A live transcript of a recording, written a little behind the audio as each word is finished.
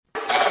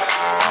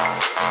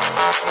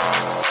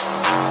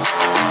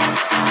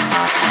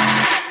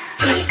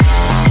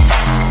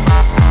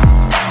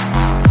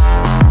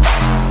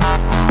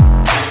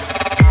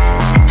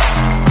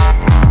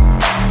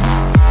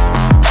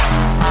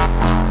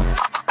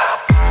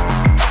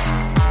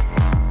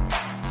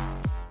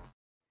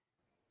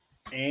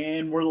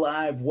And we're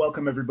live.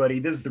 Welcome, everybody.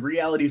 This is the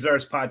Reality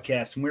Czars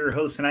podcast, and we're your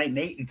hosts tonight,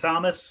 Nate and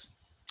Thomas.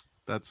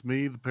 That's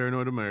me, the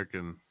Paranoid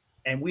American.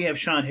 And we have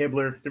Sean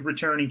Hibbler, the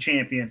returning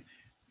champion.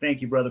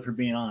 Thank you, brother, for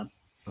being on.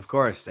 Of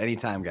course.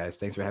 Anytime, guys.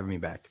 Thanks for having me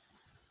back.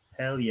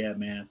 Hell yeah,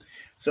 man.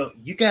 So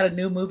you got a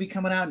new movie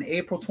coming out on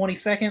April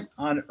 22nd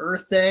on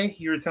Earth Day.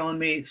 You were telling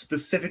me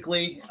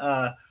specifically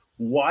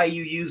why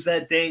you use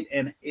that date,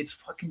 and it's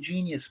fucking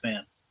genius,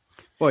 man.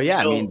 Well,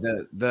 yeah, so, I mean,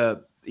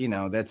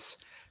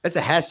 that's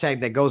a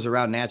hashtag that goes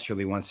around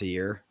naturally once a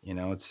year. You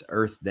know, it's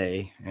Earth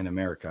Day in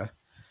America.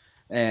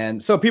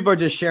 And so people are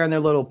just sharing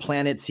their little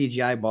planet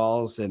CGI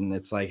balls. And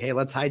it's like, hey,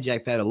 let's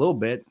hijack that a little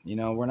bit. You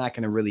know, we're not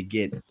going to really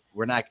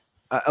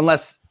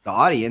unless the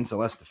audience,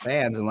 unless the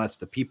fans, unless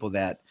the people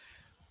that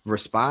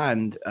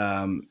respond,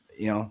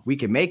 we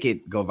can make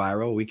it go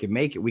viral. We can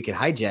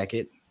hijack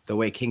it the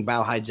way King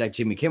Bao hijacked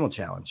Jimmy Kimmel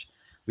Challenge.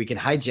 We can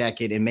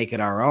hijack it and make it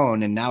our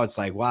own. And now it's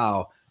like,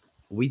 wow,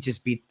 we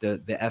just beat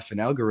the effing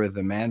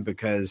algorithm, man,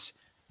 because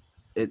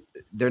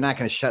they're not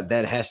going to shut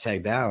that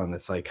hashtag down.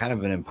 It's like kind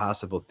of an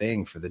impossible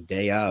thing for the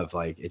day of,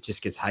 like, it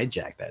just gets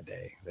hijacked that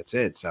day. That's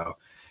it. So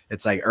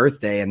it's like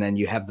Earth Day, and then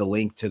you have the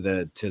link to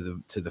the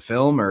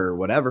film or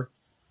whatever,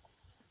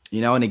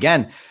 you know. And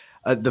again,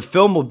 the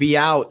film will be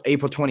out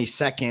April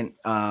 22nd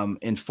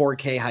in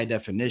 4K high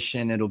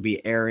definition. It'll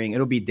be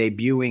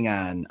debuting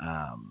on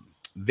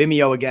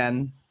Vimeo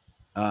again.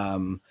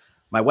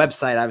 My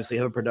website, obviously,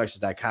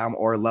 HibblerProductions.com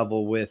or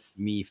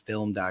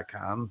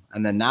levelwithmefilm.com.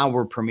 And then now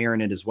we're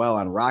premiering it as well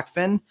on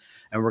Rockfin.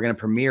 And we're going to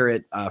premiere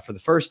it for the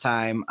first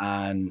time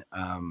on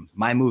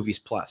My Movies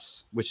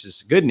Plus, which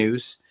is good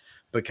news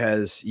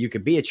because you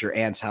could be at your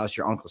aunt's house,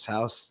 your uncle's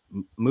house.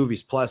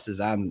 Movies Plus is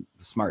on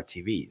the smart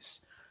TVs.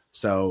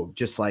 So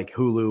just like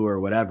Hulu or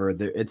whatever,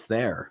 it's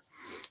there.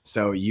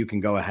 So you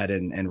can go ahead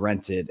and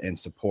rent it and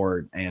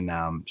support and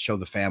show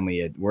the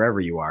family it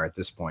wherever you are at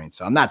this point.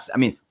 So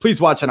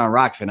please watch it on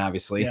Rockfin,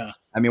 obviously. Yeah.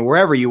 I mean,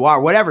 wherever you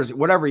are, whatever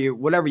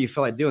you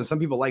feel like doing. Some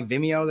people like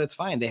Vimeo, that's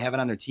fine. They have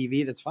it on their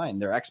TV, that's fine.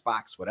 Their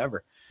Xbox,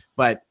 whatever.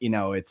 But you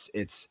know, it's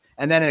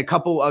and then in a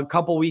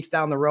couple weeks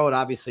down the road,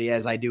 obviously,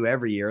 as I do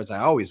every year, as I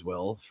always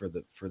will for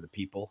the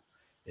people,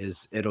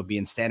 it'll be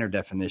in standard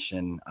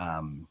definition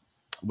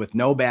with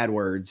no bad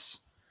words.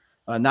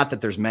 Not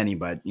that there's many,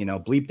 but, you know,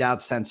 bleeped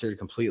out, censored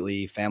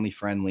completely, family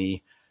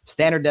friendly,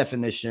 standard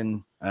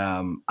definition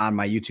on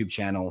my YouTube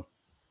channel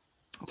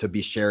to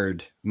be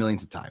shared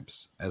millions of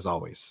times, as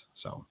always.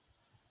 So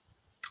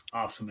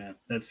awesome, man.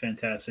 That's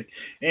fantastic.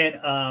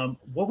 And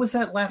what was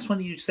that last one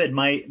that you said?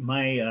 My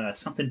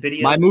something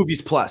video? My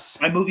Movies Plus.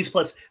 My Movies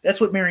Plus.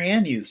 That's what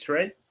Marianne used,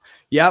 right?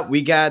 Yeah,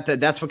 we got that.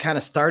 That's what kind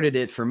of started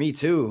it for me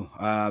too.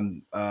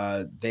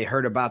 They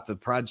heard about the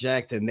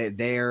project, and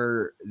they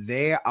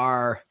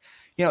are.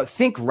 You know,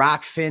 think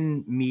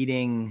Rockfin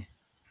meeting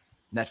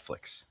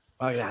Netflix.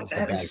 Oh yeah, that's a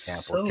bad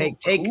example. So take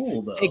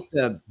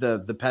the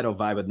pedo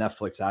vibe of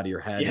Netflix out of your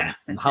head. Yeah.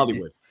 in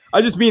Hollywood.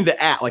 I just mean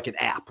the app, like an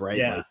app, right?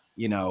 Yeah. Like,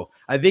 you know,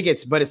 I think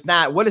it's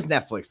not. What is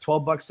Netflix?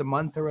 $12 a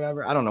month or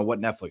whatever? I don't know what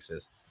Netflix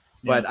is,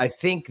 but I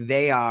think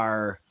they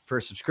are for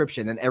a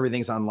subscription and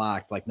everything's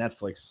unlocked like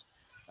Netflix.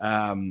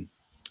 I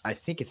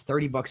think it's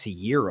 $30 a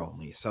year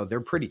only, so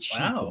they're pretty cheap.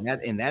 Wow.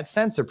 In that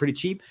sense, they're pretty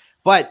cheap,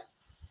 but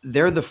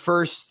they're the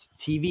first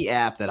TV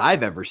app that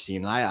I've ever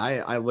seen.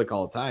 I look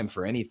all the time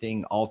for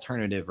anything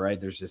alternative, right?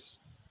 There's just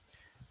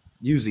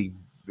usually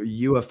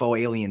UFO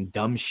alien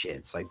dumb shit.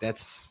 It's like, I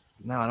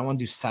don't want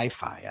to do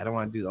sci-fi. I don't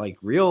want to do like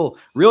real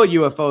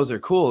UFOs are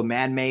cool,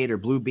 man-made or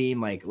blue beam.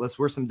 Like, let's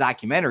where some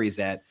documentaries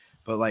at.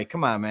 But like,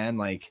 come on, man.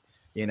 Like,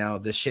 you know,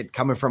 this shit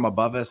coming from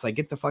above us, like,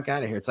 get the fuck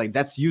out of here. It's like,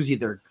 that's usually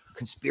their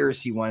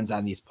conspiracy ones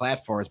on these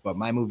platforms. But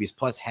My Movies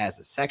Plus has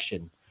a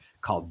section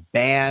called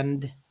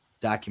Banned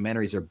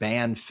Documentaries or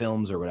Banned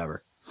Films or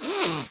whatever.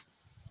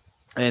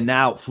 And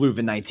now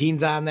Fluven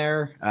 19's on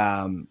there,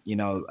 and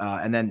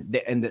then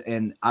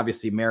and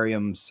obviously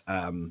Miriam's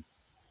The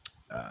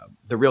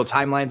Real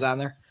Timeline's on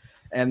there.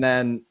 And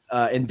then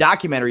in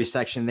documentary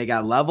section, they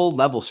got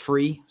Level's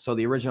free. So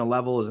the original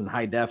Level is in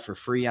high def for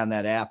free on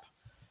that app.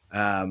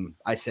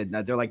 I said,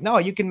 they're like, no,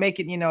 you can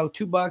make it, $2,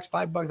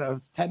 $5.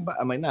 It's $10.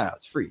 I'm like, no,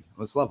 it's free.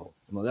 It's Level.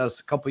 Well, that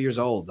was a couple years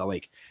old. I'm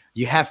like,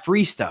 you have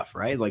free stuff,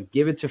 right? Like,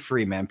 give it to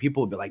free, man.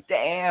 People will be like,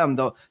 damn,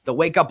 they'll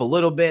wake up a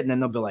little bit and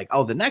then they'll be like,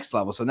 oh, the next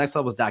level. So next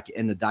level is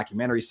in the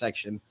documentary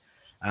section.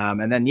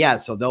 And then,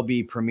 so they'll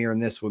be premiering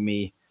this with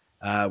me,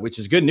 which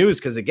is good news.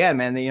 Cause again,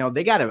 man,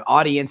 they got an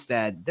audience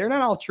that they're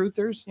not all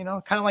truthers,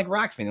 kind of like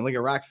Rockfin. And look at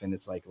Rockfin.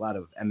 It's like a lot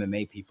of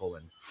MMA people.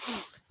 And,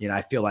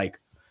 I feel like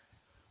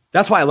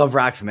that's why I love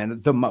Rockfin, man,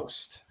 the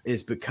most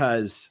is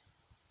because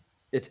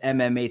it's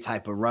MMA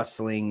type of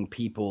wrestling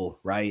people,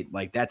 right?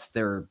 Like that's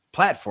their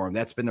platform.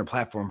 That's been their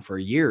platform for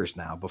years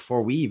now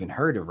before we even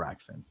heard of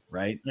Rockfin,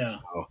 right? Yeah.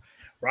 So,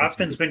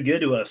 Rockfin's been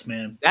good to us,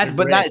 man.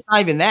 It's not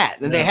even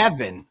that. No. They have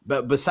been,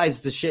 but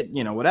besides the shit,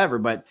 whatever.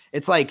 But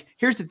it's like,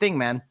 here's the thing,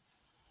 man.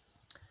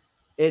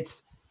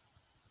 It's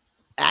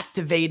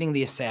activating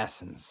the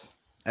assassins,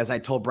 as I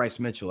told Bryce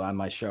Mitchell on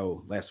my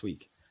show last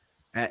week.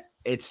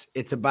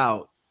 It's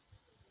about,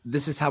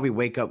 this is how we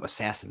wake up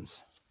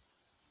assassins.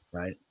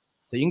 right?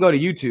 So you can go to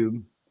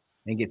YouTube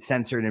and get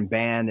censored and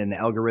banned, and the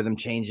algorithm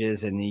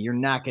changes, and you're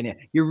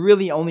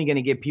really only going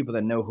to get people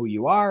that know who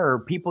you are, or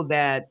people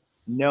that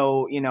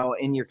know,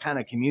 in your kind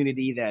of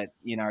community that,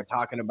 are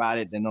talking about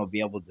it, then they'll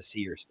be able to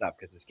see your stuff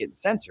because it's getting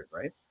censored,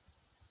 right?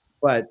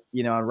 But,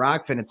 on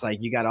Rockfin, it's like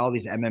you got all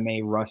these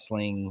MMA,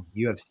 wrestling,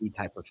 UFC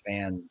type of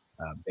fan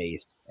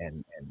base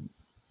and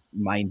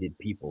minded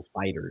people,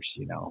 fighters,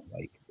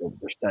 like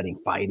they're studying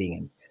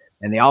fighting,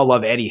 and they all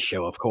love Eddie's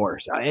show, of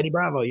course. Eddie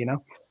Bravo,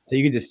 So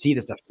you can just see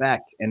this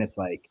effect, and it's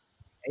like,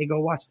 hey,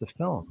 go watch the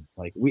film.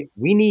 Like we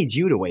need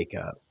you to wake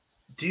up.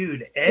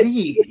 Dude,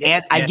 Eddie,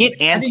 and I get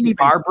Auntie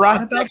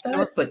Barbara about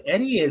that, but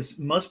Eddie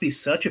must be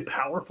such a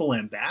powerful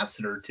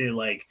ambassador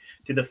to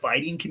the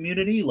fighting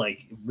community,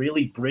 like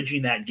really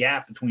bridging that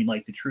gap between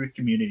like the truth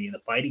community and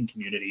the fighting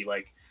community,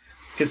 like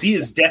because he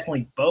is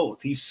definitely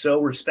both. He's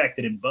so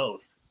respected in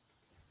both.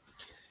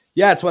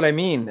 Yeah, that's what I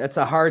mean. That's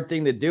a hard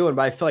thing to do,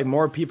 but I feel like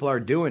more people are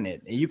doing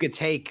it. You could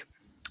take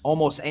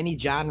almost any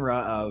genre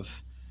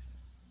of,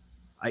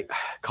 I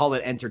call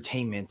it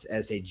entertainment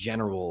as a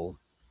general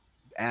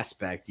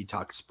aspect. You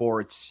talk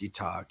sports, you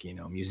talk,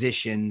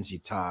 musicians, you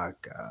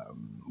talk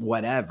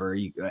whatever,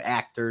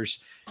 actors,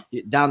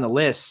 down the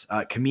list,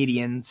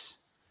 comedians.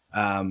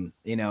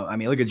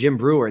 Look at Jim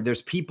Brewer.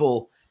 There's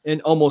people in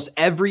almost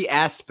every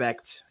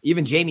aspect.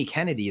 Even Jamie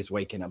Kennedy is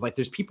waking up. Like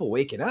there's people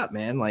waking up,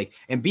 man. Like,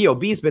 and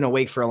B.O.B.'s been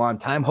awake for a long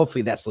time.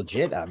 Hopefully that's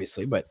legit,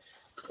 obviously, but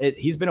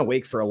he's been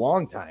awake for a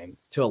long time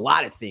to a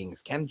lot of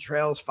things.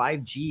 Chemtrails,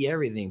 5G,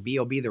 everything.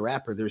 B.O.B. the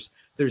rapper.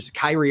 There's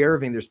Kyrie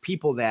Irving. There's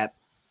people that,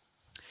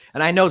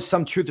 and I know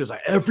some truthers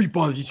like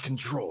everybody's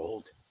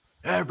controlled.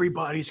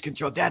 Everybody's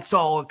controlled. That's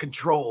all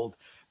controlled.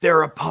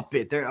 They're a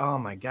puppet. Oh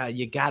my God.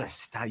 You got to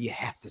stop. You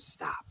have to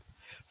stop.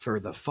 For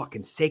the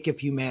fucking sake of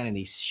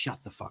humanity,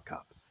 shut the fuck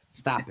up.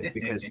 Stop it.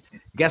 Because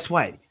guess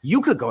what?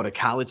 You could go to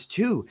college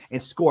too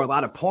and score a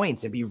lot of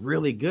points and be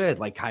really good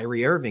like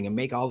Kyrie Irving and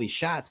make all these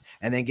shots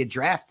and then get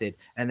drafted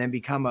and then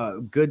become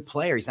a good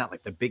player. He's not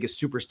like the biggest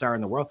superstar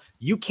in the world.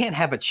 You can't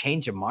have a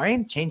change of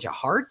mind, change of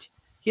heart.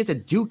 He has a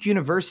Duke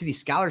University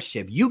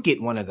scholarship. You get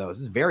one of those.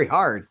 It's very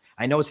hard.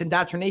 I know it's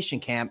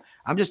indoctrination camp.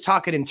 I'm just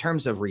talking in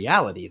terms of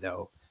reality,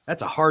 though.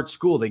 That's a hard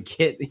school to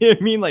get. You know what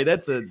I mean? Like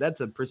that's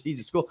a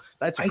prestigious school.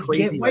 That's a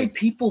crazy. I get why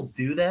people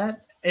do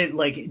that. And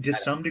like to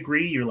some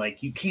degree, you're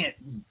like you can't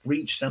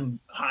reach some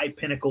high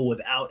pinnacle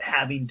without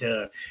having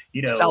to,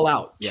 sell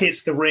out,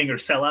 kiss the ring or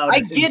sell out. I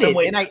get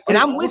it, and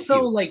I'm with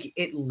you. Like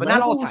it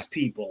levels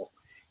people.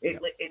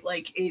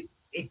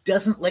 It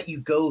doesn't let you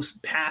go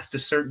past a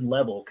certain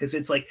level because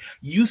it's like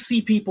you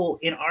see people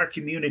in our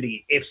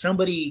community. If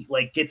somebody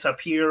like gets up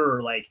here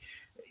or like,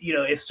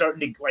 is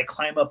starting to like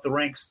climb up the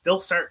ranks, they'll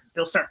start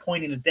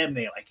pointing at them.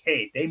 They're like,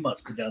 hey, they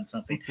must have done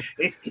something.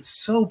 It's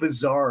so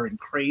bizarre and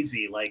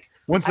crazy. Like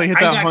once they hit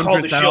that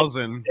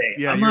 100,000,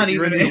 I'm not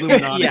even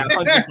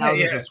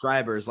 100,000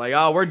 subscribers. Like,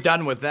 oh, we're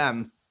done with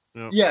them.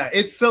 Yep. Yeah,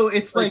 it's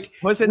like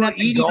wasn't that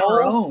eating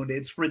our own?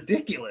 It's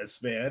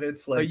ridiculous, man.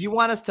 It's like you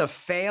want us to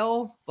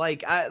fail.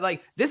 Like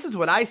this is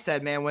what I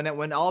said, man.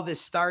 When all this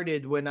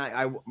started, when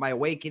my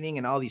awakening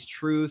and all these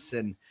truths,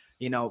 and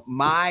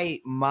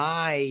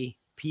my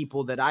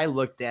people that I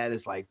looked at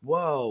is like,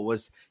 whoa,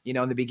 was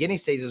in the beginning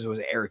stages was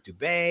Eric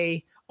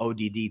Dubay,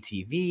 ODD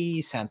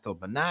TV, Santo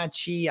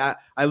Bonacci.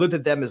 I looked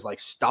at them as like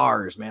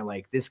stars, man.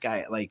 Like this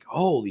guy, like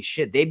holy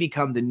shit, they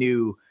become the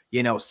new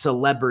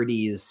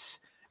celebrities.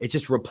 It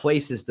just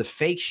replaces the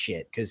fake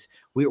shit because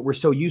we're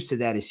so used to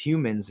that as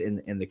humans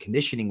in the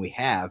conditioning we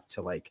have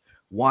to like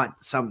want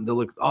something to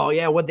look, oh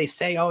yeah, what they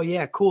say, oh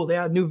yeah, cool, they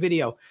have a new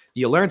video.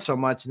 You learn so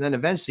much, and then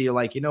eventually you're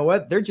like, you know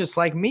what? They're just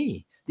like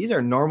me. These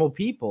are normal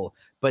people.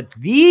 But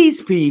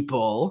these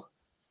people,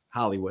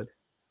 Hollywood,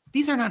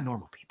 these are not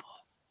normal people.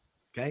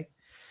 Okay?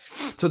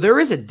 So there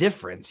is a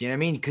difference, you know what I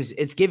mean? Because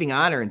it's giving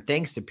honor and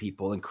thanks to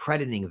people and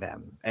crediting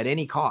them at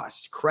any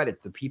cost.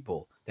 Credit the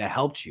people that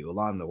helped you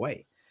along the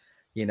way.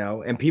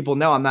 And people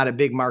know I'm not a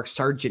big Mark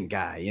Sargent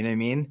guy, you know what I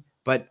mean?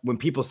 But when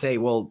people say,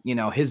 well,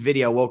 his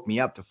video woke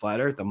me up to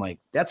flat earth, I'm like,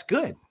 that's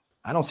good.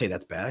 I don't say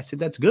that's bad. I said,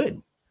 that's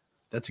good.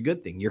 That's a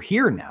good thing. You're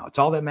here now. It's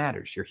all that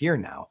matters. You're here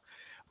now,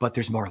 but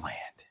there's more land.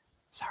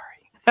 Sorry.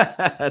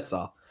 That's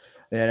all.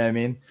 You know what I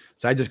mean?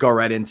 So I just go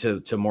right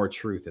into more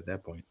truth at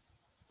that point.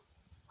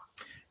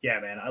 Yeah,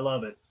 man. I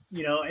love it.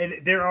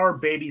 And there are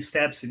baby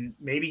steps, and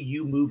maybe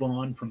you move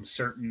on from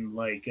certain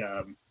like,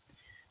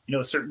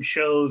 certain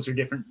shows or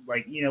different,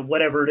 like,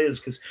 whatever it is.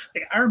 Cause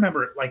like, I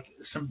remember like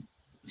some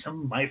of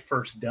my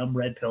first dumb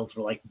red pills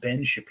were like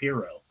Ben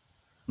Shapiro.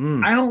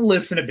 I don't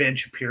listen to Ben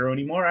Shapiro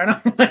anymore. I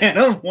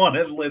don't want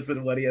to listen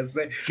to what he has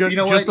to say.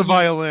 Just the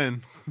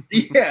violin.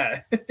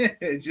 Yeah.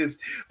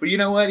 But you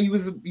know what? He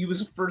was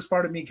the first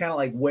part of me kind of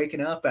like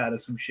waking up out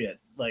of some shit.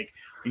 Like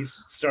you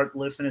start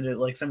listening to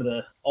like some of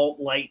the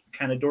alt-light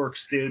kind of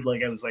dorks, dude.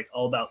 Like I was like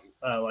all about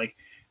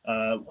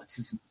what's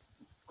his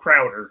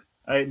Crowder.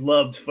 I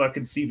loved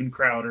fucking Steven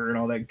Crowder and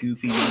all that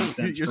goofy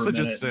nonsense. You're such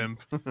a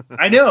simp.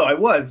 I know, I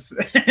was.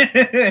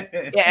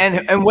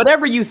 Yeah, and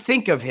whatever you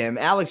think of him,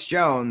 Alex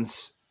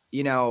Jones,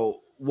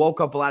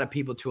 woke up a lot of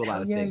people to a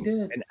lot of things.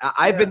 And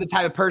I've been the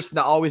type of person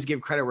to always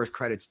give credit where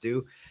credit's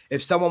due.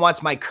 If someone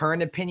wants my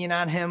current opinion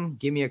on him,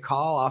 give me a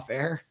call off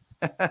air.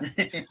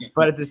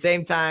 But at the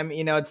same time,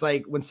 you know, it's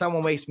like when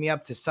someone wakes me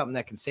up to something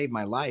that can save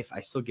my life,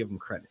 I still give them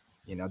credit.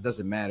 You know, it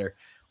doesn't matter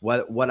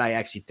what I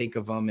actually think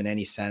of them in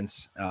any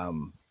sense.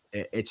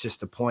 It's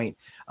just the point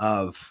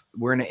of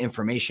we're in an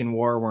information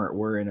war.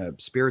 We're in a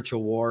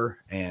spiritual war,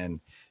 and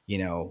you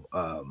know,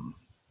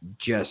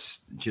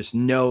 just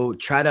know,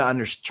 try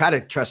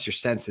to trust your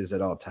senses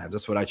at all times.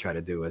 That's what I try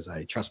to do. Is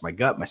I trust my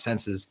gut, my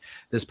senses.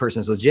 This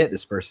person's legit.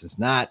 This person's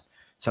not.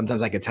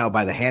 Sometimes I could tell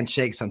by the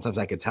handshake. Sometimes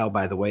I could tell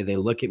by the way they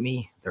look at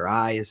me, their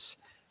eyes.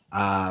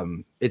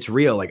 It's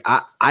real. Like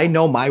I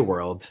know my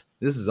world.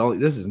 This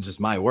isn't just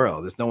my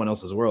world. It's no one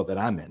else's world that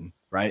I'm in,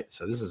 right?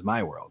 So this is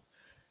my world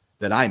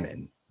that I'm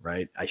in,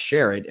 right? I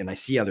share it, and I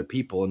see other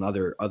people and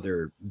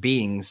other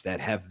beings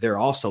that have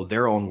also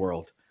their own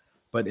world.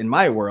 But in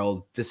my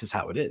world, this is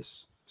how it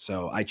is.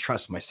 So I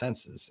trust my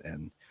senses,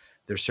 and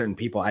there's certain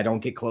people I don't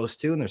get close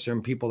to, and there's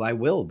certain people I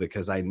will,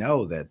 because I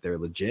know that they're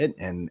legit,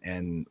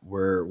 and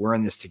we're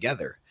in this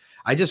together.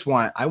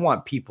 I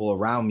want people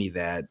around me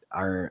that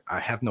I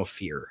have no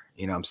fear.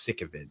 You know, I'm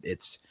sick of it.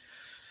 It's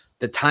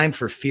the time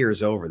for fear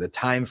is over. The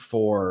time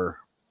for,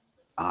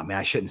 oh man,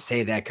 I shouldn't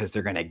say that because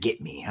they're gonna get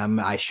me.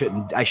 I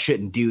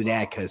shouldn't do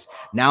that because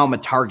now I'm a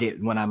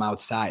target when I'm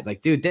outside.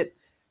 Like, dude, that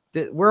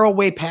we're all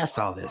way past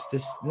all this.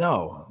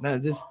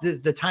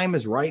 The time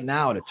is right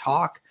now to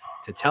talk,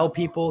 to tell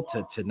people,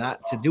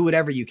 to do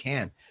whatever you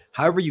can.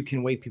 However you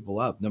can wake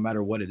people up, no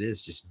matter what it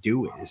is, just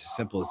do it. It's as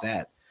simple as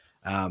that.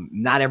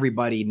 Not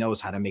everybody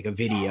knows how to make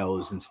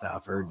videos and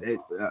stuff, or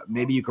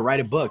maybe you could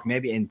write a book,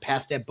 and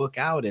pass that book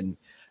out, and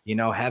you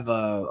know, have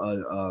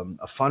a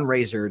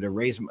fundraiser to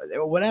raise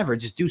whatever.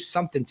 Just do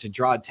something to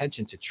draw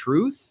attention to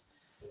truth.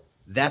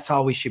 That's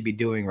all we should be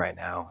doing right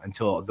now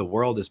until the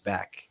world is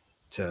back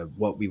to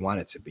what we want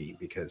it to be,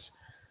 because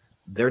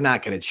they're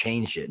not going to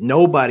change it.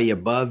 Nobody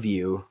above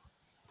you,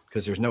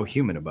 because there's no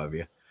human above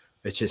you.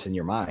 It's just in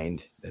your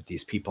mind that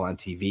these people on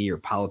TV or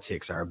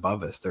politics are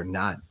above us. They're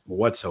not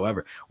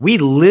whatsoever. We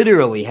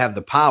literally have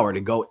the power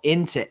to go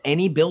into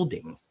any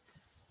building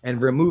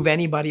and remove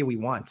anybody we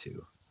want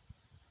to.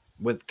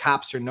 With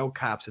cops or no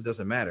cops, it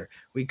doesn't matter.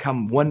 We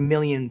come 1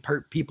 million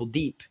people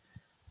deep.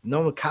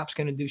 No cop's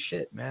going to do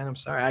shit, man. I'm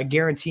sorry. I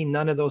guarantee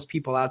none of those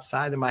people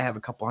outside, they might have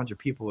a couple hundred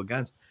people with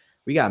guns.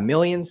 We got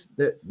millions.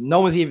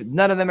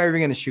 None of them are ever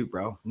going to shoot,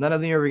 bro. None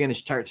of them are ever going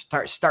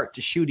to start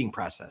the shooting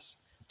process.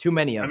 Too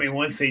many of them. I mean,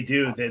 once they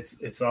do,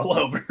 it's all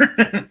over.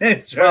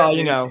 Well,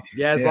 you know,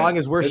 as long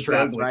as we're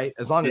strapped, right?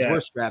 As long as we're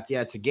strapped,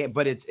 it's a game.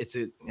 But it's a,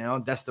 you know,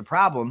 that's the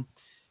problem.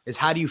 Is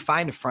how do you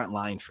find a front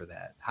line for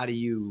that? How do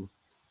you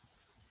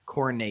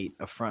coordinate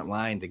a front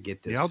line to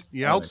get this?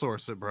 You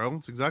outsource it, bro.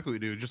 That's exactly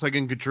what we do. Just like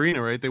in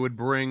Katrina, right? They would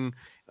bring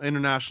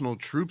international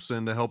troops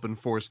in to help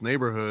enforce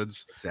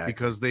neighborhoods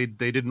because they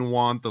didn't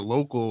want the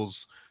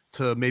locals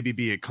to maybe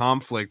be a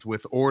conflict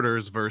with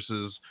orders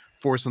versus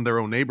forcing their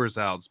own neighbors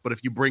out. But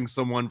if you bring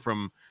someone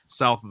from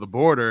south of the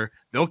border,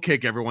 they'll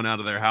kick everyone out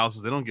of their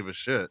houses. They don't give a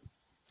shit.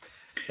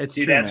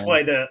 That's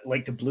why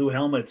the blue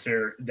helmets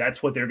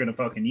that's what they're going to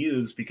fucking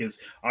use, because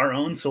our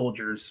own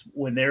soldiers,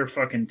 when they're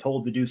fucking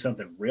told to do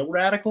something real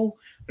radical,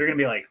 they're going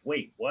to be like,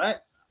 wait,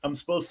 what? I'm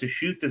supposed to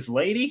shoot this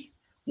lady?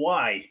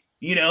 Why?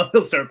 You know,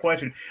 they'll start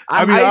questioning.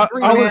 I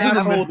was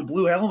asshole with the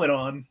blue helmet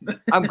on.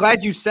 I'm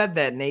glad you said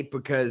that, Nate,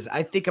 because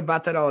I think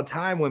about that all the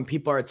time when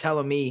people are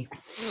telling me,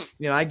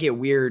 you know, I get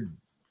weird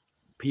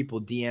people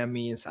DM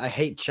me, and I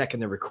hate checking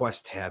the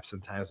request tab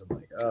sometimes. I'm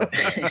like, oh,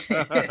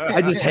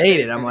 I just hate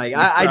it. I'm like,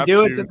 I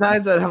do it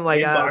sometimes, and I'm like,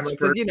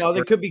 because you know,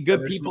 there could be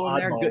good people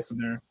in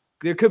there.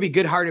 There could be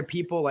good-hearted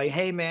people like,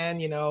 hey man,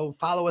 you know,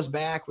 follow us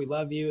back. We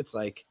love you. It's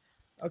like,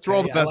 that's where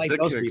all the best dick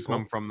pics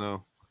come from,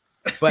 though.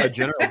 But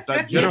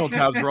that general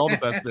tabs where all the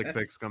best dick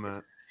pics come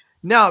at.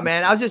 No,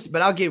 man,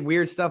 I'll get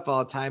weird stuff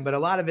all the time. But a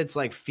lot of it's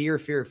like fear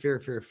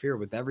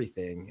with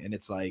everything. And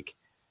it's like,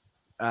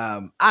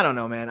 I don't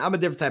know, man. I'm a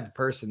different type of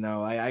person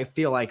though. I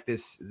feel like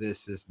this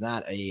is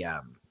not a,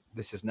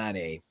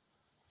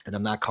 and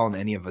I'm not calling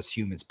any of us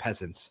humans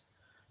peasants.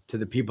 To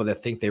the people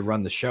that think they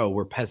run the show,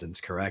 we're peasants,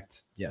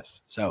 correct?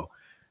 Yes. So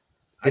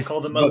I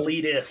call them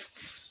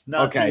elitists.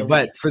 Okay.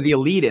 But for the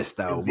elitists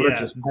though, we're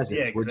just peasants. Yeah,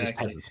 exactly. We're just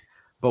peasants.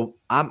 But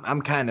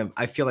I'm kind of,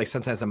 I feel like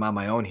sometimes I'm on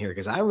my own here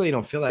because I really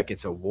don't feel like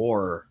it's a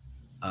war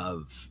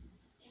of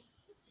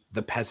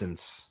the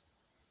peasants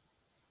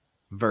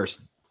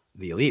versus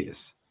the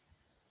elitists.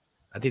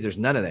 I think there's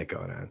none of that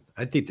going on.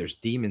 I think there's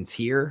demons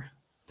here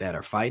that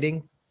are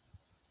fighting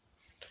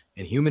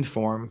in human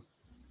form.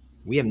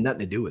 We have nothing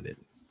to do with it.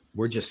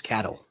 We're just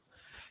cattle.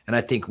 And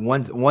I think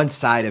one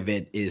side of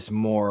it is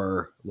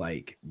more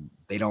like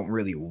they don't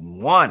really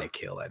want to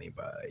kill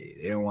anybody.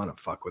 They don't want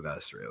to fuck with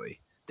us,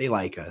 really. They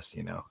like us,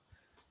 you know.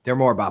 They're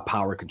more about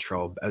power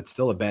control. It's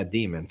still a bad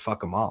demon.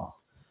 Fuck them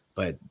all.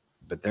 But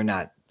they're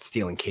not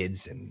stealing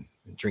kids and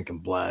drinking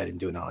blood and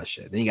doing all that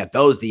shit. Then you got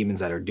those demons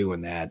that are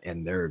doing that,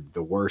 and they're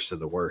the worst of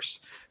the worst.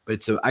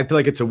 But I feel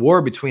like it's a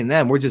war between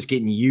them. We're just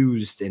getting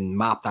used and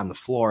mopped on the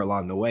floor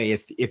along the way.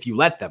 If you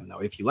let them, though,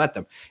 if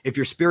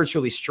you're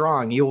spiritually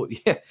strong,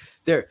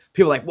 there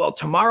people are like, well,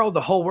 tomorrow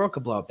the whole world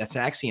could blow up. That's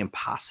actually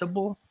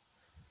impossible.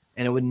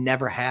 And it would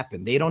never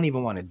happen. They don't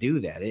even want to do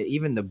that.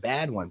 Even the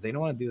bad ones, they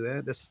don't want to do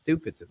that. That's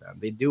stupid to them.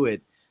 They do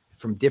it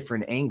from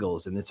different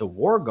angles, and it's a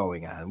war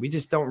going on. We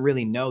just don't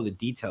really know the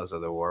details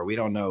of the war. We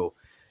don't know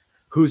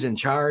who's in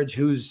charge,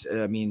 who's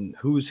who.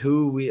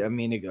 I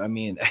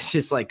mean, it's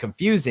just like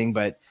confusing,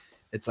 but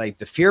it's like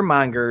the fear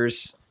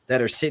mongers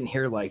that are sitting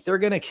here like they're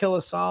going to kill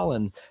us all,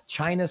 and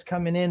China's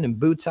coming in and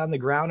boots on the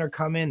ground are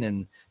coming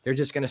and they're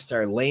just going to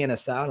start laying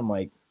us out. I'm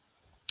like,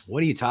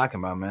 what are you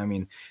talking about, man? I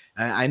mean,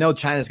 I know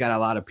China's got a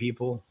lot of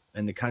people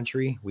in the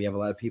country. We have a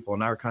lot of people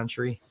in our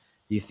country.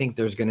 Do you think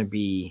there's going to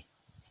be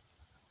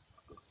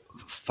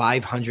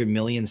 500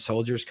 million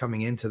soldiers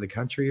coming into the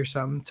country or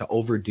something to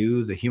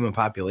overdo the human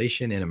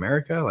population in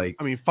America? Like,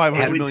 I mean,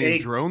 500 million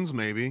drones,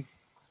 maybe.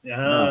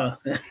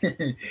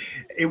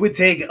 It would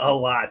take a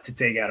lot to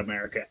take out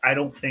America. I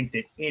don't think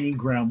that any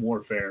ground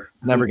warfare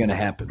never going to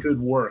happen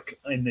could work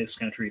in this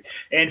country.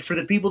 And for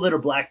the people that are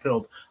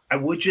black-pilled, I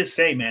would just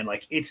say, man,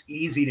 like, it's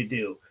easy to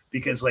do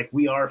because, like,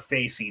 we are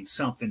facing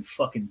something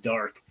fucking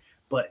dark.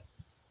 But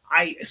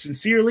I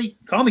sincerely,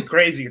 call me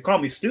crazy or call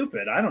me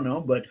stupid, I don't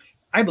know, but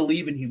I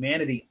believe in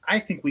humanity. I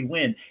think we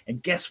win.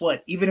 And guess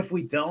what? Even if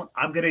we don't,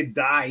 I'm going to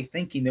die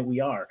thinking that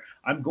we are.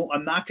 I'm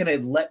not going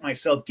to let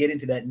myself get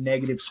into that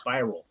negative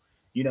spiral,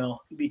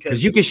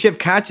 because you can shift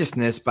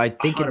consciousness by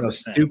thinking 100%. Those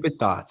stupid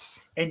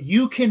thoughts. And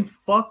you can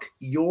fuck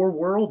your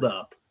world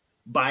up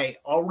by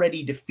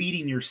already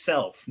defeating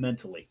yourself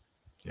mentally.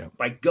 Yeah.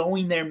 By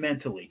going there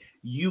mentally,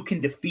 you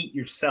can defeat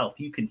yourself.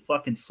 You can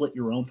fucking slit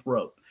your own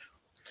throat.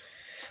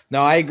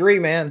 No, I agree,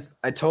 man.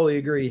 I totally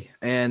agree.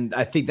 And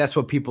I think that's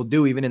what people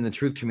do, even in the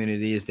truth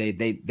community, is they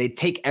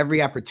take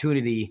every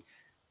opportunity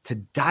to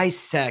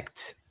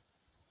dissect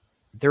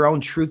their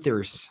own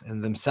truthers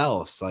and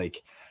themselves.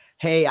 Like,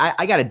 hey,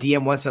 I got a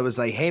DM once that was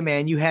like, hey,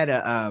 man, you had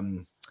a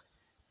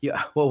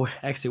well,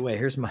 actually, wait,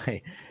 here's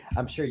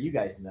I'm sure you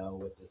guys know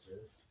what this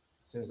is.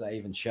 As soon as I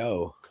even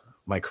show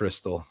my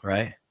crystal,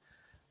 right?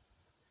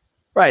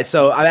 Right,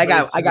 so I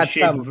got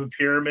some of a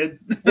pyramid.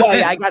 Well,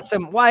 yeah, I got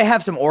some. Well, I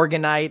have some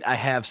organite. I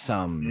have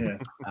some,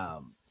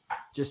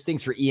 just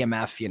things for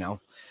EMF,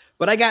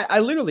 But I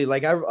literally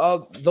like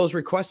those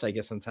requests. I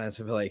get sometimes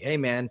I feel like, hey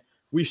man,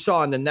 we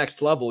saw in the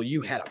next level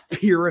you had a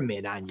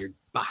pyramid on your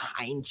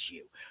behind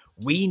you.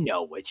 We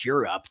know what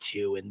you're up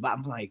to, and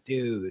I'm like,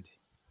 dude.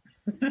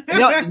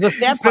 The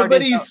sad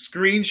Somebody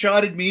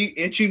screenshotted me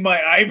itching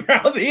my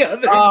eyebrow the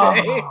other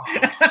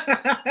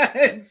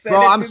day.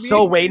 Bro, I'm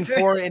so waiting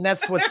for it, and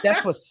that's what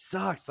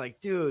sucks.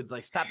 Like, dude,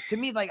 like, stop. To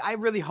me, like, I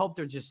really hope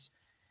they're just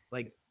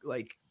like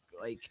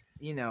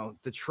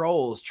the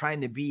trolls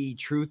trying to be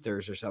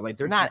truthers or something. Like,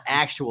 they're not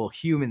actual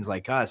humans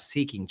like us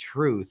seeking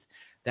truth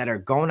that are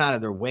going out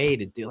of their way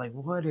to do. Like,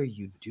 what are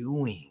you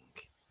doing?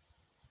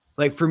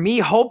 Like, for me,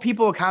 hold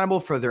people accountable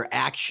for their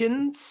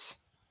actions.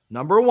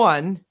 Number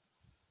one.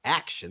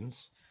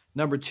 Actions.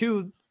 Number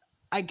two,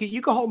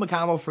 you can hold them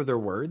accountable for their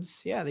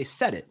words. Yeah, they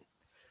said it.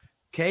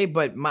 Okay,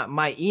 but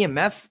my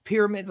EMF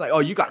pyramid's like, oh,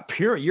 you got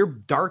pyramid, you're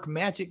dark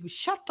magic.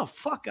 Shut the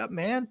fuck up,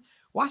 man.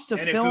 Watch the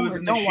film. And if it was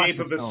in the shape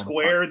of a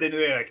square, then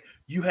they're like,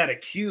 you had a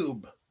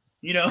cube.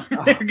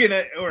 They're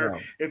gonna, or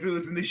if it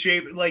was in the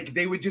shape, like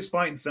they would just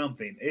find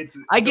something.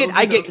 I get,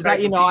 because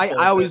I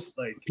always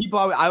like people,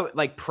 I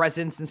like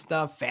presents and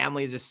stuff.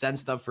 Family just send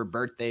stuff for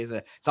birthdays.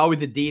 It's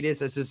always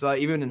Adidas. It's just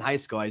even in high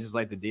school, I just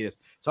like Adidas.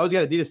 So I always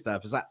got Adidas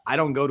stuff. It's like I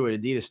don't go to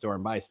an Adidas store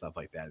and buy stuff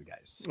like that,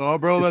 guys. Oh,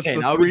 bro, just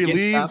that's the 3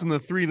 leaves, and the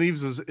 3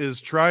 leaves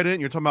is Trident.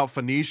 You're talking about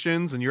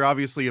Phoenicians, and you're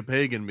obviously a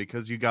pagan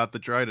because you got the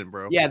Trident,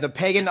 bro. Yeah, the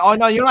pagan. Oh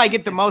no, I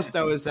get the most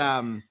though is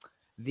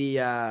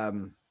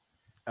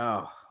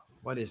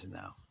what is it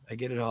now? I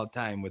get it all the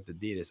time with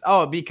Adidas.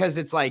 Oh, because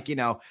it's like,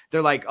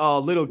 they're like, oh,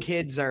 little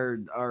kids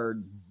are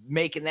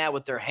making that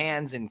with their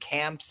hands in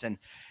camps. And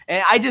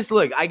I just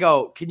look, I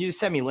go, can you just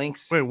send me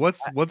links? Wait,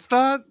 what's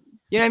that?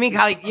 You know what I mean?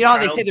 Like, how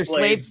they say they're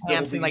slave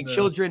camps and like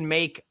children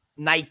make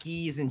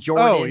Nikes and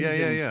Jordans. Oh,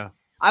 yeah.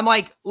 I'm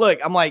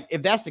like,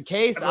 if that's the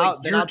case,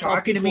 you're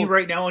talking to me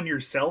right now on your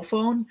cell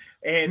phone,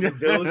 and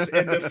those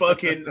and the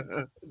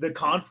fucking the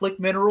conflict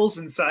minerals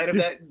inside of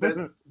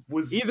that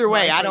was either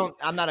way.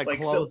 I'm not a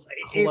clothes.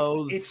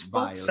 It's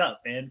fucks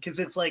up, man, because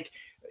it's like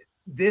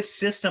this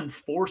system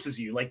forces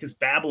you, like this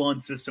Babylon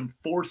system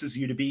forces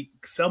you to be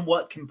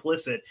somewhat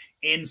complicit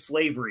in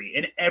slavery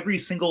in every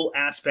single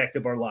aspect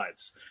of our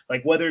lives.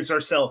 Like whether it's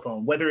our cell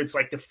phone, whether it's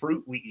like the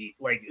fruit we eat,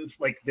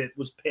 like that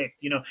was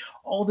picked,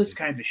 all this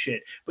kinds of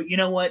shit. But you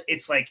know what?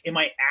 It's like, am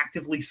I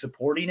actively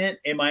supporting it?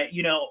 Am I,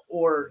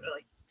 or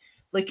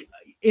like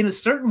in a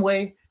certain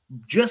way,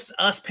 just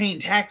us paying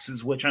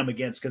taxes, which I'm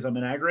against because I'm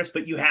an agorist,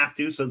 but you have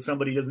to, so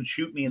somebody doesn't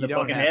shoot me in the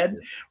fucking head,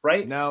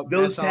 right? No,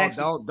 those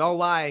taxes. Don't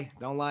lie.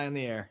 Don't lie in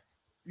the air.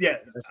 Yeah,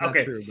 that's not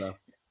true, bro.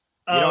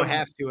 You don't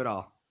have to at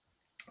all.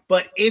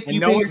 But if And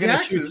you no pay one's your gonna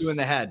taxes, shoot you in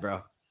the head,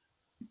 bro.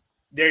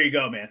 there you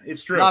go, man.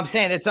 It's true. No, I'm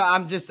saying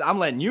I'm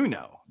letting you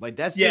know. Like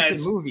that's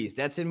just in movies.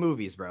 That's in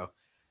movies, bro.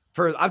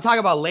 I'm talking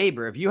about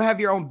labor. If you have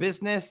your own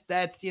business,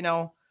 that's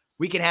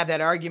we can have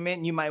that argument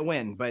and you might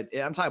win. But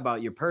I'm talking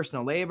about your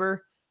personal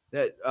labor,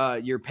 that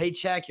your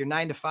paycheck, your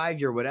 9 to 5,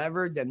 your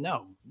whatever. Then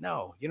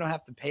no, you don't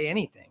have to pay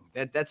anything.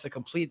 That's a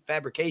complete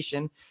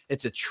fabrication.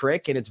 It's a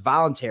trick and it's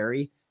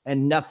voluntary,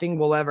 and nothing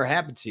will ever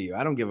happen to you.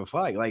 I don't give a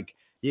fuck. Like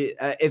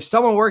if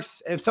someone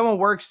works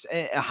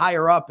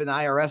higher up in the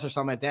IRS or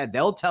something like that,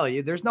 they'll tell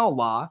you there's no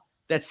law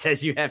that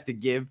says you have to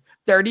give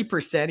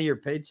 30% of your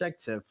paycheck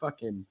to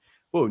fucking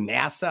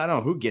NASA. I don't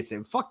know who gets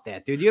it. Fuck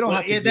that, dude. You don't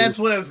have to. That's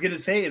what I was gonna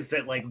say. Is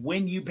that like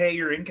when you pay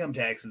your income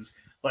taxes,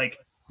 like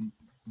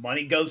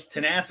money goes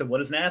to NASA. What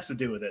does NASA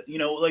do with it?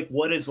 Like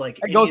what is like?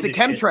 It goes to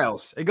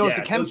chemtrails. It goes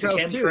to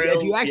chemtrails too.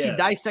 If you actually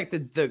dissect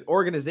the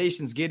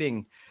organizations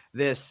getting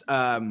this,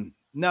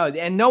 no,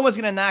 and no one's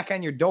gonna knock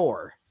on your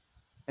door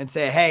and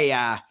say, hey,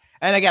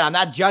 and again, I'm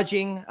not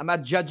judging.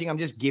 I'm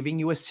just giving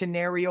you a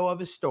scenario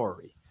of a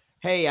story.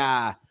 Hey,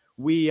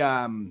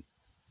 you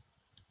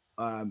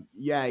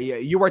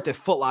worked at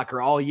Foot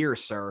Locker all year,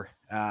 sir.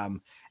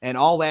 And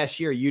all last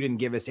year, you didn't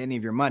give us any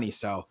of your money.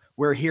 So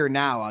we're here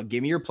now.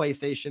 Give me your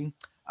PlayStation.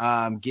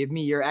 Give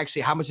me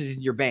actually, how much is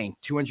in your bank?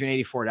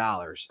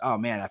 $284. Oh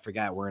man, I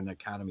forgot we're in an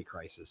economy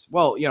crisis.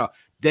 Well,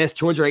 this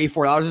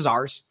 $284 is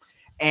ours.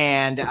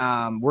 And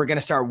we're going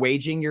to start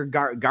waging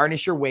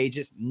garnish your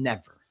wages.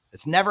 Never.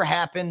 It's never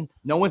happened.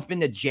 No one's been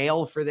to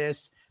jail for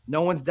this.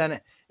 No one's done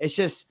it. It's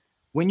just,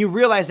 when you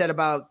realize that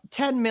about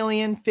 10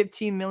 million,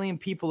 15 million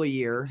people a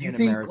year do you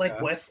think America,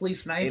 like Wesley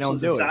Snipes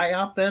was a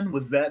psyop then?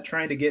 Was that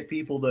trying to get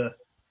people to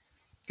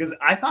 – because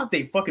I thought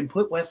they fucking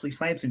put Wesley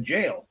Snipes in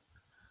jail.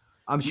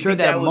 I'm sure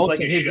that most like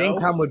of his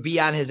income would be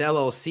on his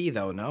LLC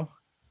though, no?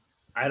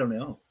 I don't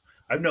know.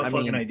 I have no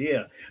fucking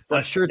idea. But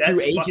I'm sure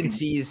through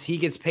agencies he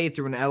gets paid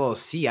through an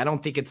LLC. I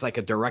don't think it's like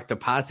a direct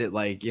deposit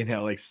like,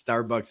 like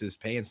Starbucks is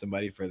paying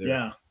somebody for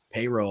their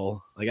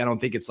payroll. Like I don't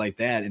think it's like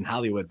that in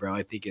Hollywood, bro.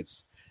 I think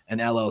it's an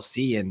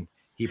LLC, and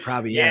he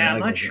probably I'm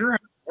not sure how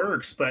it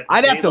works, but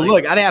I'd have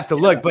to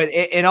look. But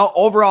in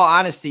overall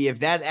honesty, if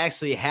that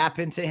actually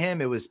happened to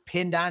him, it was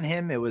pinned on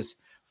him, it was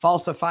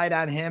falsified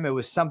on him, it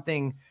was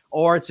something,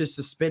 or it's just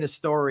to spin a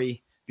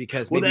story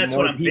because maybe that's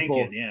more what I'm people,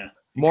 thinking. Yeah,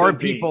 more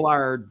people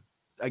are.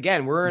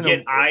 Again, we're in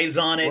get eyes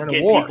on it.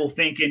 Get people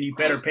thinking you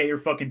better pay your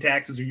fucking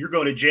taxes, or you're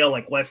going to jail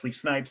like Wesley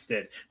Snipes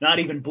did. Not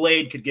even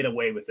Blade could get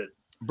away with it.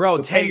 Bro,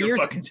 so 10 years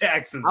fucking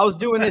taxes. I was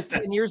doing this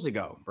 10 years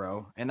ago,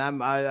 bro. And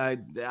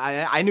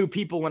I knew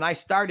people when I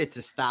started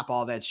to stop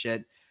all that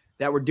shit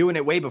that were doing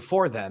it way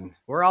before then.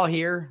 We're all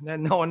here.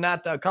 Then no one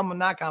not to come and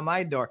knock on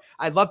my door.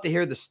 I'd love to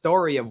hear the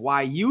story of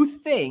why you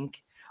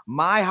think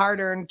my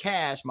hard-earned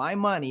cash, my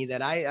money that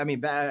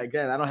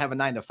again, I don't have a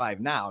 9 to 5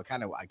 now.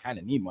 I kind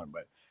of need one,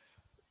 but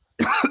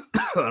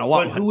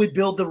but who would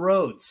build the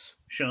roads,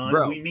 Sean?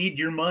 Bro, we need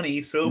your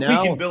money so we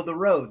can build the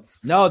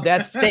roads. No,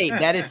 that's state.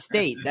 That is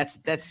state.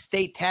 That's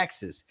state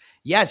taxes.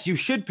 Yes, you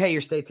should pay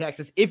your state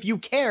taxes if you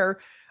care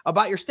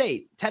about your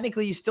state.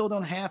 Technically, you still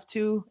don't have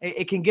to.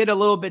 It can get a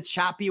little bit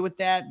choppy with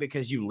that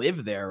because you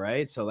live there,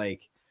 right? So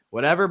like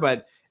whatever,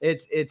 but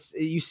it's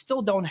you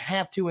still don't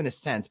have to in a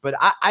sense. But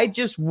I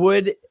just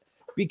would,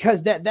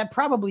 because that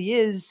probably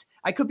is.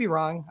 I could be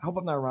wrong. I hope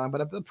I'm not wrong,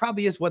 but it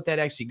probably is what that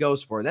actually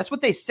goes for. That's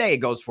what they say it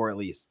goes for, at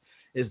least,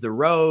 is the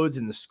roads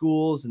and the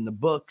schools and the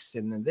books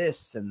and the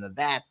this and the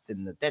that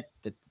and the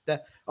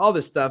that, all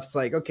this stuff. It's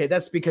like, okay,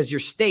 that's because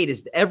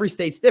every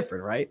state's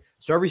different, right?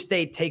 So every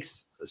state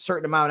takes a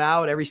certain amount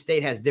out. Every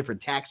state has different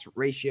tax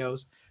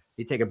ratios.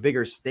 You take a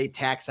bigger state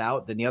tax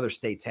out than the other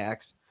state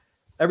tax.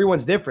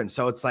 Everyone's different.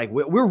 So it's like,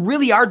 we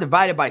really are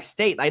divided by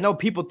state. I know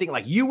people think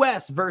like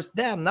US versus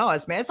them. No,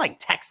 it's like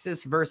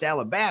Texas versus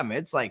Alabama.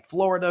 It's like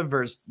Florida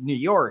versus New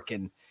York.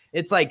 And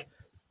it's like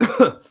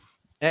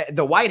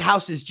the White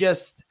House is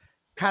just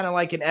kind of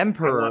like an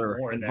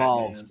emperor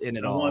involved in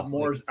it all.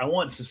 I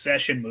want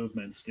secession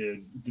movements,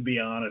 dude, to be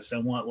honest. I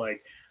want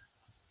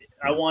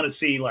to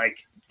see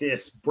like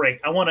this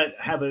break.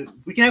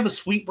 We can have a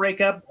sweet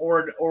breakup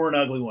or an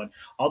ugly one.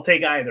 I'll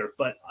take either,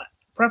 but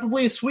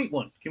preferably a sweet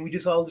one. Can we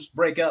just all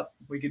break up?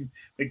 We can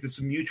make this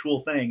a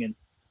mutual thing and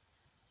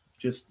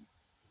just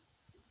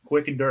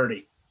quick and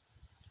dirty.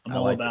 I'm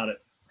all about it.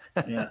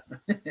 Yeah.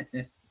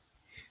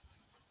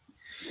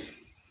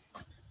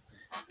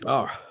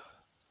 Oh.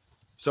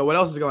 So what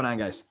else is going on,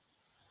 guys?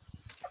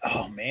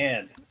 Oh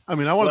man. I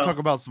mean, I want to talk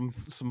about some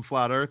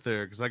flat earth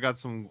there because I got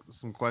some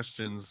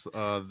questions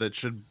that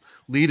should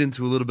lead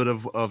into a little bit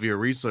of your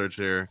research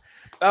here.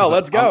 Oh,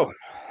 let's go.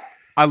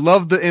 I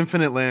love the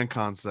infinite land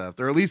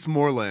concept, or at least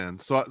more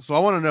land. So I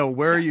want to know,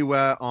 where are you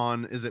at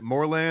on, is it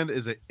more land?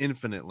 Is it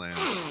infinite land?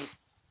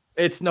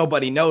 It's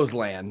nobody knows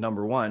land,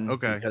 number one.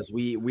 Okay. Because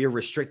we're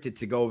restricted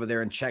to go over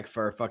there and check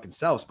for our fucking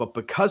selves. But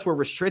because we're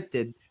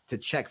restricted to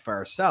check for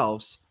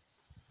ourselves,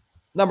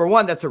 number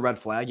one, that's a red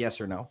flag,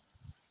 yes or no?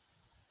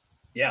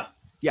 Yeah.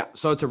 Yeah,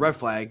 so it's a red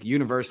flag.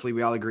 Universally,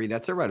 we all agree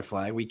that's a red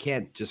flag. We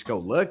can't just go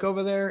look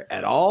over there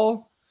at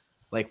all.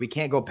 Like, we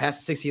can't go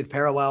past the 60th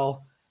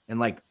parallel, and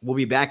like we'll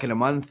be back in a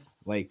month.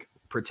 Like,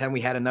 pretend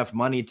we had enough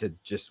money to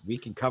we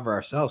can cover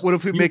ourselves. What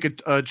if we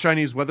make a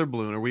Chinese weather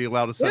balloon? Are we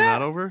allowed to send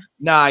that over?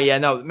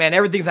 No, man,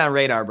 everything's on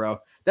radar, bro.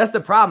 That's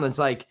the problem. It's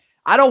like,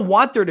 I don't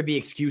want there to be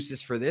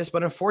excuses for this,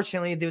 but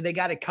unfortunately, dude, they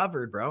got it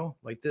covered, bro.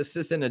 Like, this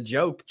isn't a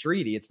joke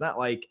treaty. It's not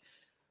like,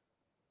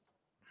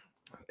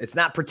 it's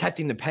not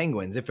protecting the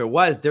penguins. If it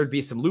was, there'd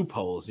be some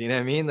loopholes. You know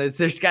what I mean?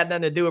 There's got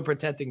nothing to do with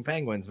protecting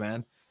penguins,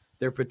 man.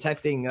 They're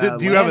protecting. Do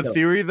you have a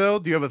theory, though?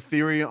 Do you have a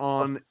theory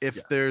on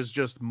if there's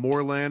just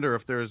more land or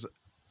if there's,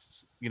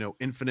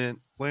 infinite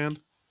land?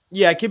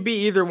 Yeah, it could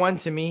be either one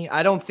to me.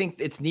 I don't think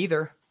it's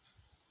neither.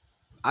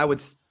 I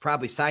would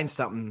probably sign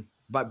something,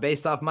 but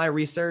based off my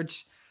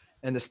research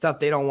and the stuff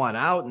they don't want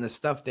out and the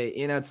stuff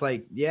it's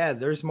like, yeah,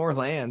 there's more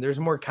land. There's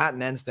more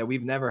continents that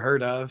we've never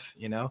heard of,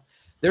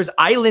 There's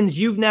islands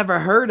you've never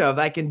heard of.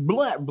 I can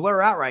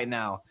blur out right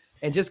now.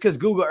 And just because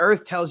Google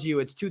Earth tells you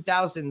it's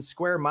 2,000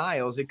 square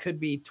miles, it could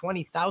be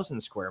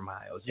 20,000 square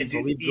miles.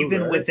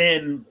 Even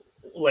within,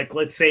 like,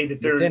 let's say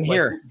that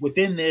they're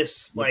within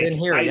this, like,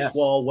 ice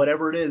wall,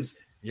 whatever it is.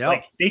 Yeah.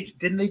 Like,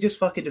 didn't they just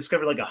fucking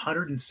discover like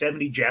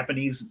 170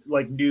 Japanese,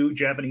 like, new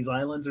Japanese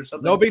islands or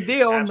something? No big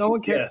deal. No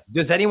one cares.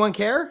 Yeah. Does anyone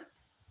care?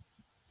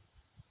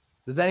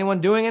 Is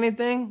anyone doing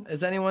anything?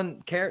 Does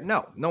anyone care?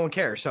 No one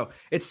cares. So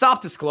it's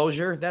soft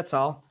disclosure. That's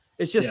all.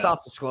 It's just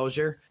soft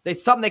disclosure.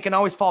 It's something they can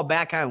always fall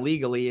back on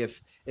legally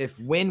if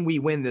when we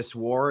win this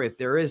war, if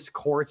there is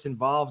courts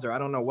involved, or I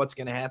don't know what's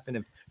going to happen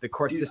if the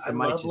court system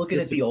might just looking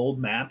at the old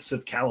maps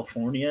of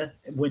California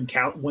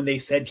when they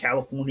said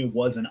California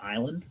was an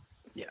island.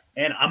 Yeah.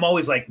 And I'm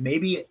always like,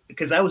 maybe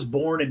because I was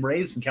born and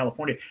raised in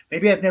California,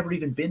 maybe I've never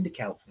even been to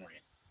California.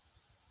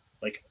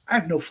 Like, I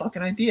have no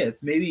fucking idea.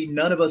 Maybe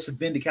none of us have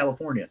been to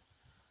California.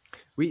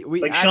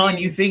 Sean,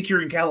 you think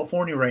you're in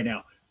California right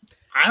now.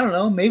 I don't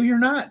know. Maybe you're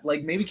not.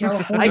 Like, maybe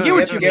California. I get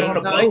what you get on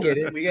a boat. I get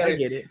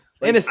it.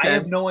 Like, in a sense. I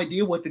have no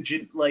idea what the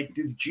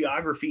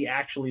geography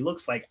actually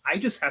looks like. I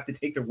just have to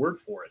take their word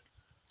for it.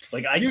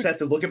 Like, I just have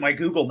to look at my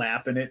Google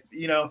map and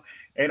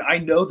and I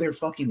know they're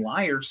fucking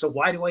liars. So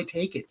why do I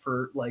take it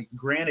for, like,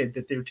 granted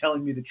that they're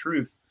telling me the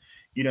truth?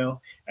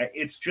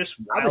 It's just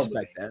wild. I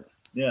respect that.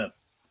 Yeah.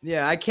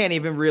 Yeah. I can't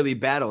even really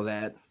battle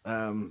that.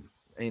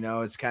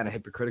 It's kind of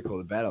hypocritical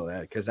to battle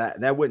that because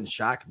that wouldn't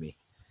shock me.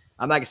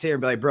 I'm not gonna sit here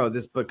and be like, bro,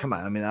 but come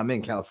on. I mean, I'm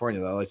in California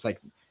though. It's like,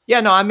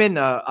 I'm in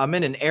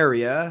an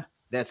area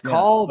that's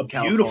called a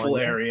beautiful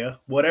area.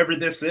 Whatever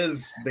this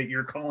is that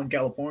you're calling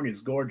California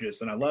is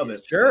gorgeous, and I love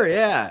it. Sure,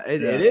 yeah,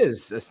 it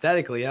is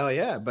aesthetically, hell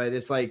yeah. But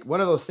it's like one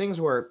of those things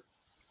where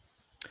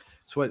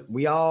it's what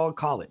we all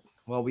call it.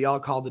 Well, we all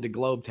called it a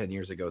globe 10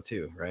 years ago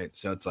too, right?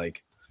 So it's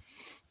like,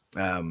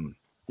 I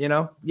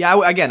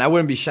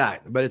wouldn't be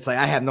shocked, but it's like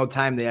I have no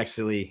time to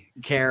actually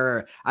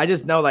care. I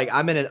just know, like,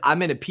 I'm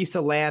in a piece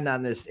of land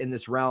in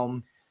this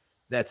realm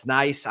that's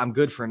nice. I'm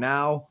good for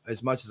now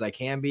as much as I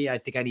can be. I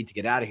think I need to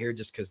get out of here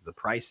just because of the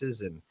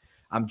prices, and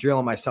I'm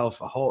drilling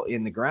myself a hole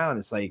in the ground.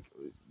 It's like,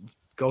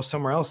 go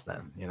somewhere else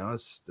then.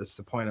 That's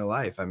the point of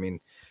life. I mean,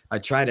 I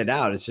tried it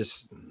out. It's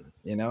just,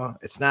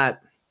 it's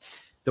not.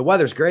 The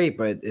weather's great,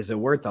 but is it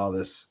worth all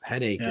this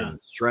headache and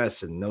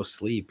stress and no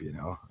sleep?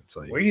 It's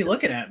like, where are you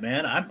looking at,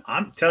 man?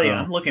 I'm telling you,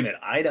 I'm looking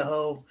at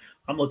Idaho.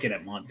 I'm looking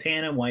at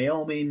Montana,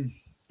 Wyoming.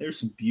 There's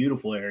some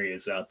beautiful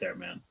areas out there,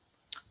 man.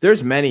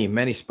 There's many,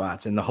 many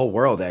spots in the whole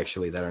world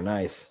actually that are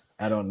nice.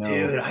 I don't know,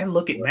 dude. I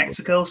look at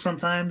Mexico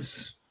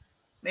sometimes.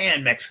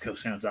 Man, Mexico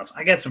sounds awesome.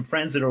 I got some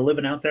friends that are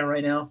living out there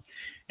right now,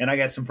 and I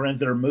got some friends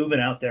that are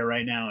moving out there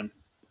right now. And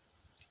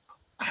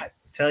I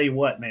tell you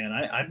what, man,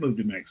 I'd move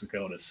to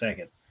Mexico in a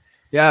second.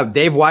 Yeah,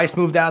 Dave Weiss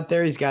moved out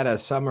there. He's got a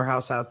summer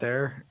house out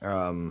there,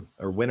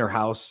 or winter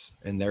house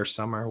in their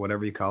summer,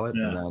 whatever you call it.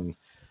 Yeah. And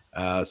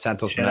then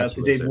Santos Shout out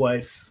to Dave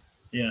Weiss.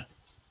 Yeah,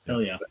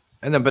 hell yeah.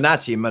 And then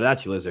Bonacci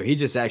lives there.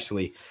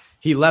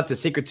 He left the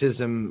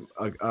syncretism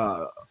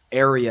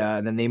area,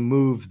 and then they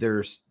moved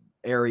their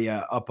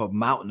area up a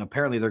mountain.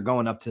 Apparently, they're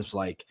going up to this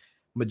like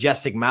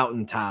majestic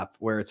mountaintop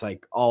where it's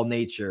like all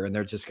nature, and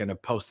they're just going to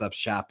post up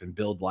shop and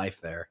build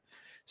life there.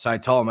 So I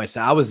told him, I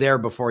said, I was there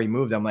before he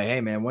moved. I'm like,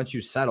 hey, man, once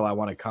you settle, I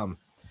want to come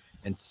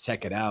and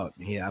check it out.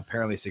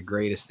 Apparently it's the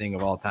greatest thing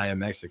of all time in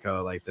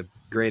Mexico, like the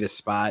greatest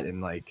spot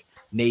and like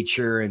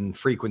nature and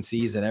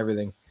frequencies and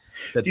everything.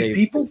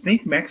 People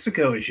think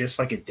Mexico is just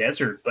like a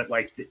desert, but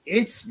like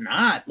it's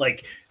not.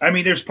 Like, I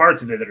mean, there's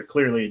parts of it that are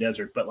clearly a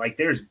desert, but like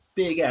there's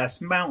big ass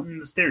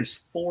mountains,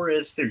 there's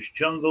forests, there's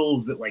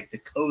jungles that like the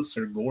coasts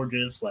are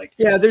gorgeous. Like,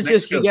 yeah, there's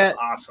Mexico's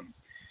awesome.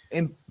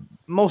 And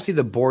mostly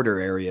the border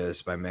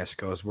areas by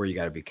Mexico is where you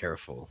got to be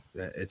careful.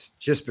 It's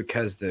just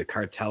because the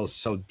cartel is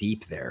so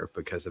deep there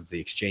because of the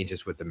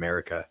exchanges with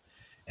America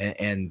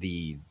and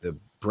the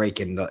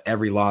breaking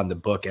every law in the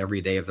book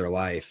every day of their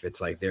life.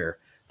 It's like they're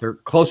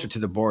closer to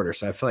the border.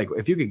 So I feel like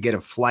if you could get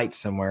a flight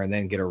somewhere and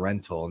then get a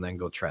rental and then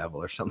go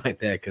travel or something like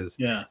that, because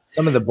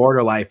some of the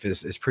border life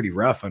is pretty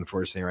rough,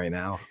 unfortunately, right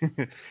now.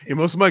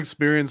 Most of my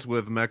experience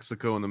with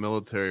Mexico in the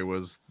military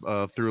was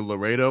through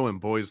Laredo and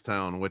Boys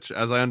Town, which,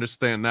 as I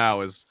understand now,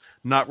 is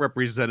not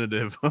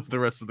representative of the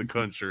rest of the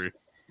country.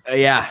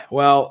 Yeah,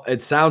 well,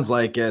 it sounds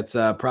like it's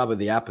probably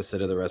the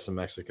opposite of the rest of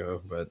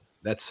Mexico, but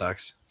that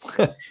sucks.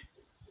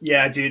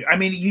 Yeah, dude. I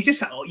mean,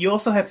 you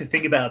also have to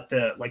think about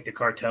the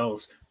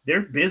cartels.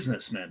 They're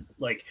businessmen.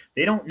 Like,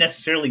 they don't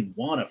necessarily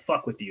want to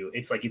fuck with you.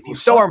 It's like if you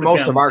so fuck are with most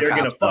them, of our they're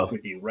cops, gonna fuck though.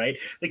 with you, right?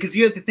 Because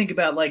you have to think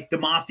about like the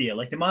mafia.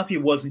 Like the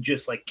mafia wasn't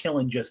just like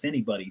killing just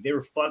anybody. They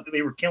were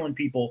killing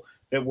people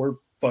that were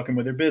fucking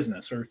with their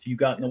business, or if you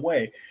got in the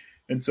way.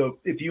 And so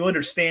if you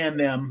understand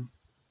them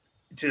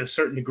to a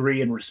certain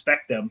degree and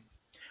respect them,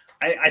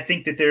 I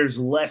think that there's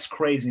less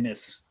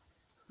craziness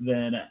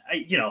than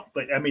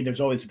but I mean, there's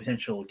always the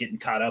potential of getting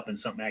caught up in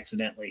something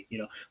accidentally.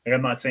 Like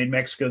I'm not saying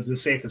Mexico's the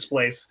safest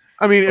place.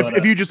 I mean, but,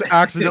 if you just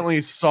accidentally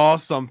saw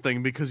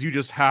something because you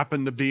just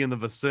happened to be in the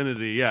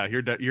vicinity, yeah,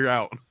 you're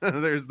out.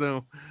 there's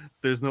no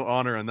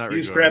honor on that. You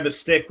just regard. grab a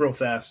stick real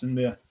fast and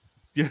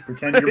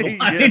pretend you're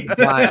blind.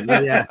 blind.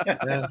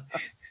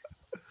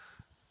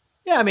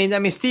 Yeah, I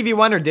mean, Stevie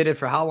Wonder did it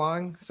for how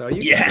long? So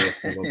you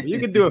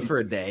can do it for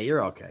a day.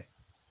 You're okay.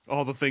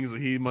 All the things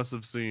that he must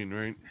have seen,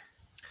 right?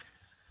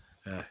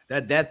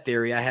 That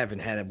theory I haven't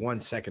had it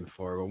 1 second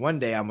for, but one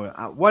day I'm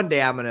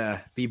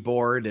gonna be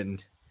bored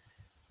and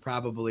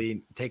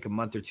probably take a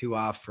month or two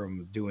off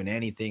from doing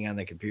anything on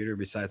the computer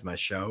besides my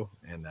show,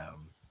 and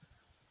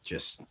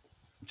just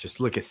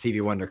look at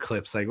Stevie Wonder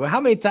clips. Like, well, how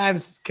many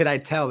times could I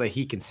tell that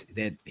he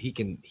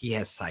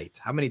has sight?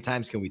 How many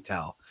times can we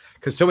tell?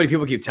 Because so many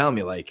people keep telling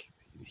me like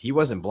he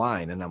wasn't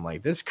blind, and I'm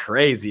like, this is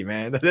crazy,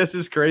 man. This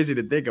is crazy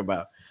to think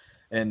about.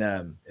 And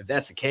if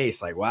that's the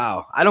case, like,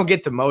 wow, I don't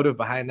get the motive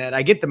behind that.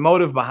 I get the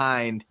motive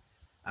behind,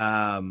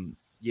 obviously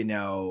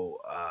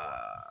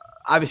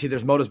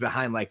there's motives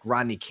behind like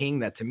Rodney King.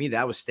 That to me,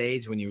 that was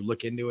staged. When you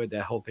look into it,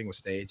 that whole thing was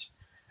staged.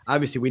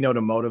 Obviously, we know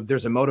the motive.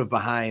 There's a motive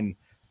behind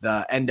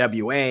the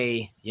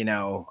NWA,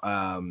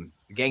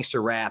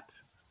 gangster rap.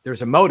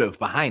 There's a motive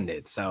behind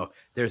it. So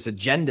there's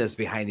agendas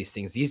behind these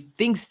things. These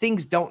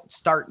things don't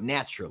start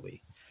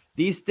naturally.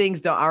 These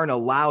things aren't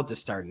allowed to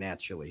start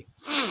naturally,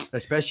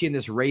 especially in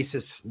this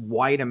racist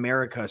white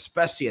America,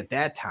 especially at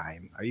that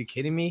time. Are you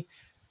kidding me?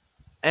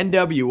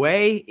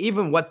 NWA,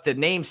 even what the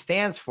name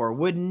stands for,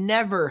 would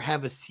never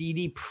have a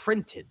CD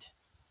printed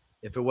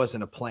if it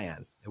wasn't a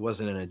plan. It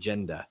wasn't an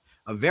agenda.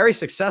 A very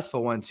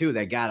successful one, too,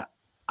 that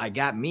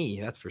got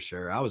me, that's for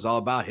sure. I was all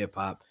about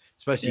hip-hop,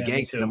 especially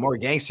gangster. The more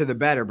gangster, the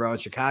better, bro. In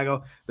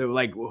Chicago, they were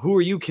like, who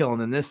are you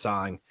killing in this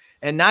song?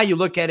 And now you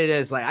look at it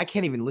as like, I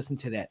can't even listen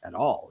to that at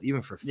all,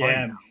 even for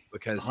fun now,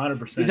 because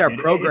 100%, these are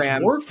programs.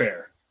 It's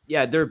warfare.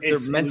 Yeah, they're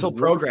mental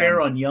programs.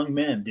 Warfare on young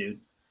men, dude.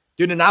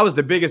 Dude, and I was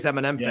the biggest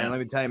Eminem fan. Let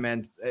me tell you,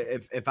 man,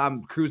 if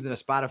I'm cruising to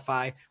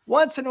Spotify,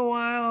 once in a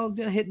while, I'll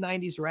hit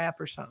 90s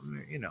rap or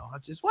something, I'll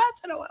just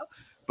once in a while.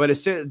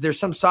 But there's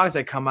some songs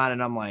that come on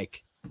and I'm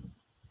like,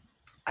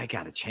 I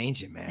got to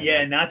change it, man.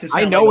 Yeah, not to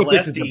sound I know like what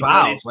this is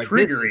about. It's like,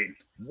 triggering.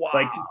 Wow.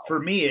 Like for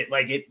me,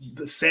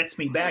 it sets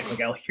me back.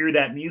 Like I'll hear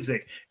that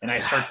music and I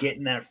start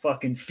getting that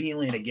fucking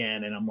feeling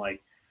again, and I'm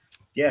like,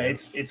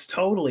 it's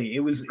totally. It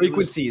was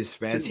frequencies,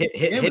 man.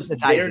 It was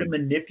there to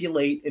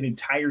manipulate an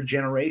entire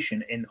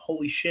generation, and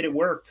holy shit, it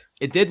worked.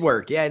 It did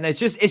work, yeah. And it's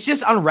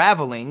just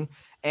unraveling.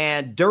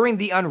 And during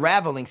the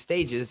unraveling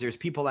stages, there's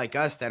people like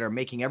us that are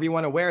making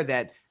everyone aware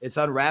that it's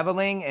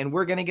unraveling, and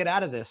we're gonna get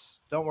out of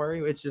this. Don't worry,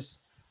 it's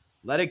just.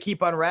 Let it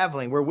keep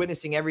unraveling. We're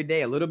witnessing every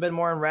day a little bit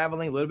more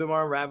unraveling, a little bit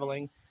more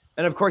unraveling.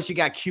 And of course, you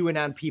got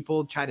QAnon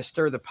people trying to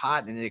stir the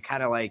pot, and it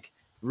kind of like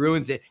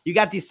ruins it. You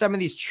got some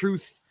of these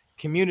truth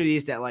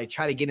communities that like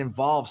try to get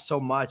involved so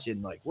much,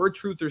 and like we're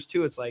truthers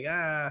too. It's like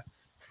I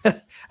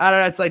don't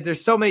know. It's like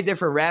there's so many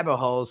different rabbit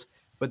holes,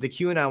 but the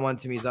QAnon one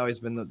to me has always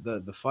been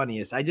the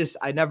funniest.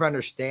 I never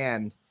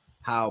understand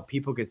how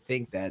people could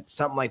think that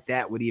something like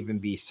that would even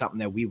be something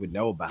that we would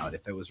know about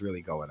if it was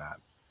really going on.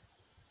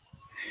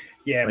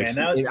 Yeah, like,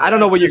 man. I don't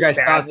know what your guys'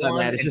 thoughts on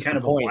that. It's just kind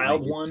of a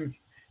wild one.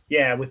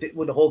 Yeah, with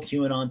the whole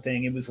QAnon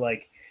thing, it was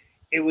like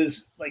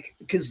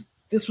because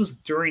this was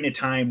during a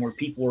time where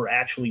people were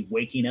actually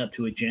waking up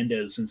to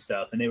agendas and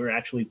stuff, and they were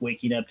actually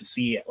waking up to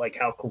see like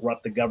how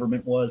corrupt the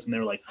government was, and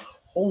they're like,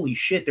 holy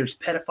shit, there's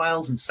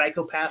pedophiles and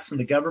psychopaths in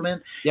the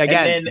government. Yeah,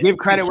 again, give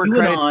credit where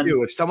credit's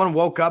due. If someone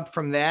woke up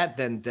from that,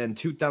 then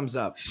 2 thumbs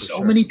up.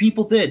 So many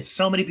people did.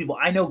 So many people.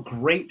 I know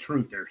great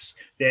truthers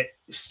that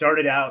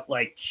started out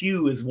like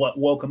Q is what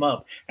woke them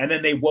up, and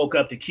then they woke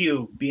up to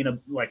Q being a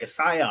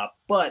psyop,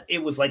 but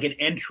it was like an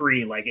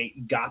entry, like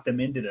it got them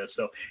into this.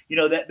 So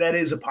that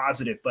is a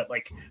positive, but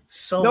like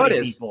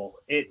many people,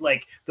 it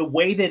like the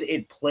way that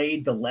it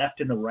played the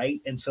left and the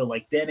right, and so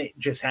like then it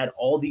just had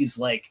all these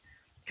like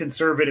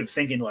conservatives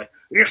thinking like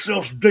it's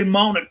those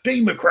demonic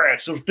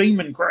Democrats, those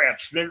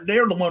democrats,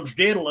 they're the ones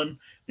diddling.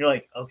 You're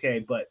like, okay,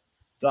 but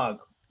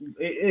dog,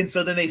 and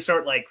so then they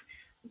start like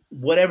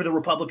whatever the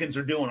Republicans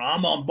are doing,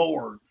 I'm on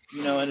board.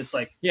 you know, and it's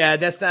like, yeah,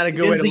 that's not a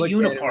good way to look at it.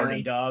 It's a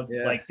uniparty, dog.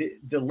 Yeah. Like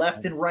the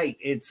left and right,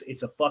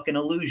 it's a fucking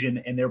illusion,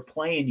 and they're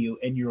playing you,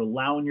 and you're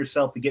allowing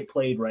yourself to get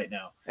played right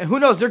now. And who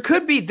knows? There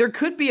could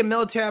be a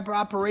military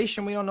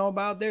operation we don't know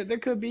about. There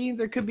could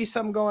be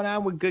something going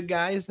on with good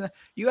guys.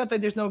 You act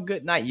like there's no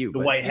good, not you, The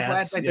but white people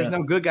hats, act like yeah. there's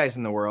no good guys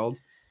in the world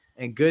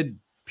and good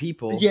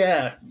people.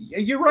 Yeah,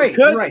 you're right.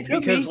 You're right.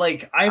 Because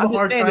like I have a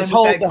hard time with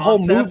that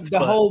concept. The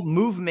whole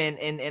movement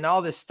and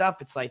all this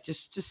stuff. It's like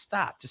just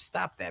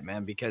stop that,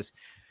 man. Because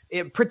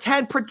it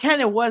pretend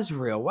it was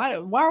real. Why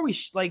are we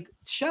like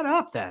shut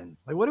up then?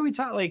 Like what are we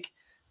talking? Like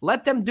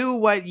let them do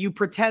what you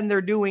pretend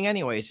they're doing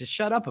anyways. Just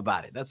shut up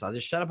about it. That's all.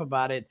 Just shut up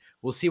about it.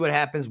 We'll see what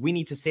happens. We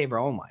need to save our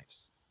own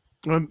lives.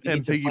 And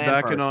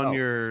piggybacking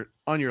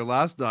on your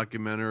last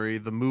documentary,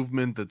 the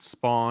movement that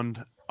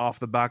spawned off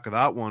the back of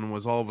that one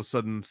was all of a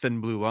sudden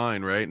Thin Blue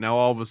Line, right? Now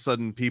all of a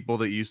sudden people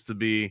that used to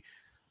be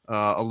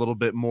a little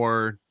bit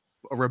more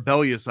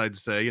rebellious, I'd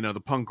say, you know,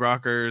 the punk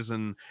rockers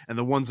and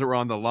the ones that were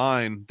on the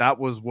line, that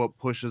was what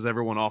pushes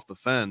everyone off the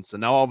fence. And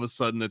now all of a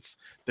sudden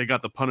they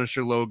got the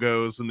Punisher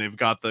logos and they've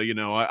got the, you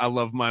know, I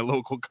love my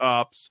local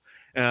cops.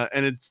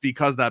 And it's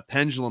because that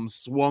pendulum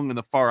swung in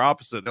the far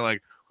opposite. They're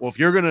like, well, if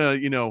you're gonna,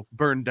 you know,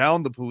 burn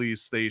down the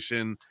police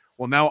station,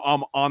 well, now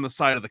I'm on the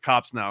side of the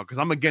cops now because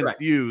I'm against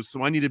you,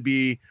 so I need to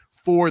be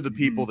for the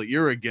people that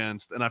you're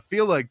against. And I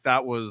feel like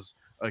that was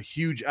a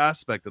huge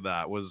aspect of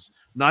that, was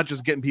not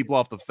just getting people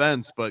off the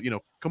fence, but, you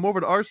know, come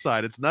over to our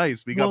side. It's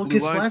nice. We got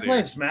because Black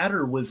Lives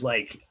Matter was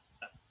like,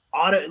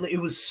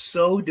 it was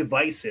so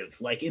divisive.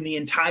 Like in the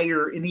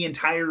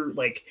entire,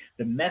 like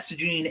the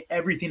messaging,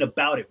 everything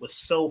about it was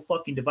so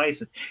fucking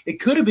divisive.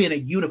 It could have been a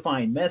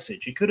unifying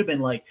message. It could have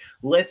been like,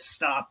 let's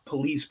stop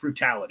police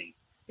brutality.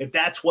 If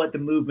that's what the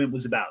movement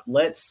was about,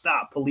 let's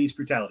stop police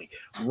brutality.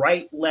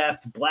 Right,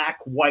 left, black,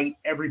 white,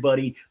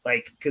 everybody.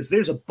 Like, because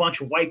there's a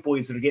bunch of white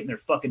boys that are getting their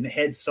fucking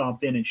heads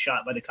stomped in and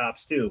shot by the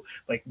cops too.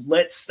 Like,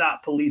 let's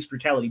stop police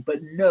brutality.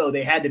 But no,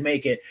 they had to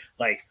make it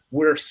like,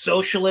 we're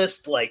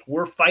socialist, like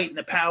we're fighting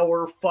the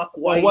power. Fuck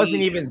white. It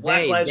wasn't even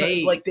Black Lives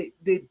Matter. Like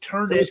they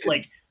turned it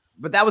like.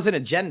 But that was an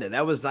agenda.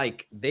 That was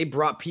like they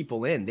brought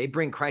people in. They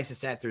bring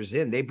crisis actors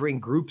in. They bring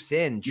groups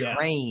in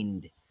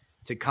trained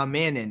to come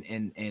in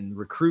and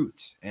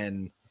recruit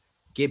and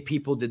get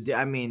people to do.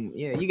 I mean,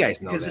 yeah, you guys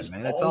know that,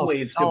 man. It's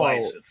always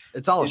divisive.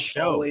 It's all a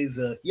show. Always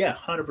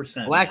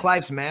 100%. Black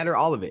Lives Matter,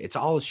 all of it. It's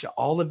all a show.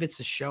 All of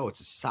it's a show.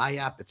 It's a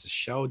psyop. It's a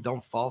show.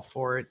 Don't fall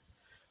for it.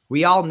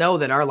 We all know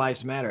that our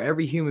lives matter.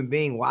 Every human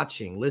being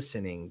watching,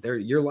 listening,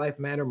 your life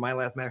matter, my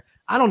life matter.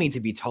 I don't need to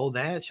be told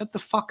that. Shut the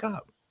fuck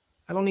up.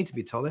 I don't need to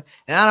be told that.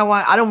 And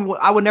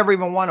I would never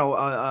even want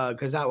to,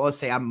 because let's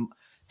say I'm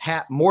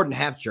more than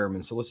half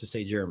German. So let's just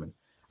say German.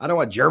 I don't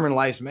want German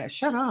lives matter.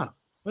 Shut up.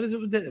 What is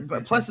it?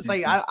 But plus, it's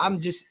like I'm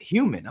just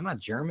human. I'm not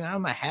German.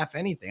 I'm not half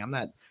anything. I'm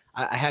not.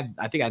 I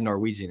think I had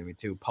Norwegian in me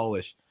too,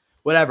 Polish,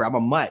 whatever. I'm a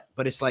mutt,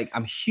 but it's like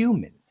I'm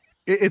human.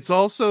 It's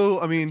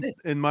also, I mean,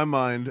 in my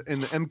mind, in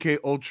the MK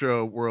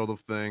Ultra world of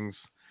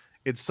things,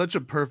 it's such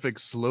a perfect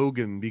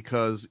slogan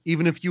because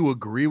even if you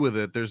agree with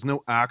it, there's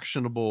no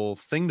actionable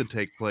thing to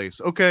take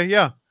place. Okay,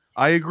 yeah,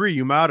 I agree.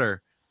 You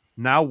matter.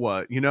 Now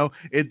what? You know,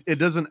 it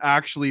doesn't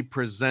actually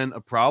present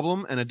a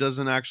problem and it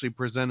doesn't actually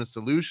present a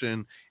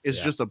solution.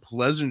 It's just a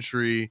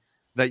pleasantry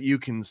that you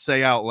can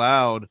say out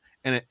loud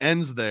and it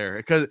ends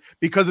there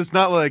because it's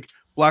not like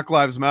Black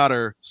Lives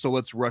Matter, so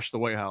let's rush the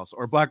White House,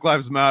 or Black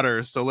Lives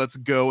Matter, so let's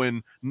go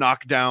and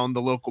knock down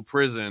the local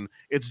prison.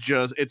 It's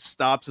just, it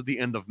stops at the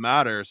end of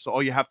matter. So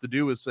all you have to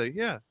do is say,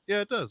 yeah,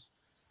 it does.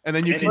 And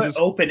then you can just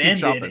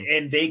open-ended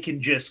and they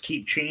can just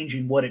keep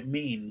changing what it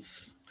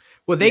means.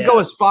 Well, they go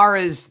as far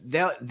as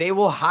they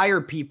will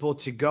hire people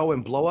to go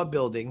and blow up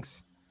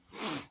buildings.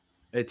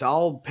 It's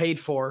all paid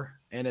for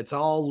and it's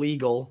all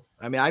legal.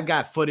 I mean, I've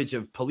got footage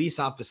of police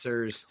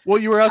officers. Well,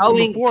 you were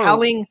asking before.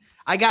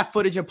 I got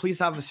footage of police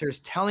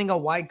officers telling a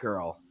white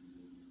girl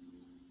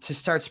to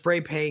start spray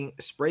painting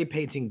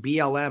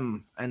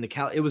BLM, and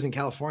it was in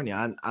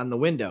California on the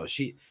window.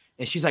 She's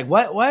like,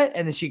 what?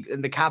 And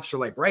then the cops are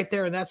like right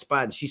there in that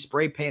spot, and she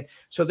spray paint.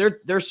 So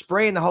they're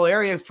spraying the whole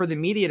area for the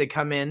media to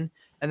come in.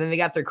 And then they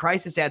got their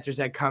crisis actors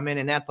that come in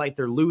and act like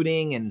they're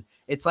looting. And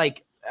it's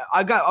like,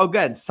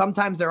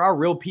 sometimes there are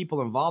real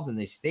people involved in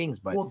these things.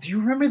 But well, do you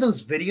remember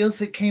those videos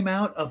that came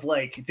out of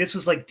like, this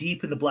was like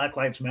deep in the Black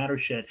Lives Matter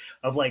shit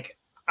of like,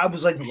 I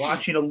was like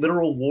watching a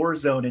literal war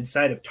zone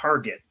inside of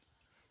Target.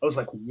 I was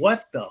like,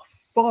 what the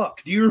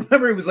fuck? Do you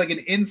remember it was like an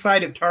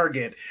inside of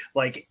Target,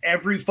 like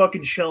every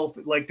fucking shelf,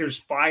 like there's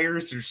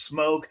fires, there's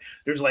smoke,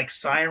 there's like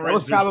sirens. That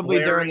was probably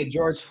during the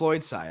George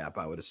Floyd psyop,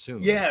 I would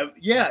assume.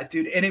 Yeah,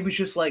 dude. And it was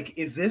just like,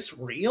 is this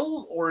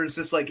real? Or is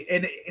this like,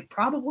 and it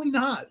probably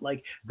not.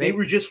 Like they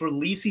were just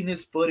releasing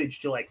this footage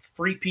to like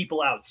freak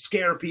people out,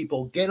 scare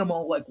people, get them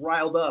all like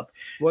riled up.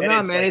 Well,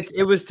 no, man, like,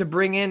 it was to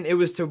bring in, it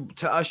was to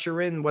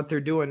usher in what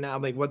they're doing now,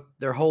 like what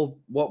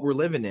we're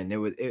living in.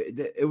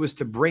 It was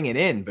to bring it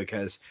in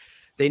because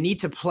they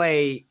need to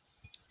play.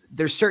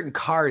 There's certain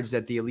cards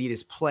that the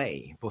elitists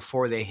play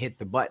before they hit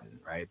the button,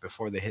 right?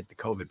 Before they hit the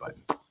COVID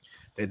button.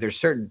 There's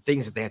certain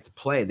things that they have to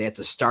play. They have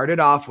to start it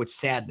off with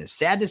sadness.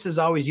 Sadness is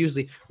always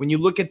usually when you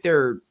look at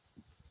their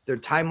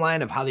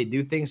timeline of how they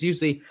do things,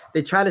 usually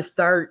they try to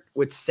start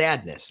with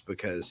sadness,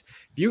 because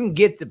if you can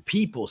get the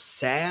people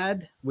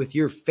sad with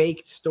your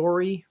fake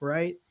story,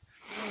 right?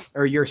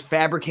 Or your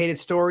fabricated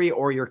story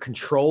or your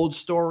controlled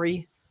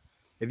story,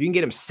 if you can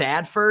get them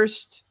sad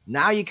first,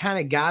 now you kind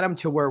of got them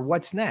to where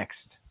what's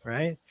next,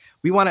 right?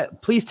 We want to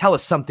please tell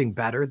us something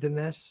better than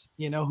this,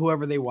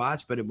 whoever they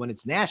watch. But when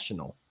it's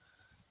national,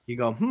 you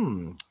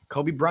go,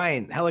 Kobe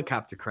Bryant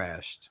helicopter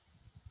crashed.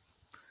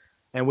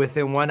 And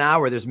within 1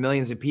 hour, there's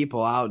millions of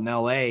people out in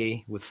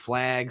LA with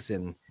flags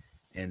and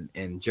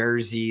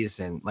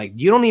jerseys. And like,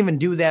 you don't even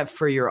do that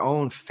for your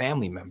own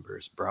family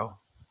members, bro.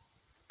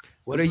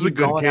 What are you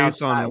going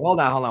outside?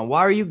 Hold on. Why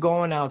are you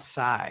going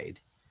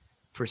outside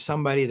for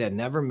somebody that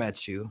never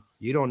met you?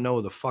 You don't know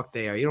the fuck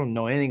they are. You don't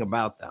know anything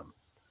about them.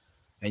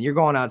 And you're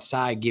going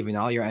outside giving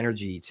all your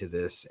energy to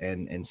this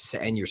and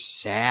you're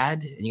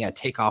sad and you got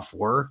to take off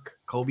work.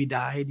 Kobe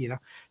died,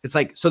 It's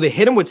like, so they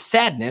hit him with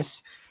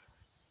sadness.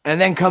 And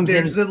then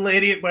There's a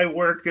lady at my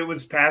work that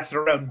was passing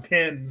around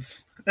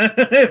pins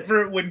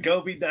for when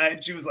Kobe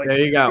died. She was like, there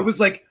you go. It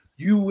was like,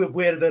 you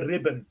wear the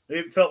ribbon.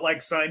 It felt like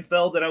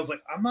Seinfeld. And I was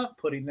like, I'm not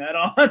putting that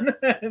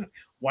on.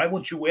 Why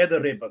won't you wear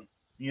the ribbon?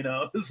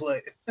 It's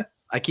like.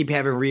 I keep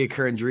having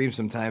reoccurring dreams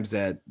sometimes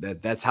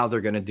that's how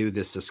they're going to do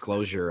this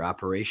disclosure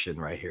operation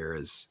right here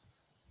is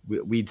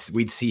we'd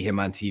see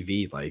him on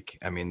TV. Like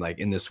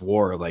in this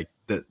war, like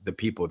the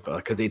people,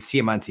 because they'd see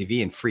him on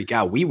TV and freak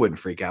out. We wouldn't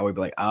freak out. We'd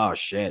be like, oh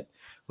shit.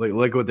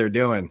 Look what they're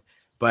doing.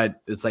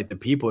 But it's like the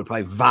people would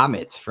probably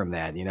vomit from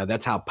that.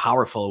 That's how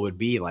powerful it would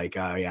be. Like,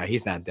 yeah,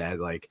 he's not dead.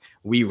 Like,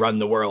 we run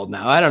the world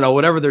now. I don't know,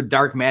 whatever their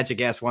dark magic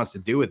ass wants to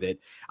do with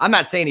it. I'm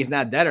not saying he's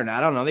not dead or not.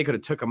 I don't know. They could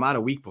have took him out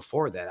a week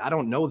before that. I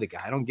don't know the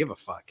guy. I don't give a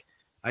fuck.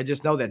 I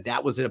just know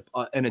that was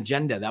an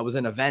agenda. That was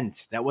an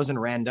event. That wasn't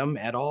random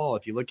at all.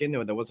 If you look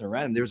into it, that wasn't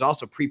random. There was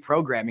also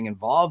pre-programming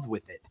involved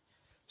with it.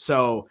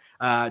 So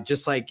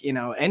just like,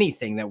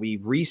 anything that we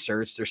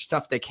researched, there's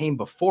stuff that came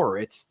before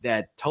it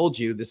that told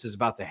you this is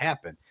about to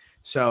happen.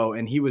 So,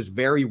 and he was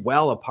very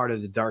well a part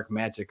of the dark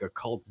magic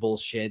occult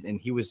bullshit.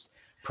 And he was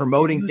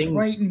promoting things.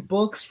 Writing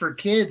books for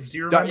kids. Do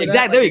you remember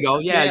exactly? That? There you go.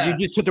 Yeah, you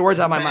just took the words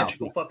out of my mouth.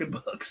 Fucking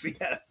books.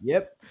 Yeah.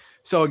 Yep.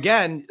 So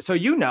again,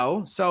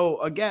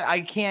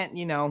 I can't,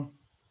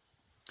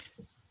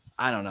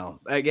 I don't know.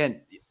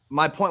 Again,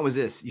 my point was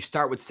this. You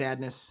start with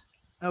sadness.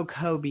 Oh,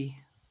 Kobe.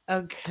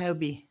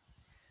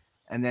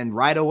 And then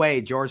right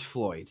away, George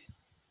Floyd.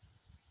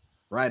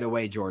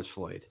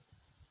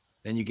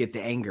 Then you get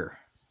the anger.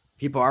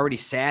 People are already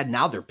sad.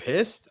 Now they're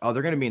pissed. Oh,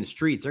 they're going to be in the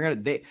streets.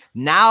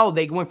 Now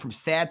they went from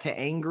sad to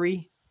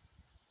angry.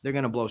 They're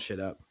going to blow shit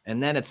up.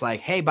 And then it's like,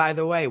 hey, by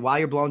the way, while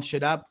you're blowing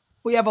shit up,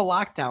 we have a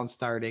lockdown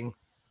starting.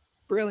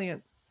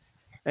 Brilliant.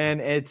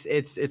 And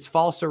it's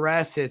false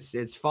arrests.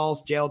 It's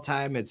false jail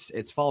time.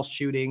 It's false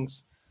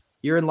shootings.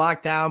 You're in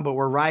lockdown, but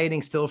we're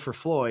rioting still for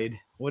Floyd.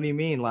 What do you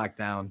mean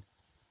lockdown?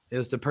 It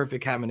was the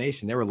perfect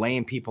combination. They were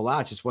laying people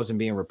out. It just wasn't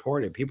being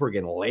reported. People were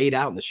getting laid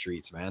out in the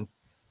streets, man.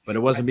 But it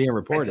wasn't being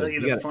reported. I tell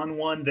you, the fun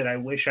one that I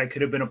wish I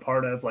could have been a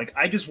part of. Like,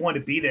 I just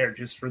wanted to be there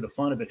just for the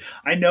fun of it.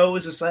 I know it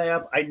was a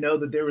psyop. I know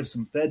that there was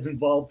some feds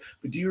involved.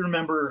 But do you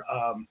remember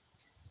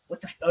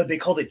they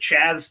called it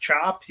Chaz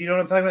Chop? You know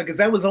what I'm talking about? Because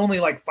that was only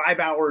like 5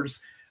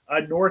 hours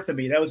north of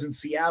me. That was in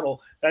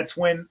Seattle. That's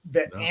when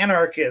the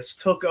anarchists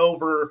took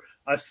over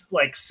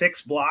like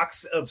 6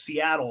 blocks of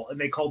Seattle, and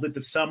they called it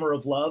the Summer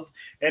of Love,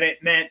 and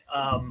it meant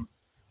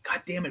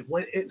God damn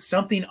it,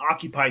 something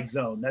occupied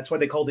zone. That's why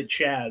they called it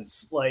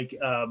Chaz, like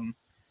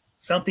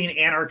something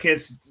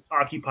anarchist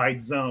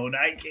occupied zone.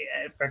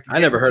 I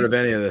never heard of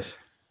any of this.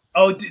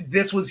 Oh,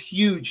 this was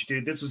huge,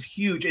 dude. This was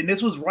huge, and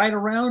this was right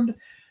around.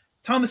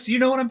 Thomas, do you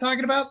know what I'm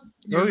talking about?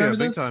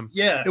 Big time.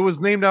 Yeah, it was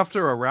named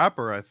after a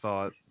rapper, I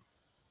thought.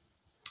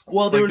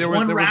 Well, there was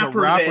one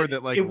rapper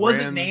that like, it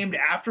wasn't named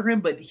after him,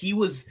 but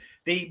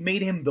they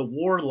made him the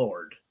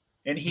warlord.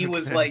 And he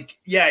was like,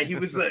 he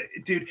was a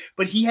dude,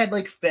 but he had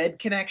like Fed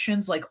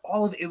connections, like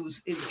all of it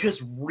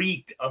just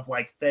reeked of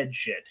like Fed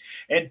shit.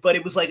 But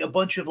it was like a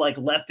bunch of like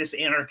leftist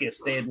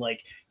anarchists.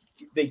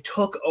 They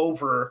took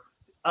over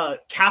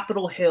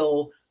Capitol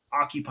Hill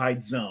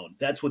occupied zone.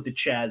 That's what the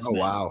Chaz meant.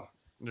 Wow.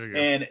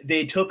 And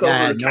they took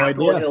over the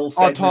Capitol Hill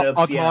segment of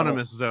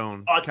autonomous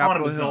zone.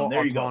 Autonomous zone.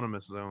 There you go.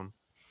 Autonomous zone.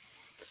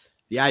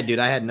 Yeah, dude,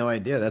 I had no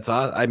idea. That's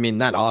awesome. I mean,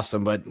 not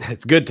awesome, but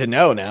it's good to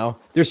know now.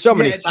 There's so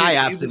many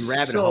psyops and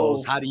rabbit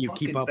holes. How do you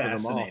keep up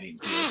with them all?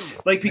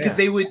 Like, because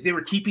they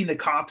were keeping the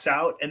cops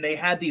out, and they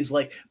had these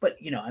like, but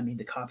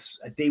the cops,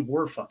 they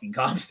were fucking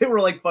cops. They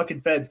were like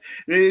fucking feds.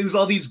 It was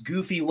all these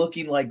goofy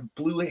looking, like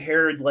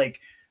blue-haired,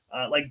 like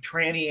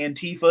tranny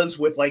Antifas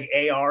with like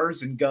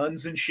ARs and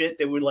guns and shit.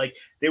 They were like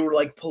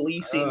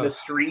policing the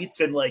streets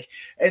and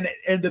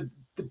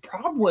the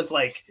problem was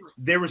like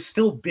there was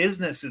still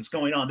businesses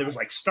going on. There was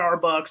like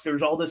Starbucks. There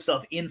was all this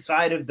stuff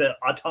inside of the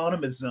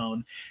autonomous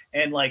zone,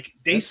 and like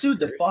they sued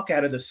the fuck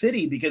out of the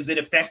city because it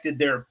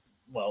affected it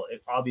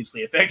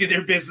obviously affected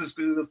their business.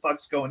 Who the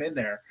fuck's going in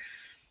there?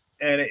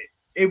 And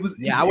It was.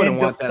 Yeah, I wouldn't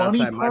and the want that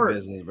funny outside part, my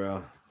business,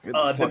 bro.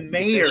 Get the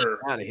mayor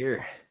out of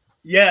here.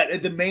 Yeah,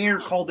 the mayor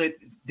called it,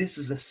 "This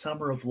is a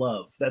summer of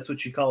love." That's what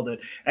she called it.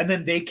 And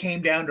then they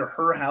came down to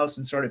her house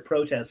and started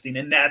protesting,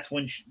 and that's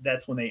when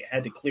they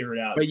had to clear it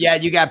out. But yeah,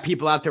 you got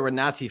people out there with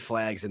Nazi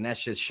flags, and that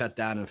shit's shut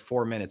down in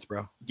 4 minutes,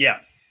 bro. Yeah,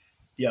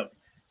 yep.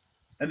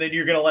 And then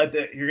you're gonna let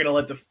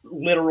the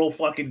literal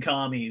fucking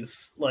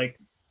commies, like,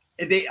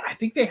 I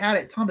think they had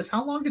it. Thomas,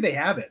 how long did they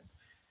have it?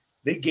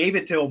 They gave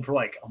it to them for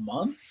like a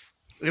month.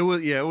 It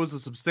was a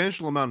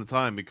substantial amount of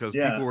time because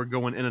people were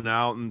going in and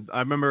out, and I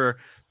remember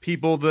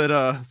people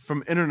that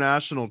from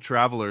international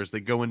travelers, they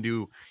go and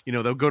do,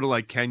 they'll go to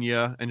like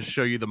Kenya and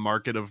show you the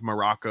market of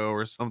Morocco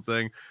or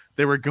something.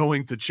 They were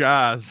going to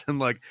Chaz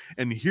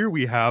and here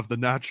we have the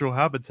natural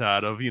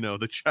habitat of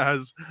the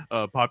Chaz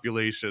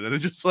population, and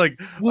it's just like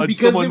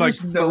someone like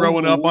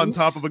throwing up on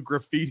top of a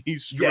graffiti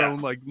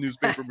strewn like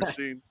newspaper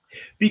machine.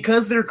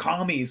 Because they're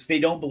commies, they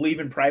don't believe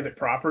in private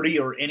property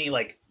or any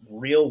like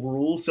real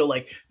rules. So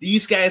like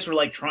these guys were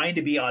like trying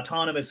to be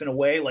autonomous in a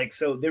way. Like,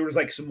 so there was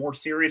like some more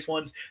serious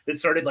ones that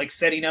started like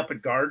setting up a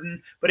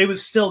garden, but it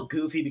was still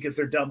goofy because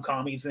they're dumb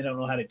commies. They don't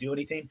know how to do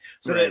anything.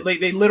 So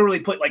they literally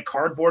put like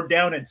cardboard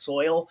down and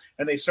soil,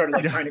 and they started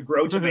like trying to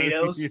grow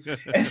tomatoes.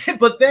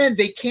 But then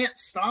they can't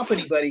stop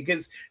anybody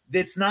because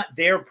it's not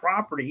their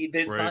property.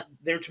 It's not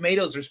their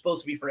tomatoes are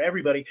supposed to be for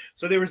everybody.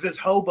 So there was this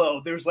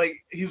hobo. There's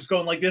like, he was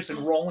going like this and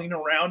rolling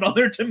around on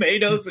their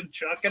tomatoes and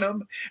chucking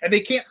them, and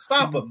they can't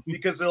stop him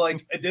because they're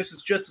like, this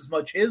is just as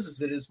much his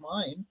as it is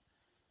mine.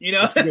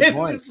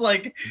 It's just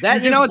like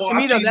that. To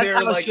me, though, that's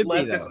how it should be.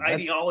 Leftist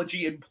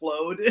ideology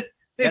implode.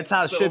 That's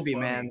how it should be,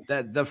 man.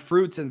 That the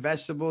fruits and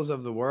vegetables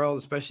of the world,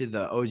 especially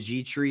the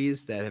OG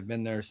trees that have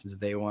been there since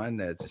day one,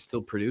 that just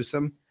still produce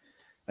them,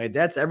 like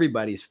that's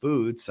everybody's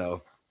food.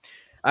 So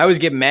I always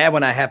get mad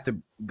when I have to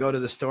go to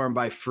the store and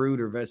buy fruit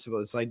or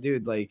vegetables. It's like,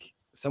 dude, like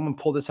someone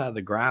pulled this out of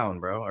the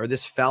ground, bro, or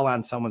this fell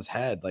on someone's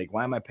head. Like,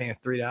 why am I paying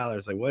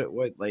 $3? Like,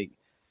 what, like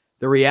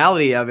the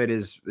reality of it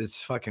is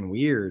fucking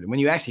weird. When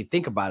you actually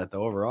think about it,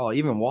 though, overall,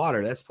 even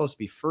water, that's supposed to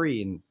be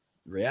free in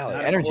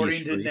reality. Energy according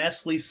is free. to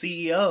Nestle's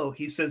CEO,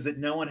 he says that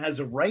no one has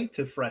a right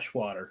to fresh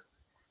water.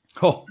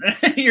 Oh,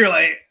 you're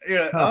like,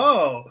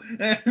 oh.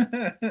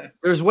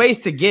 There's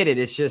ways to get it.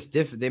 It's just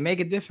different. They make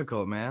it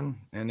difficult, man,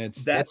 and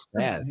that's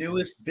sad. The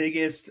newest,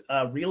 biggest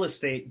real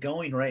estate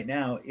going right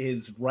now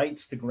is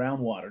rights to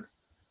groundwater,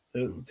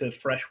 to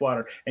fresh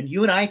water, and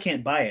you and I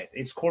can't buy it.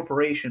 It's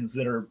corporations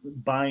that are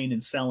buying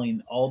and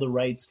selling all the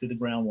rights to the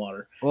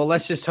groundwater. Well,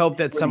 let's just hope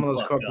that some of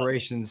those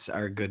corporations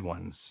are good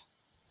ones.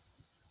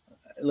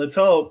 Let's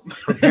hope.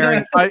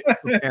 Preparing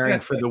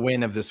for the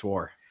win of this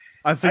war.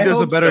 I think there's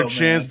a better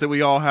chance that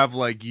we all have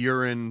like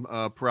urine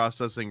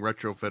processing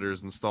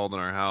retrofitters installed in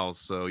our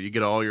house, so you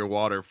get all your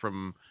water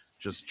from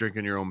just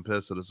drinking your own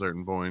piss at a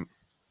certain point.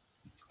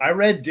 I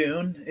read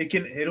Dune.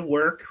 It'll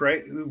work,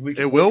 right?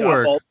 It will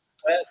work.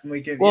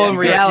 In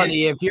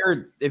reality,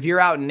 if you're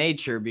out in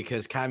nature,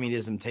 because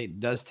communism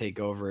does take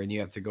over, and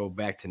you have to go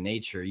back to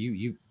nature,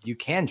 you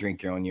can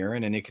drink your own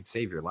urine, and it could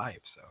save your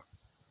life. So,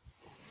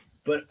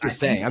 but I'm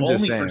just saying,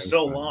 for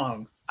so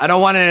long. I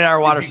don't want it in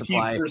our water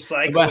supply.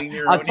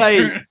 Recycling I'll tell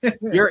you,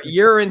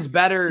 urine's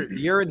better.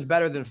 Urine's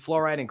better than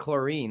fluoride and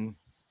chlorine.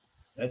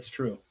 That's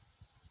true.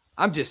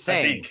 I'm just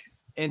saying,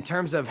 in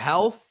terms of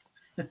health,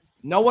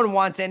 no one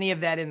wants any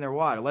of that in their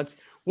water.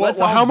 Well,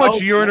 how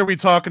much urine are we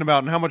talking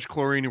about, and how much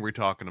chlorine are we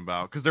talking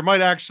about? Because there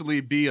might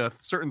actually be a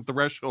certain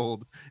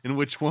threshold in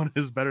which one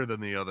is better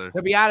than the other.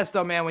 To be honest,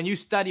 though, man, when you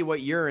study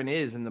what urine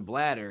is in the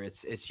bladder,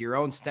 it's your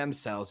own stem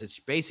cells. It's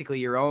basically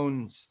your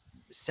own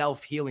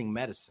self-healing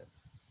medicine.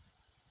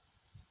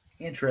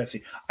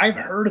 Interesting. I've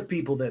heard of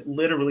people that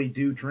literally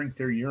do drink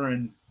their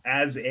urine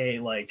as a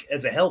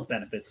health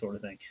benefit sort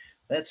of thing.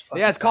 That's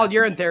fucking it's called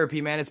urine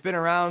therapy, man. It's been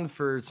around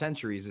for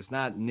centuries. It's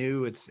not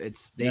new.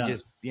 Just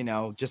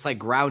just like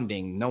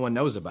grounding, no one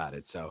knows about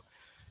it. So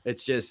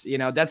it's just,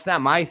 that's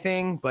not my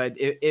thing. But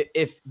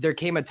if there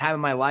came a time in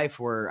my life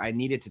where I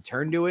needed to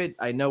turn to it,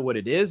 I know what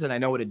it is and I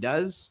know what it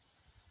does.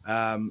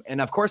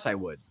 And of course I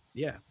would.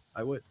 Yeah,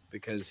 I would,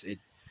 because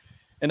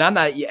and I'm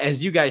not,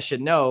 as you guys should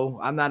know,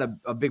 I'm not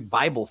a big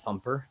Bible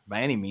thumper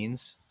by any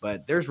means,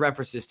 but there's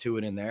references to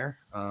it in there.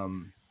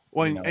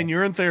 And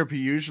urine therapy,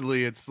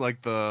 usually it's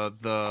like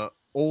the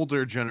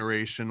older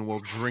generation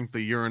will drink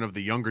the urine of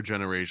the younger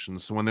generation.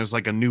 So when there's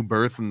like a new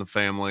birth in the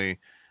family,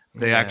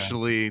 they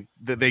actually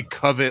they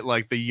covet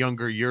like the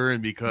younger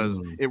urine because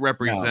it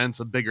represents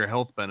a bigger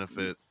health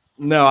benefit.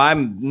 No,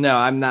 I'm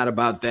not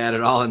about that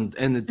at all. In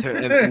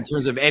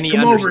terms of any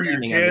Come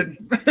understanding over here, kid.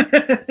 Of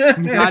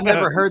it. I've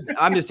never heard.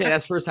 I'm just saying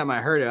that's the first time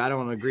I heard it. I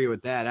don't agree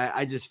with that.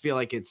 I just feel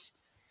like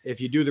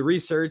if you do the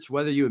research,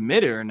 whether you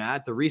admit it or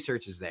not, the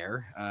research is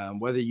there.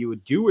 Whether you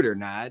would do it or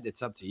not,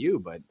 it's up to you.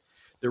 But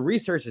the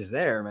research is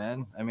there,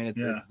 man. I mean,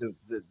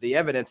 the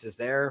evidence is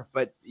there.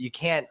 But you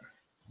can't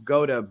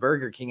go to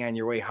Burger King on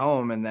your way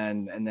home and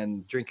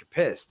then drink your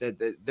piss.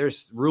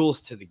 There's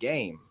rules to the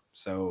game.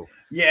 So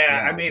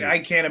I mean, I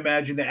can't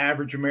imagine the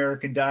average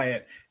American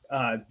diet.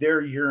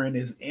 their urine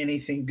is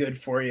anything good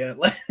for you.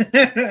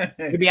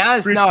 To be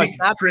honest, no, it's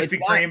not. Krispy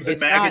Kremes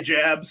and MAGA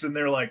jabs, and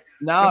they're like,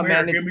 no,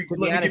 man. Let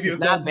me give you a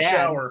golden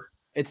shower.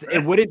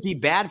 It wouldn't be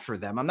bad for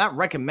them. I'm not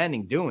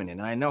recommending doing it,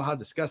 and I know how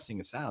disgusting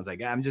it sounds.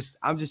 Like I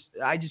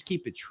just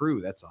keep it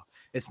true. That's all.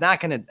 It's not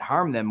going to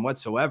harm them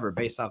whatsoever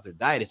based off their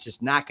diet. It's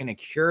just not going to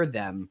cure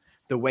them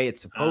the way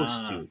it's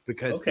supposed to,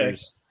 because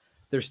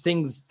there's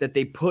things that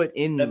they put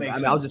in. I mean,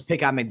 I'll just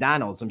pick on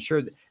McDonald's. I'm sure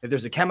if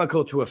there's a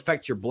chemical to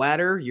affect your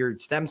bladder, your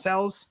stem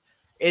cells,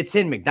 it's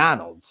in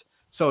McDonald's.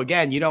 So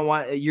again,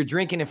 you're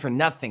drinking it for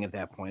nothing at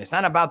that point. It's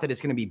not about that it's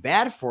going to be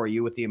bad for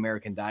you with the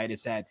American diet.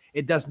 It's that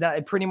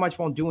it pretty much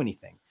won't do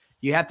anything.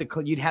 You'd have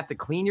to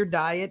clean your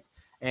diet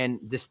and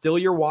distill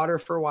your water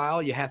for a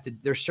while.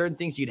 There's certain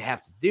things you'd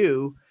have to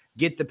do,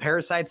 get the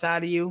parasites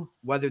out of you,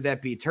 whether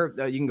that be you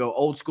can go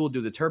old school,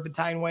 do the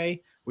turpentine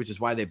way, which is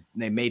why they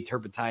made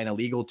turpentine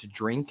illegal to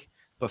drink,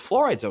 but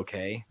fluoride's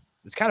okay.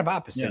 It's kind of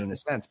opposite in a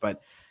sense,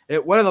 but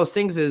one of those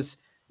things is,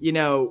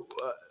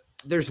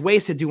 there's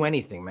ways to do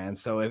anything, man.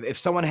 So if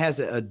someone has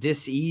a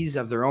dis-ease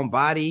of their own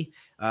body,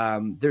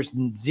 there's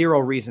zero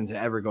reason to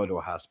ever go to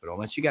a hospital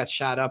unless you got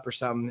shot up or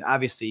something.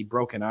 Obviously,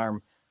 broken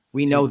arm.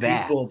 We know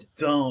that. People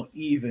don't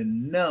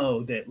even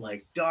know that,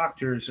 like,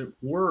 doctors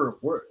were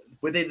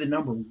they the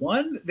number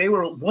one? They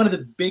were one of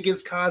the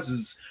biggest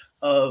causes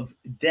of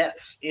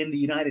deaths in the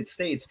United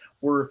States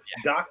were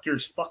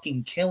doctors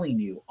fucking killing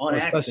you on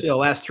accident. Especially the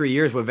last 3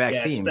 years with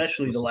vaccines. Yeah,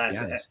 especially the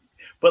last.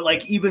 But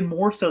like even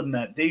more so than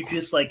that, they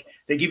just like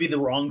they give you the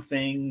wrong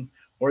thing,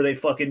 or they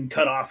fucking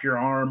cut off your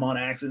arm on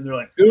accident. They're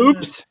like,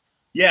 oops.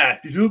 Yeah.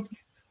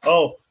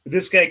 Oh,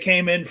 this guy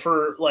came in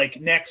for like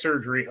neck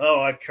surgery.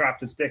 Oh, I chopped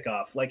his dick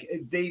off. Like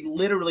they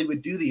literally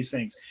would do these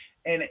things,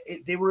 and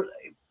they were.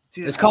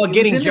 Dude, it's called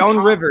getting Joan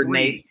Rivered,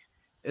 Nate.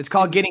 It's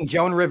called getting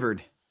Joan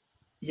Rivered.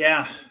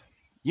 Yeah.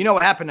 You know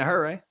what happened to her,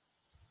 right?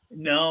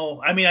 No,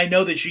 I mean I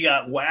know that she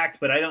got whacked,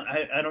 but I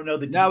don't know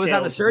the details. No, it was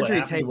on the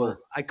surgery table.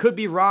 I could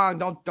be wrong.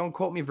 Don't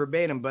quote me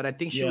verbatim, but I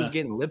think she was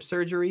getting lip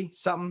surgery,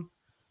 something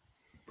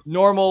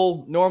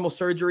normal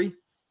surgery,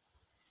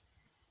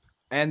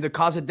 and the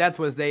cause of death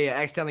was they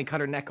accidentally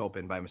cut her neck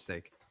open by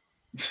mistake.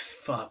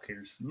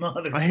 Fuckers,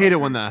 motherfuckers. I hate it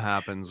when that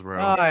happens, bro.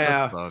 Oh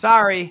yeah,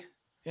 sorry.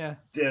 Yeah,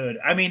 dude.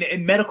 I mean,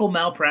 medical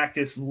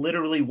malpractice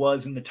literally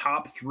was in the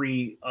top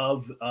 3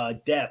 of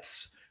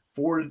deaths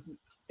for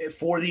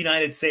the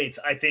United States,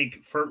 I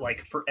think, for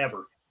like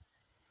forever.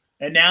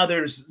 And now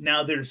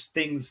there's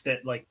things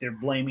that like they're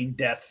blaming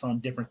deaths on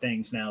different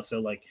things now. So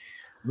like,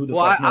 who the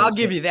fuck knows? I'll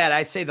give you that.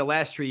 I'd say the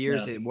last 3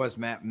 years it was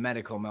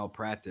medical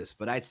malpractice,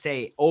 but I'd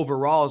say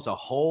overall as a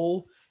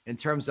whole, in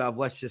terms of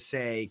let's just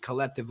say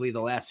collectively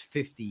the last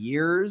 50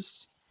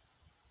 years.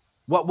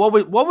 What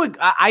would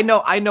I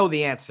know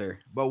the answer,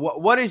 but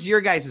what is your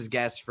guys'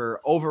 guess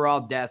for overall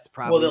deaths?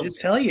 Probably. Well, they'll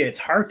tell you it's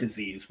heart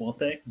disease, won't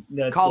they?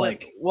 That's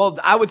well,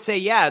 I would say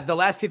the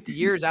last 50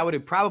 years, I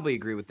would probably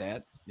agree with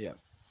that. Yeah,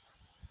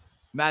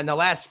 man, the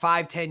last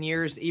 5-10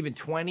 years, even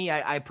 20,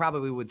 I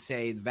probably would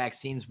say the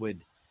vaccines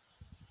would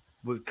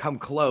come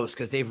close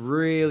because they've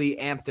really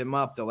amped them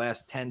up the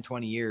last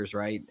 10-20 years,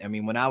 right? I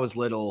mean, when I was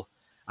little.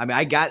 I mean,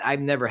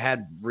 I've never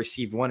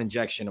received one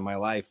injection in my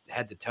life,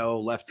 head to toe,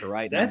 left to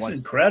right. That's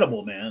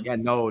incredible, man. Yeah,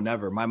 no,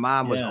 never. My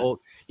mom was old.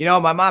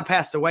 My mom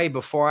passed away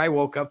before I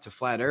woke up to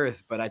flat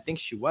earth, but I think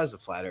she was a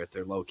flat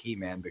earther low key,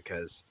 man,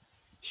 because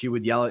she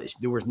would yell.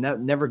 There was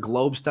never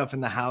globe stuff in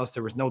the house.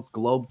 There was no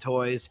globe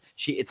toys.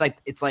 It's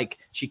like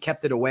she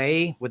kept it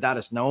away without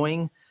us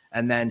knowing.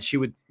 And then she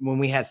would, when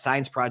we had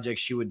science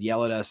projects, she would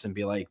yell at us and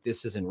be like,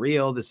 "This isn't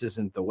real. This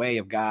isn't the way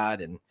of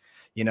God." And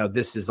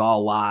this is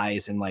all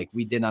lies. And like,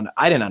 I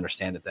didn't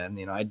understand it then,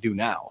 I do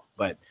now,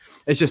 but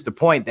it's just the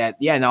point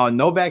that,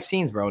 no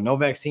vaccines, bro, no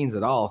vaccines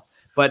at all.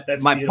 But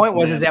my point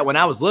was, is that when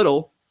I was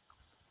little,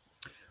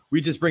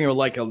 we just bring her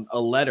like a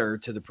letter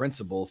to the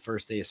principal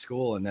first day of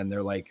school. And then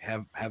they're like,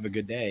 have a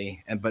good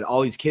day. But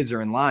all these kids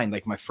are in line.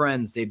 Like my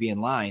friends, they'd be in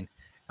line,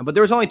 but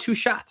there was only 2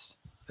 shots.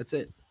 That's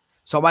it.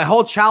 So my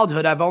whole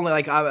childhood, I've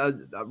only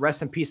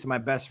rest in peace to my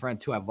best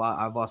friend too. I've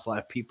lost a lot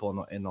of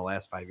people in the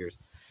last 5 years,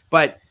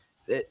 but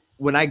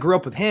when I grew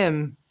up with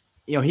him,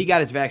 he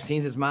got his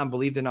vaccines. His mom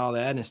believed in all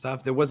that and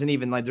stuff. There wasn't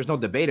even there's no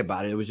debate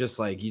about it. It was just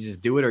like, you just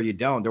do it or you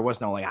don't. There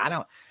was no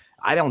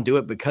I don't do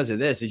it because of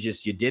this. It's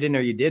just you didn't or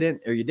you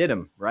didn't or you did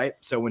them. Right.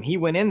 So when he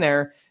went in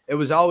there,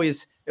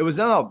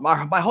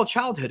 my whole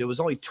childhood, it was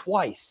only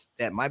twice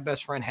that my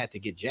best friend had to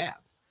get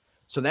jabbed.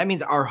 So that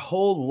means our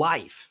whole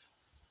life,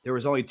 there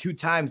was only 2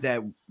 times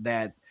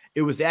that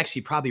it was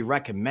actually probably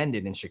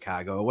recommended in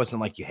Chicago. It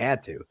wasn't like you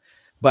had to,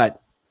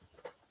 but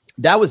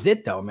that was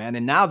it though, man.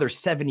 And now there's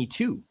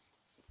 72.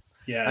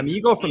 Yeah. I mean,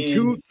 you go from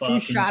two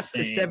shots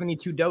to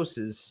 72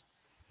 doses.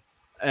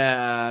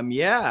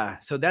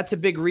 So that's a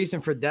big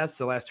reason for deaths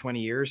the last 20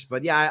 years.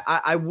 But yeah,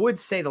 I would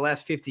say the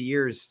last 50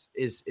 years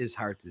is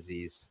heart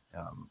disease.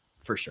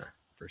 For sure.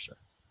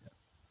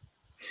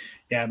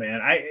 Yeah, man.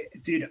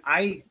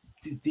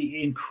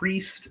 The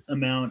increased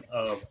amount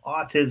of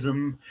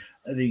autism,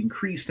 the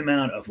increased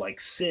amount of like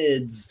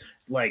SIDS,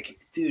 like,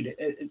 dude,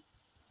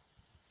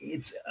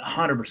 It's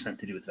 100%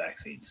 to do with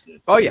vaccines,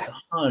 dude. Oh, yeah. It's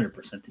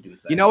 100% to do with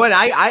vaccines. You know what?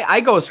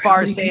 I go as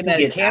far as saying that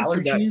get cancer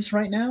allergies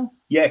right now.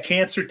 Yeah,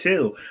 cancer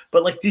too.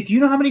 But like, did you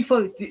know how many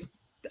folks?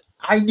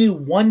 I knew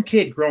one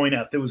kid growing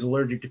up that was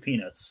allergic to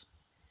peanuts.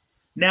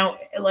 Now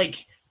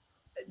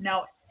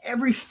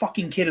every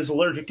fucking kid is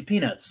allergic to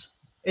peanuts.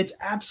 It's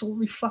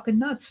absolutely fucking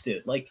nuts,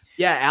 dude. Like,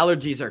 yeah,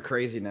 allergies are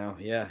crazy now.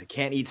 Yeah,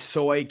 can't eat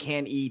soy,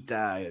 can't eat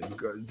there's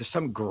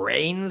some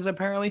grains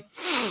apparently.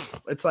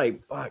 It's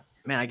like, fuck,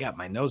 man, I got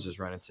my nose is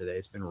running today.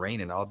 It's been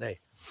raining all day.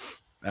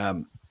 I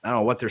don't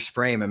know what they're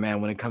spraying, but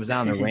man, when it comes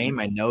down the rain,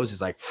 my nose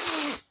is like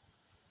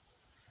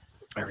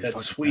that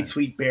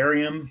sweet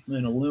barium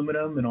and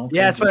aluminum and all.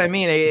 Yeah, that's what I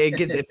mean.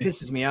 It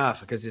pisses me off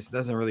because it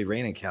doesn't really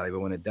rain in Cali, but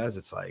when it does,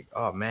 it's like,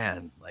 oh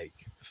man, like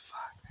fuck,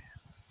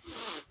 man.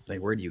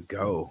 Like, where do you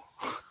go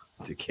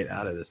to get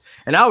out of this?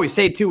 And I always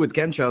say too with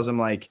chemtrails, I'm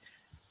like,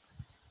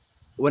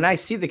 when I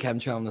see the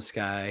chemtrail in the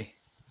sky,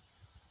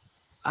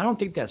 I don't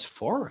think that's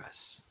for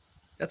us.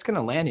 That's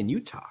gonna land in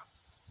Utah,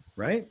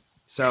 right?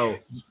 So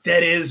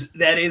that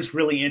is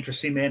really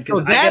interesting, man.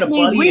 Because that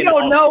means we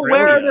don't know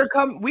where they're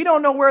coming. We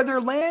don't know where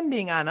they're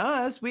landing on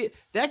us.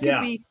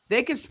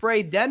 They could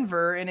spray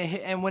Denver,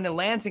 and when it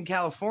lands in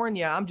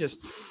California, I'm just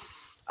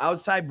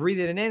outside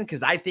breathing it in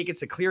because I think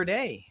it's a clear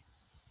day.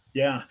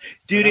 Yeah,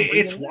 dude,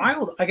 it's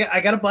wild.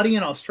 I got a buddy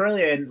in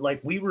Australia, and like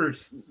we were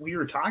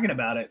talking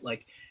about it.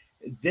 Like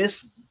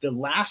the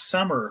last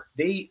summer,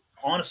 they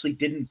honestly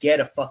didn't get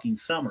a fucking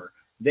summer.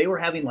 They were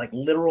having like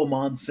literal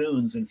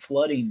monsoons and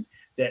flooding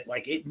that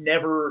like they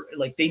never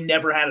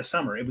had a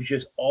summer. It was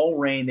just all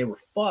rain. They were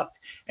fucked.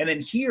 And then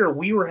here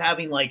we were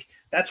having like,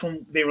 that's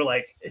when they were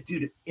like,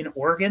 dude, in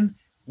Oregon,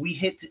 we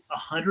hit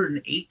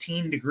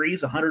 118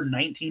 degrees,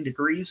 119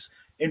 degrees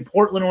in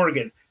Portland,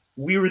 Oregon.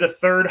 We were the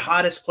third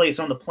hottest place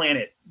on the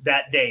planet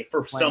that day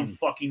for some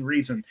fucking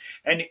reason.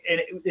 And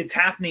it's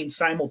happening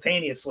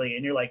simultaneously.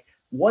 And you're like,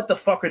 what the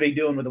fuck are they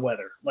doing with the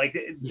weather? Like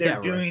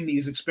they're doing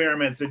these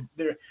experiments.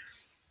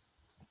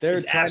 They're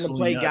trying to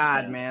play nuts,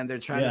 God, man. They're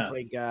trying to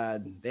play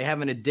God. They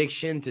have an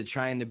addiction to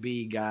trying to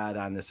be God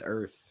on this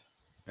earth.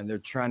 And they're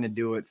trying to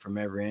do it from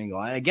every angle.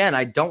 And again,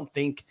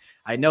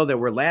 I know that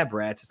we're lab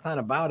rats. It's not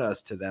about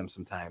us to them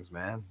sometimes,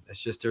 man.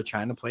 It's just they're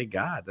trying to play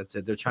God. That's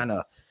it. They're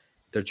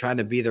trying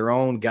to be their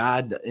own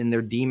God in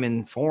their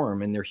demon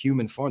form, in their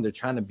human form. They're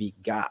trying to be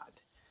God.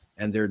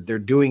 And they're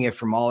doing it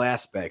from all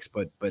aspects,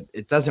 but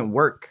it doesn't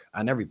work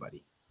on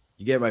everybody.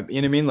 You get you know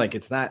what I mean? Like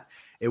it's not.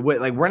 It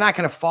would like we're not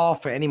going to fall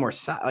for any more.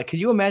 Like,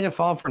 could you imagine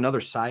falling for another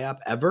psyop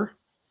ever?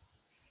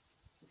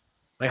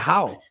 Like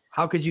how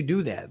could you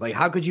do that? Like,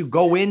 how could you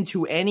go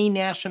into any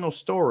national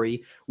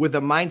story with a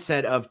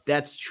mindset of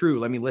that's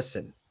true? Let me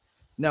listen.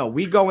 No,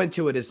 we go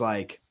into it as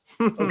like,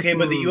 okay,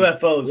 but the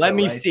UFOs. Let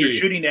me see. They're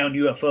shooting down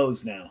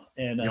UFOs now,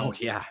 and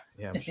yeah,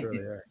 I'm sure they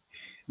are.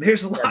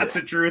 There's lots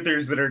of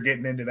truthers that are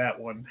getting into that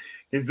one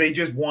because they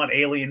just want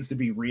aliens to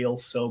be real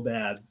so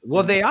bad.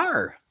 Well, they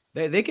are.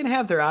 They can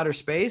have their outer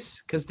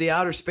space because the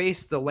outer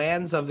space, the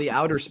lands of the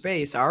outer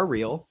space are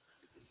real.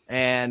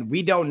 And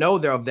we don't know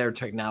of their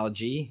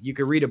technology. You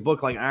could read a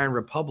book like Iron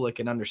Republic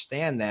and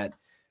understand that.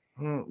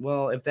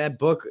 Well, if that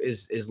book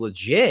is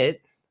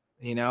legit,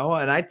 and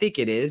I think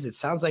it is. It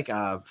sounds like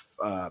a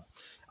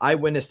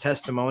eyewitness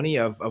testimony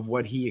of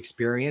what he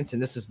experienced.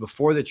 And this is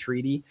before the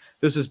treaty.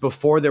 This is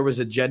before there was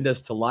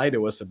agendas to lie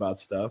to us about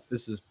stuff.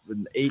 This is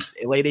an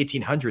late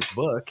 1800s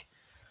book.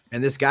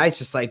 And this guy's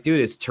just like,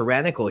 dude, it's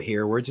tyrannical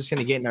here. We're just going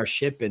to get in our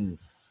ship and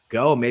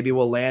go. Maybe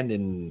we'll land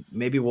and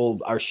maybe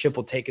our ship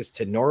will take us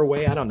to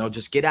Norway. I don't know.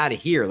 Just get out of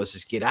here. Let's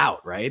just get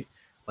out, right?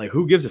 Like,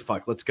 who gives a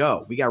fuck? Let's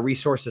go. We got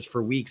resources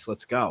for weeks.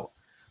 Let's go.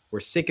 We're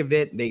sick of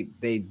it.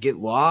 They get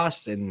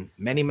lost. And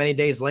many, many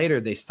days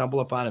later, they stumble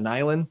upon an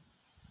island.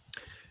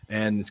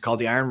 And it's called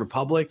the Iron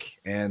Republic.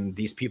 And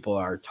these people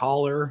are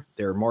taller.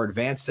 They're more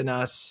advanced than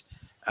us.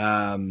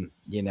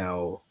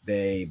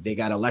 They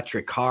got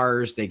electric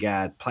cars, they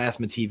got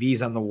plasma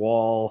TVs on the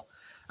wall.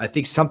 I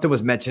think something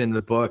was mentioned in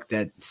the book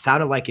that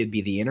sounded like it'd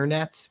be the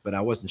internet, but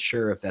I wasn't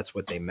sure if that's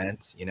what they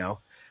meant,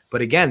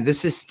 But again,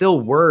 this is still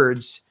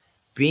words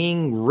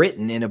being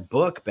written in a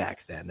book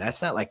back then.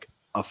 That's not like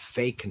a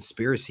fake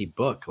conspiracy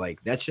book.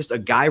 Like that's just a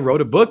guy wrote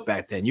a book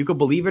back then. You could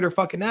believe it or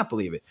fucking not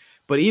believe it.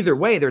 But either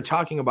way, they're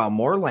talking about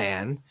more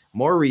land,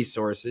 more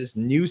resources,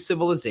 new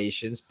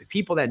civilizations,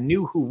 people that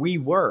knew who we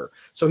were.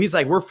 So he's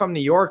like, we're from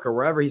New York or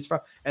wherever he's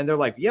from. And they're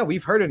like, yeah,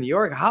 we've heard of New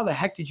York. How the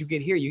heck did you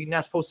get here? You're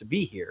not supposed to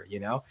be here.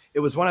 It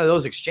was one of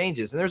those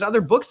exchanges. And there's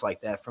other books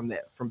like that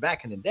from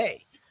back in the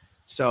day.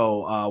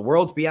 So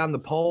Worlds Beyond the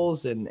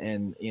Poles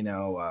and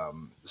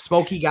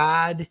Smoky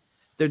God.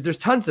 There's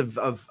tons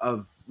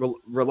of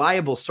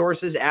reliable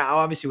sources.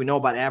 Obviously, we know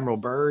about Admiral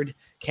Byrd.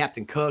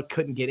 Captain Cook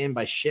couldn't get in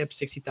by ship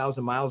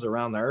 60,000 miles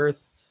around the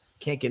earth.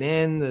 Can't get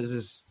in.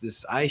 There's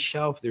this ice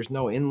shelf. There's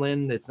no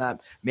inland. It's not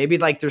maybe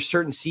like there's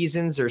certain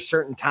seasons or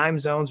certain time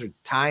zones or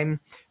time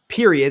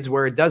periods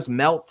where it does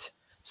melt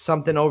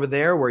something over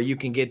there where you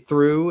can get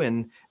through.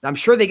 And I'm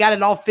sure they got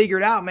it all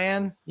figured out,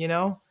 man,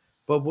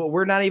 but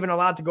we're not even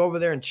allowed to go over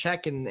there and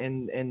check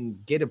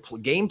and get a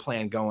game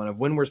plan going of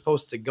when we're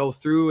supposed to go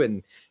through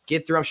and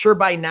get through. I'm sure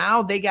by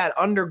now they got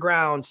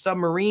underground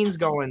submarines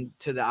going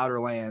to the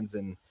outer lands.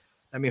 And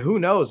I mean, who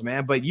knows,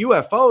 man, but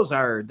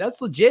UFOs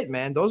that's legit,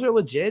 man. Those are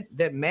legit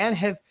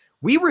that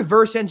we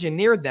reverse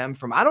engineered them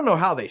from, I don't know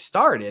how they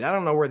started. I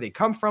don't know where they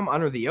come from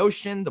under the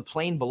ocean, the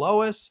plane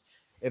below us,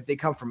 if they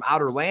come from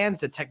outer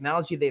lands, the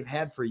technology they've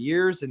had for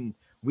years, and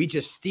we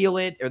just steal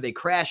it, or they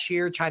crash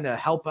here trying to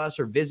help us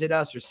or visit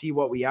us or see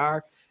what we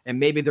are. And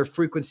maybe their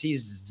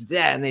frequencies,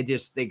 and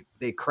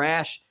they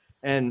crash.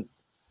 And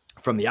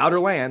from the outer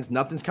lands,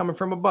 nothing's coming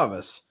from above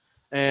us.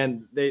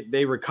 And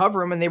they recover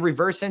them and they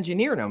reverse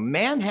engineer them.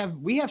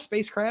 We have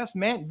spacecrafts,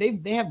 man.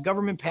 They have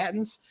government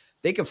patents.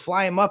 They can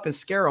fly them up and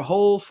scare a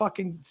whole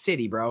fucking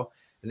city, bro.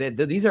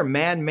 These are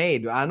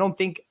man-made.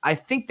 I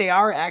think they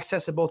are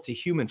accessible to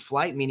human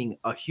flight, meaning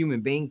a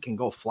human being can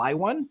go fly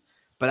one.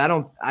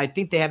 But I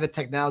think they have the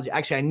technology.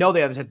 Actually, I know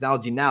they have the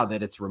technology now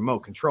that it's remote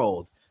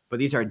controlled, but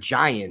these are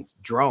giant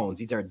drones.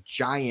 These are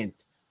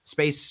giant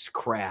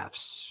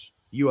spacecrafts,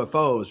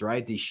 UFOs,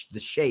 right? The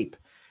shape.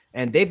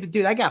 And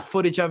dude, I got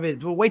footage of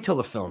it. Well, wait till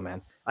the film,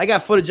 man. I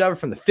got footage of it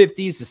from the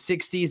 50s, the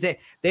 60s.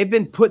 They've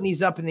been putting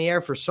these up in the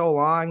air for so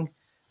long.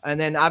 And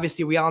then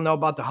obviously we all know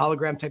about the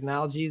hologram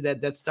technology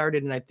that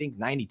started in, I think,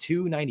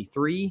 92,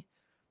 93.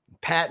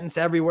 Patents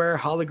everywhere.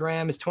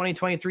 Hologram is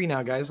 2023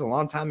 now, guys. A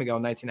long time ago,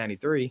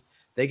 1993.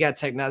 They got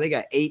technology. They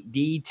got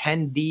 8D,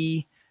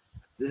 10D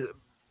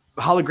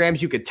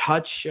holograms you could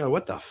touch.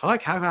 What the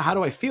fuck? How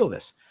do I feel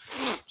this?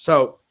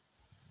 So,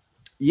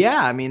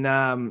 yeah, I mean,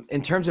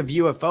 in terms of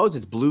UFOs,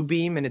 it's blue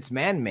beam and it's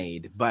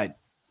man-made. But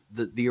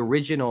the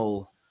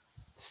original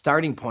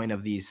starting point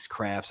of these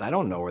crafts, I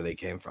don't know where they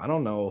came from. I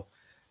don't know.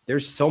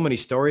 There's so many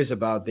stories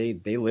about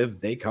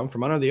they come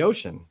from under the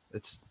ocean.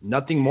 It's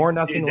nothing more,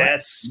 nothing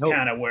less. That's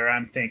kind of where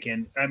I'm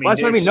thinking. I mean,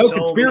 that's what I mean. No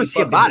conspiracy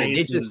about it.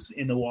 They just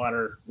in the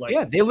water.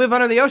 They live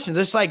under the ocean.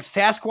 Just like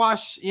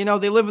Sasquatch,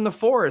 they live in the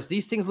forest.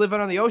 These things live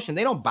under the ocean.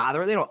 They don't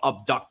bother. They don't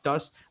abduct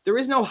us. There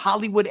is no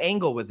Hollywood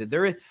angle with it.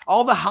 There is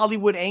all the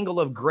Hollywood angle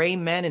of gray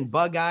men and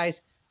bug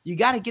eyes. You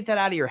got to get that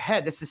out of your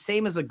head. That's the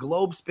same as a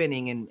globe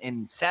spinning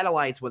and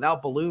satellites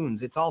without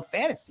balloons. It's all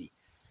fantasy.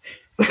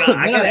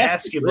 I gotta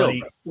ask you,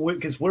 buddy,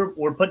 because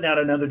we're putting out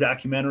another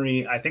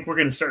documentary. I think we're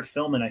going to start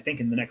filming. I think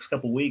in the next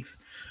couple of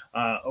weeks,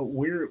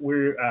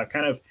 we're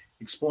kind of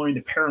exploring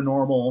the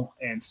paranormal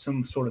and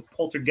some sort of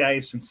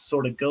poltergeist and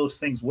sort of ghost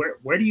things.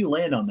 Where do you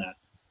land on that,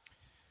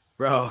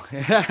 bro?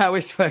 I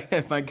wish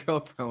if my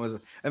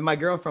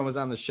girlfriend was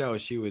on the show,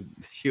 she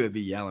would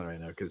be yelling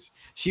right now because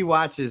she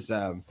watches.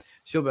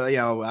 She'll be,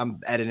 I'm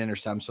editing or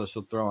something, so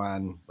she'll throw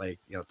on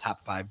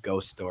top 5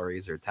 ghost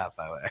stories or top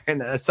 5,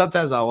 and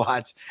sometimes I'll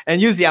watch, and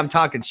usually I'm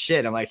talking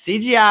shit. I'm like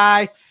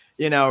CGI,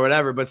 or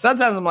whatever. But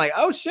sometimes I'm like,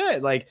 oh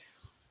shit, like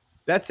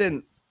that's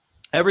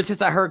ever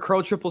since I heard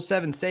Crow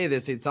 777 say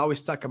this, it's always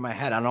stuck in my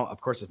head. I don't, of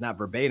course, it's not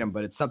verbatim,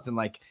 but it's something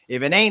like,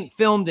 if it ain't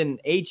filmed in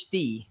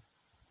HD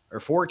or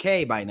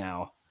 4K by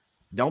now,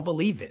 don't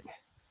believe it.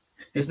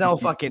 There's no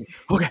fucking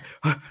okay.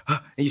 And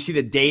you see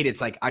the date,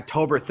 it's like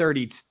October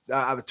 28th,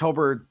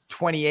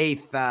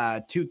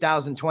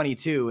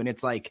 2022, and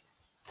it's like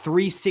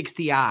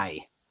 360i.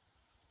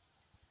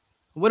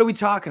 What are we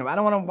talking about? I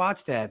don't want to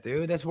watch that,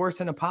 dude. That's worse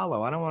than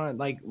Apollo. I don't want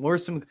to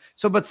worse than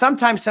but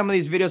sometimes some of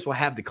these videos will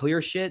have the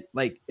clear shit.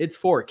 Like it's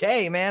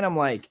 4K, man. I'm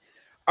like,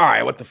 all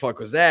right, what the fuck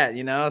was that?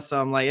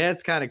 So I'm like,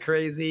 that's kind of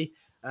crazy.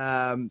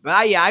 But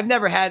I've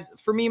never had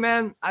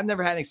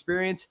an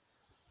experience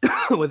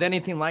with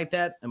anything like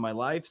that in my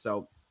life.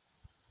 So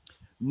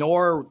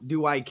nor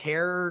do I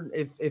care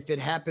if it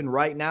happened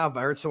right now. If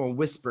I heard someone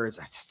whisper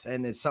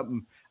and it's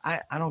something,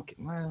 I don't,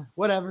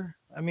 whatever.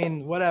 I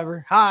mean,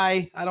 whatever.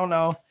 Hi, I don't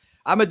know.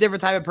 I'm a different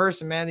type of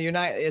person, man.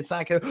 It's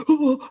not gonna,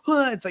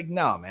 it's like,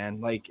 no,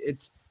 man. Like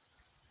it's,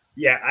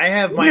 yeah, I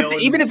have my own.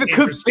 Even if it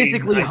could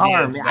physically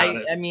harm,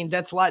 I mean,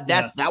 that's a lot.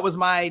 That was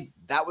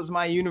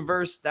my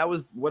universe. That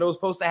was what it was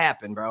supposed to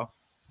happen, bro.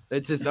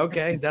 It's just,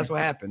 okay, that's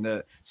what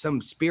happened. Some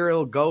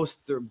spiritual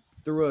ghost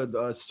threw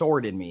a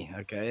sword in me,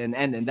 okay?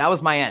 And that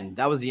was my end.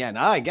 That was the end.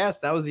 I guess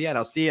that was the end.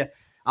 I'll see you.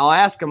 I'll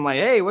ask him, like,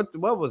 hey, what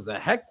was the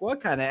heck?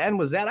 What kind of end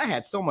was that? I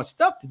had so much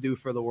stuff to do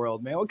for the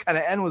world, man. What kind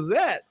of end was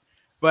that?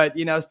 But,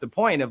 it's the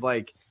point of,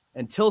 like,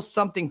 until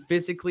something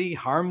physically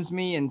harms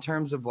me in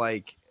terms of,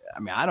 like, I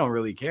mean, I don't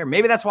really care.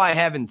 Maybe that's why I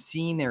haven't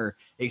seen or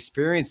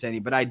experienced any.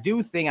 But I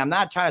do think, I'm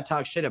not trying to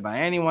talk shit about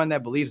anyone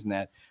that believes in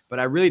that, but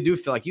I really do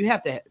feel like you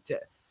have to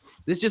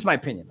this is just my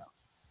opinion, though,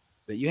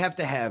 that you have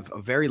to have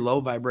a very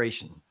low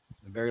vibration,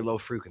 a very low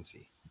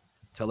frequency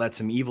to let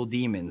some evil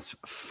demons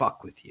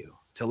fuck with you,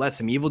 to let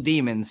some evil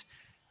demons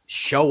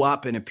show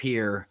up and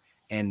appear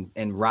and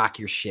rock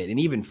your shit and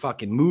even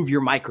fucking move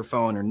your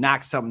microphone or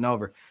knock something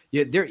over.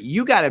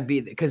 You got to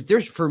be, because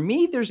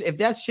if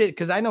that's shit,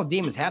 because I know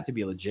demons have to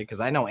be legit, because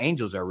I know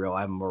angels are real.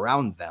 I'm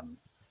around them.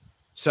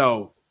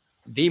 So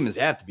demons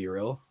have to be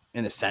real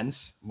in a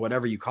sense,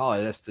 whatever you call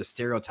it. That's the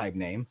stereotype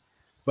name.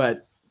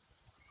 But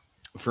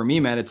for me,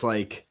 man, it's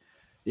like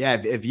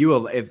Yeah,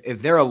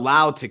 if they're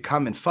allowed to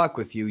come and fuck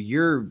with you,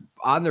 you're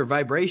on their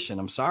vibration.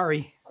 I'm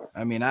sorry.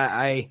 I mean,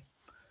 I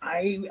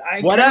kind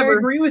of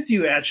agree with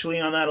you actually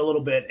on that a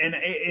little bit, and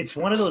it's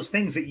one of those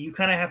things that you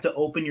kind of have to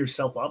open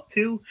yourself up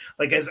to.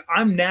 Like, as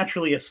I'm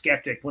naturally a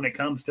skeptic when it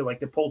comes to like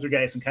the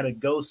poltergeist and kind of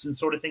ghosts and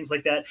sort of things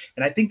like that,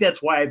 and I think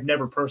that's why I've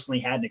never personally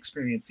had an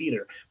experience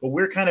either. But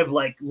we're kind of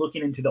like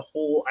looking into the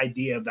whole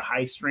idea of the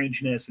high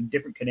strangeness and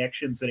different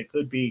connections that it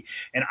could be,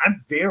 and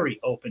I'm very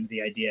open to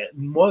the idea,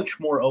 much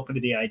more open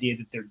to the idea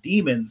that they're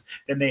demons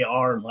than they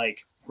are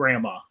like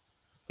grandma.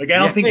 Like, I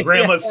don't think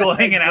grandma's still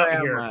hanging out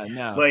here.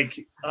 No.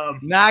 Like,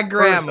 not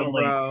grandma,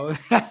 bro.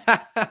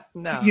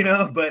 No. You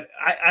know, but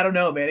I don't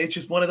know, man. It's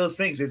just one of those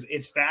things.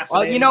 It's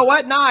fascinating. Well, you know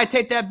what? No, I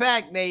take that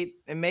back, Nate.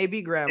 It may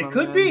be grandma. It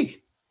could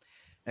be.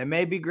 It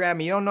may be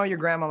grandma. You don't know your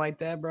grandma like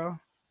that, bro.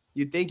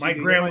 You think my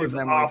grandma was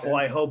awful.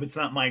 Like, I hope it's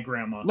not my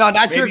grandma. No,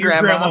 that's your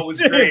grandma. Your grandma was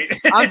great.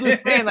 I'm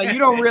just saying, like, we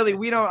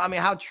don't. I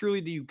mean, how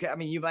truly do you? I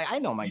mean, you like, I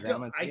know my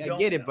grandma. I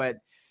get it, but.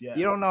 Yeah.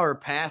 You don't know her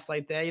past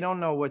like that. You don't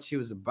know what she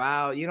was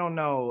about. You don't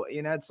know,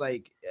 it's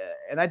like,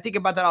 and I think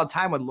about that all the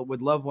time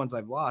with loved ones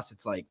I've lost.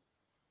 It's like,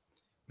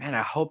 man,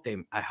 I hope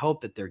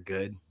that they're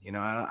good.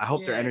 I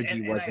hope their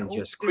energy wasn't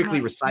just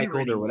quickly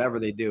recycled or whatever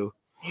they do.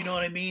 You know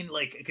what I mean?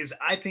 Like, because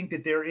I think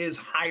that there is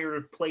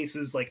higher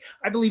places. Like,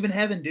 I believe in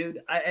heaven, dude.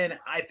 And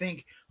I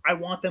think I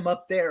want them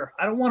up there.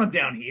 I don't want them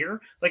down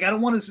here. Like, I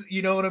don't want to,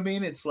 you know what I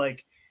mean? It's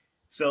like,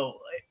 so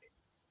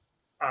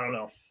I don't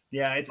know.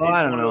 Yeah, it's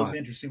one of those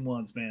interesting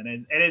ones, man.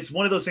 And it's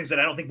one of those things that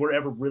I don't think we're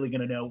ever really going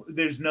to know.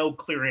 There's no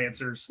clear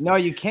answers. No,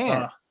 you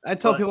can't. I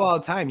tell people all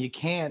the time, you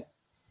can't.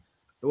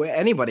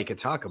 Anybody could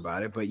talk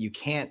about it, but you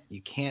can't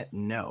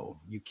know.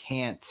 You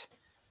can't.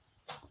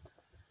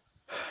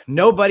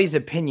 Nobody's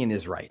opinion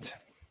is right.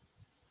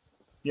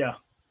 Yeah.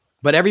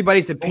 But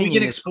everybody's opinion we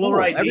can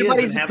explore is cool. Ideas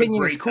Everybody's and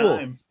opinion have a great is cool.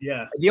 Time.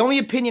 Yeah. The only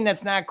opinion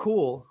that's not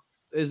cool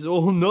is,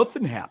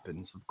 nothing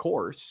happens. Of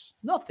course,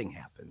 nothing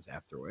happens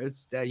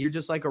afterwards. That you're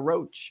just like a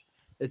roach.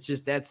 It's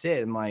just, that's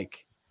it. And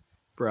like,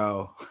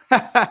 bro,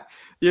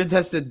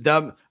 that's the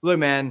dumb look,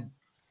 man.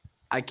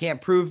 I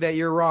can't prove that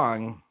you're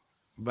wrong,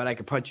 but I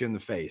can punch you in the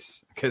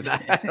face because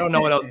I don't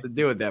know what else to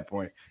do at that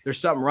point. There's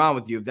something wrong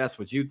with you if that's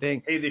what you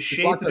think. Hey, the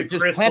shape of the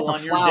crystal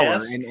on your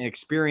desk and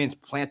experience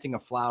planting a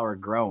flower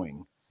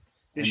growing.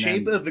 The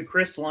shape of the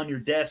crystal on your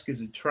desk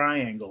is a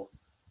triangle.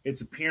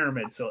 It's a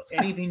pyramid. So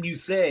anything you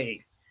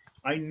say,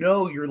 I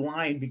know you're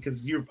lying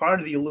because you're part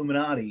of the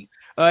Illuminati.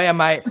 Oh yeah,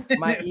 my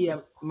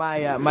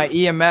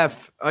EMF.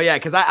 Oh yeah,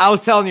 because I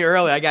was telling you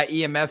earlier, I got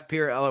EMF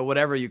or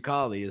whatever you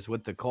call these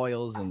with the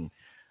coils and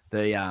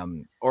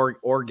the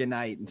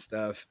organite and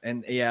stuff.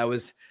 And yeah, it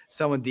was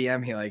someone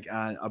DM me like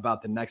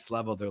about the next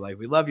level. They're like,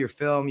 "We love your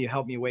film. You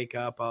helped me wake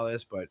up. All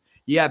this, but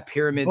you have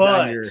pyramids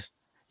on your."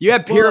 You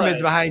have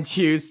pyramids behind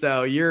you,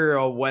 so you're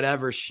a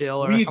whatever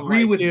shill. We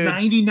agree with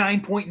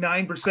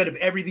 99.9% of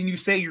everything you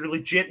say. You're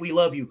legit. We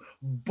love you.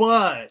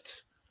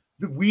 But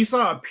we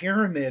saw a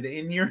pyramid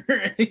in your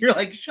you're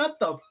like, shut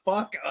the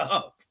fuck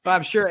up. But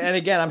I'm sure, and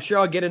again, I'm sure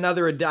I'll get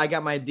another. I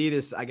got my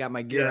Adidas. I got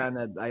my gear on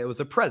that. It was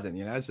a present,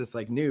 It's just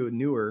like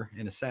newer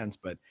in a sense,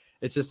 but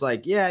it's just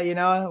like,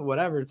 yeah,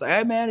 whatever. It's like,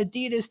 hey man,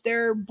 Adidas,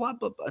 they're blah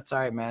blah blah. It's all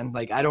right, man.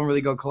 Like, I don't really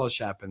go clothes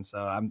shopping,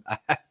 so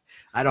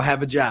I don't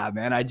have a job,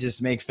 man. I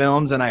just make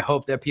films, and I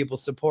hope that people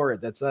support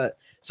it. That's it.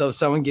 So if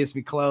someone gives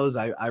me clothes,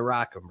 I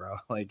rock them, bro.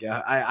 Like,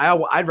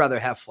 I'd rather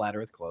have flat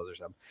earth clothes or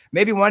something.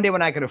 Maybe one day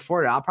when I can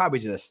afford it, I'll probably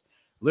just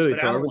literally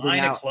throw everything line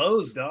out. Of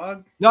clothes,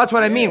 dog. No, that's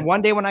what I mean.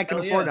 One day when I can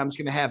afford it, I'm just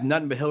gonna have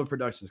nothing but Hibbler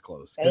Productions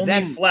clothes.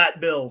 Only flat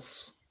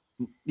bills.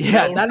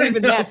 Yeah, not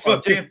even that.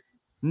 Just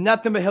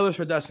nothing but Hibbler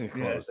Productions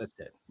clothes. That's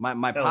it. My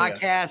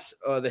podcast,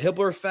 the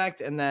Hibbler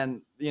Effect, and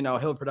then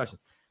Hibbler Productions.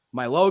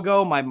 My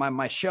logo,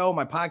 my show,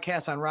 my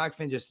podcast on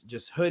Rockfin,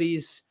 just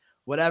hoodies,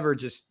 whatever.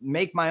 Just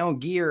make my own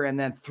gear and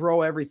then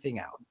throw everything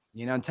out.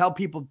 And tell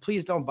people,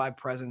 please don't buy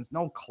presents,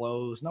 no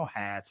clothes, no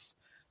hats.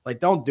 Like,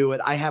 don't do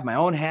it. I have my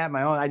own hat,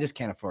 I just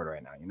can't afford it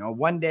right now.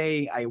 One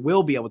day I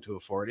will be able to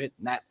afford it.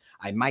 And that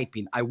I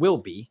will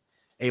be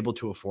able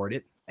to afford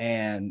it.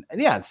 And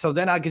yeah, so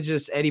then I could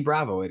just Eddie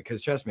Bravo it,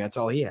 because trust me, that's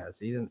all he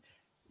has.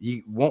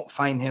 You won't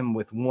find him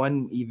with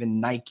one even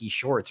Nike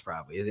shorts,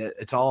 probably.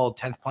 It's all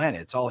 10th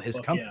Planet. It's all his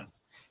company. Yeah.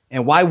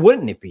 And why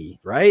wouldn't it be,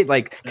 right?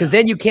 Like, because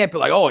then you can't be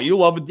like, oh, you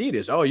love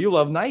Adidas. Oh, you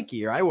love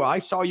Nike. Or I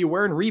saw you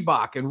wearing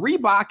Reebok. And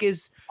Reebok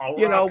is,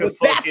 with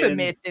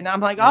Baphomet. And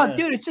I'm like, oh,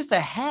 dude, it's just a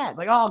hat.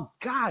 Like, oh,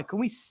 God, can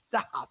we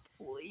stop,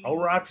 please?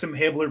 I'll rock some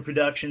Hibbler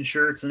production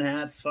shirts and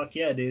hats. Fuck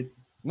yeah, dude.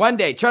 One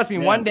day, trust me,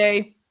 one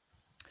day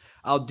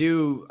I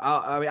mean,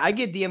 I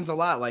get DMs a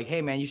lot like,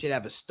 hey, man, you should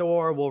have a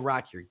store. We'll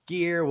rock your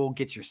gear. We'll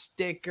get your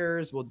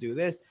stickers. We'll do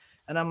this.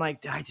 And I'm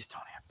like, I just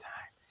don't have time.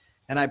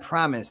 And I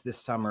promise this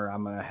summer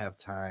I'm going to have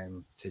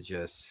time to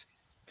just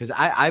 – because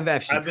I've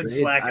been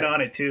slacking on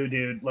it too,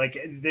 dude. Like,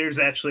 there's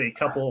actually a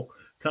couple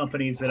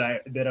companies that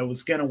I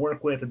was going to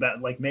work with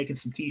about like making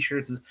some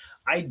T-shirts.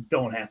 I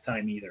don't have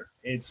time either.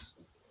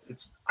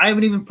 I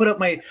haven't even put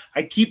up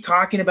I keep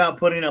talking about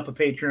putting up a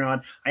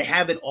Patreon. I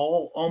have it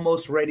all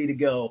almost ready to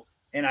go.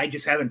 and I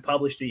just haven't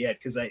published it yet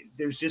because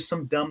there's just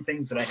some dumb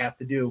things that I have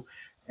to do.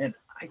 And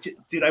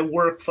dude, I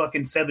work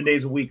fucking 7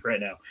 days a week right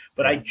now,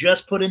 but I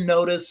just put in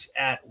notice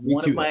at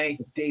one of my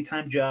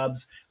daytime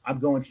jobs. I'm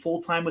going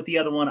full time with the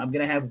other one. I'm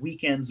going to have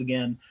weekends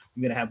again.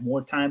 I'm going to have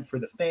more time for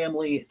the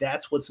family.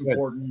 That's what's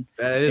important.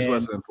 That is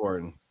what's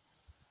important.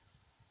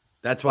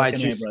 That's why I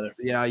choose,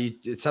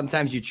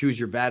 sometimes you choose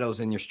your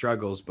battles and your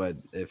struggles, but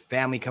if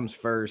family comes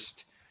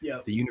first,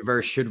 the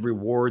universe should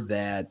reward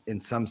that in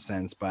some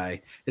sense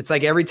it's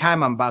like every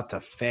time I'm about to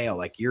fail,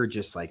 like you're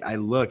just like, I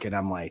look and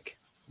I'm like,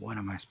 what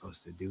am I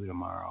supposed to do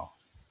tomorrow?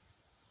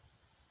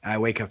 I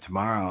wake up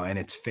tomorrow and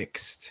it's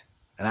fixed.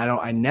 And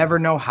I never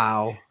know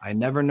how, I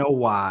never know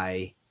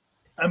why.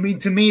 I mean,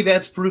 to me,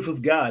 that's proof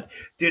of God.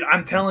 Dude,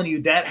 I'm telling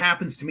you, that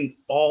happens to me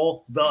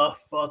all the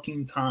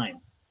fucking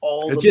time.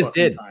 It just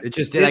did.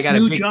 This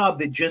new job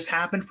that just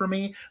happened for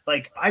me.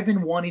 Like, I've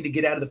been wanting to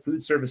get out of the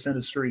food service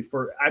industry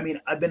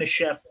I've been a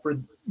chef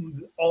for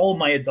all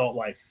my adult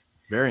life.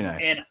 Very nice.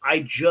 And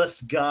I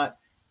just got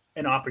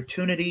an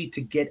opportunity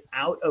to get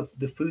out of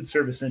the food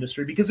service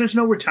industry because there's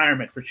no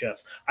retirement for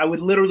chefs. I would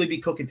literally be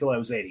cooking till I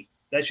was 80.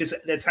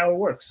 That's how it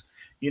works,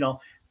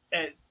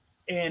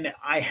 and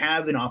I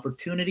have an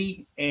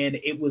opportunity, and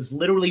it was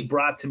literally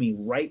brought to me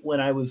right when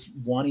I was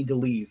wanting to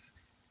leave.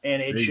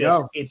 And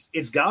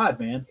it's God,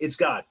 man. It's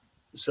God.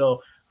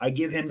 So I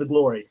give him the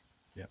glory.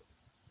 Yeah.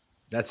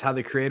 That's how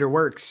the creator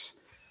works.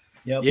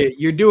 Yep.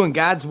 You're doing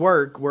God's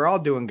work. We're all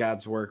doing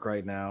God's work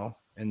right now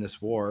in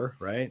this war,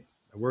 right?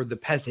 We're the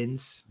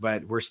peasants,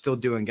 but we're still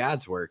doing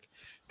God's work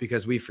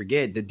because we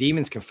forget the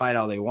demons can fight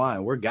all they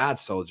want. We're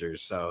God's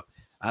soldiers. So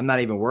I'm not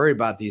even worried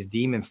about these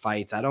demon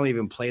fights. I don't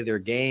even play their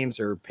games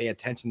or pay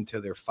attention to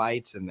their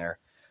fights and their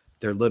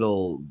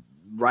little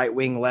right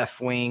wing, left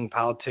wing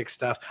politics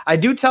stuff. I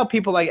do tell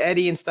people like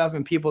Eddie and stuff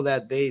and people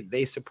that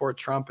they support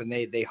Trump and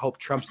they hope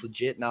Trump's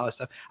legit and all that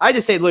stuff. I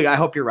just say, look, I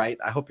hope you're right.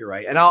 I hope you're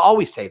right. And I'll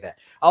always say that.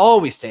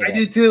 I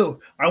do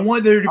too. I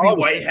want there to be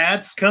white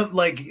hats come.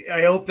 Like,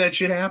 I hope that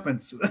shit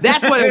happens.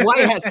 That's what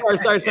white hats.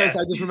 Sorry.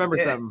 I just remember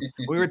something.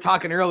 We were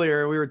talking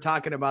earlier. We were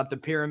talking about the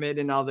pyramid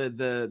and all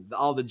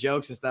the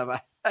jokes and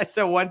stuff. I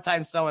said one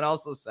time someone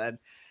also said,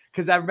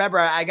 because I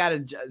remember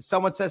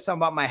someone said something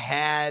about my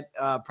hat,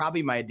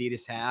 probably my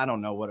Adidas hat. I don't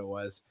know what it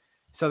was.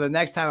 So the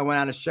next time I went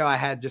on a show, I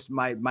had just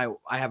I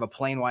have a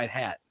plain white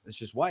hat. It's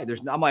just white.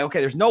 I'm like, okay,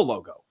 there's no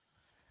logo.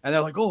 And they're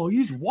like, oh,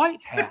 use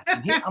white hat.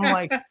 I'm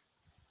like,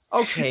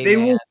 okay, they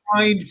will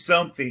find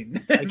something.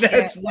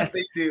 That's what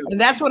they do. And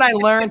that's what I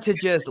learned to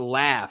just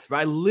laugh.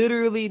 I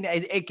literally,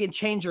 it can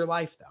change your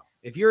life though.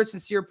 If you're a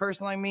sincere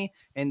person like me,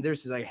 and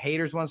there's like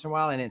haters once in a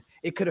while, and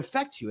it could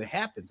affect you. It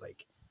happens.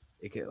 Like,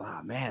 it could,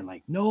 oh man,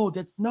 like, no,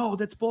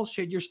 that's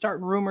bullshit. You're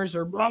starting rumors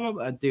or blah, blah,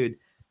 blah. Dude,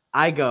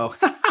 I go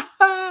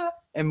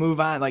and move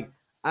on. Like,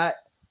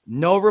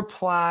 no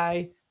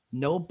reply,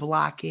 no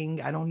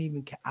blocking. I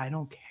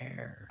don't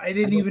care. I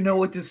didn't even know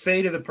what to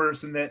say to the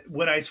person that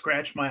when I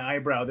scratched my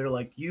eyebrow, they're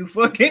like, you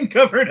fucking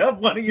covered up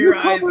one of your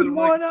eyes. And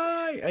one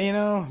eye,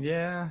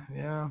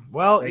 yeah.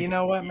 Well, like, you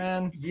know what,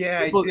 man?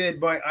 Yeah, I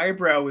did. My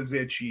eyebrow was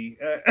itchy.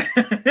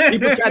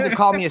 People tried to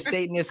call me a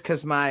Satanist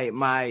because my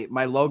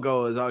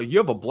logo is, oh, you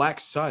have a black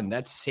sun.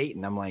 That's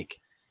Satan. I'm like,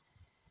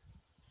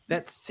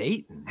 that's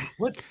Satan.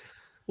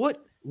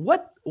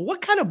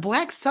 What kind of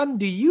black sun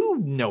do you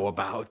know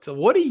about?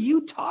 What are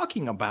you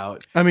talking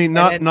about? I mean,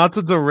 not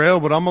to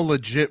derail, but I'm a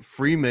legit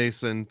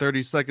Freemason,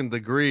 32nd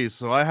degree,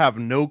 so I have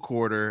no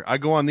quarter. I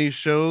go on these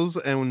shows,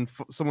 and when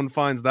someone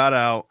finds that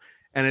out,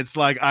 and it's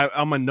like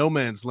I'm a no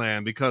man's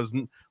land because,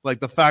 like,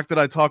 the fact that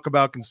I talk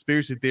about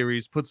conspiracy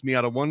theories puts me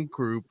out of one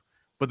group,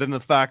 but then the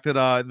fact that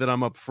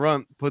I'm up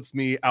front puts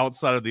me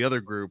outside of the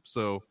other group.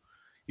 So,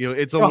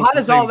 it's almost how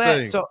does the same all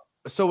that? thing.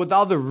 So with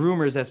all the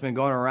rumors that's been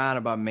going around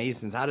about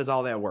Masons, how does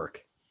all that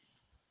work?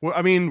 Well,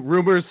 I mean,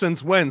 rumors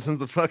since when? Since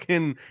the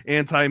fucking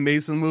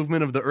anti-Mason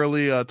movement of the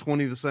early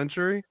 20th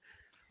century?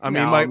 I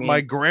mean,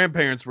 my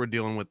grandparents were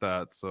dealing with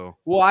that. So,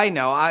 well, I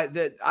know.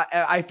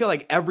 I feel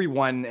like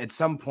everyone at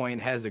some point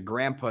has a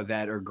grandpa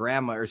or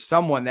grandma or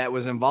someone that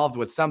was involved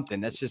with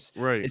something. That's just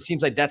right. It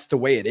seems like that's the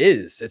way it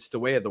is. It's the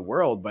way of the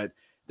world. But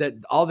that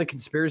all the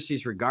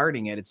conspiracies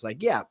regarding it, it's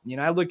like, yeah,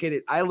 I look at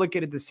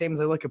it the same as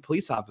I look at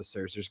police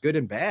officers. There's good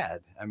and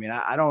bad. I mean,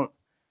 I don't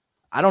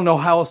know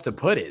how else to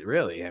put it,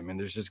 really. I mean,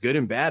 there's just good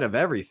and bad of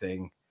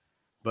everything,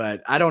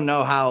 but I don't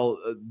know how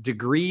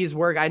degrees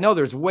work. I know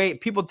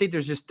people think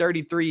there's just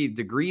 33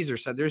 degrees or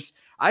so.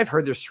 I've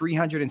heard there's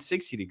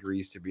 360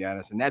 degrees, to be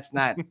honest. And that's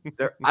not,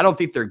 I don't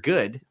think they're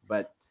good,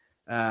 but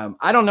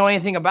I don't know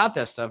anything about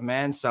that stuff,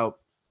 man. So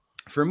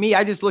for me,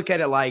 I just look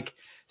at it like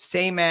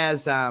same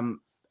as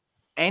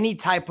any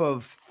type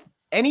of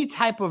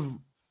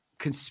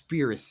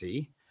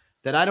conspiracy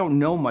that I don't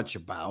know much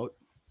about.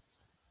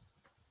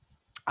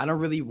 I don't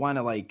really want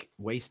to like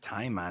waste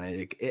time on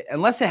it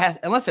unless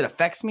it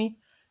affects me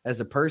as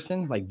a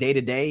person, like day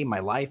to day, my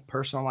life,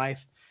 personal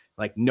life,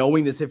 like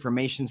knowing this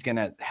information is going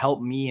to help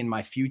me in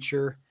my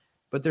future.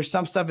 But there's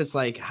some stuff. It's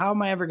like, how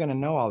am I ever going to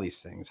know all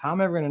these things? How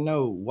am I ever going to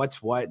know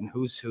what's what and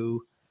who's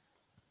who?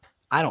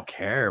 I don't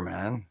care,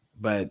 man.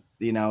 But,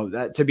 you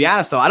know, to be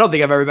honest, though, I don't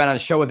think I've ever been on a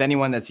show with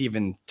anyone that's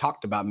even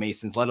talked about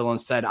Masons, let alone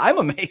said, I'm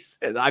a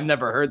Mason. I've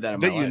never heard that in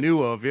my life. That you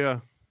knew of, yeah.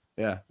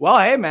 Yeah. Well,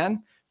 hey,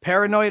 man,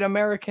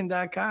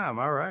 paranoidamerican.com.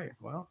 All right.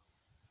 Well,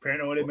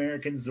 Paranoid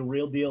American's the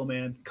real deal,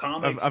 man.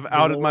 Comics. I've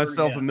outed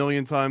myself a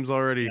million times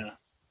already. Yeah.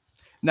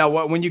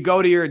 Now, when you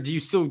go to do you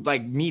still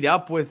like meet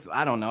up with,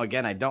 I don't know,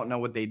 again, I don't know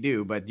what they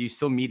do, but do you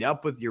still meet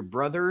up with your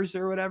brothers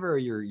or whatever, or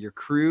your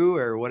crew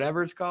or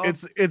whatever it's called?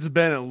 It's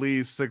been at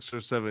least 6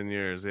 or 7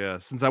 years, yeah,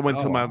 since I went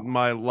to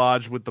my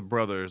lodge with the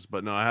brothers,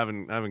 but no, I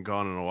haven't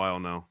gone in a while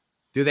now.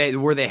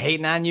 Were they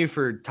hating on you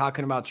for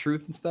talking about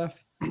truth and stuff?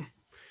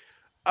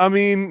 I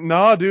mean,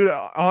 nah, dude,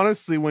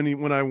 honestly,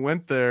 when I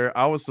went there,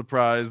 I was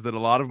surprised that a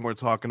lot of them were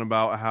talking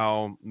about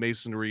how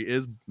Masonry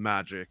is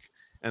magic.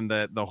 And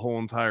that the whole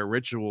entire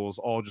ritual is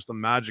all just a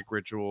magic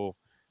ritual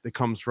that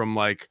comes from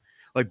like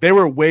they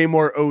were way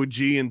more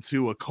OG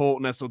into occult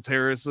and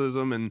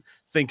esotericism and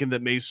thinking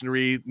that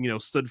Masonry, you know,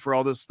 stood for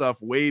all this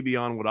stuff way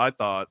beyond what I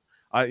thought.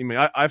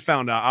 I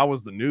found out I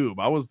was the noob.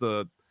 I was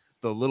the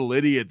little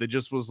idiot that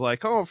just was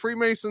like, oh,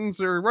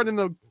 Freemasons are running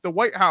the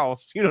White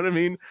House. You know what I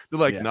mean? They're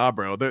like, nah,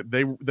 bro,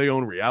 they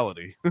own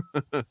reality.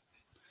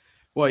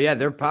 Well, yeah,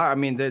 they're power. I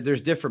mean,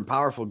 there's different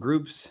powerful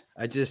groups.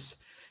 It's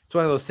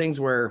one of those things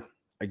where,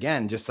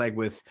 again, just like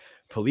with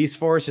police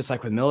force, just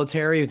like with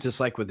military, just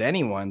like with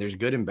anyone, there's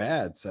good and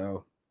bad.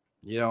 So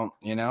I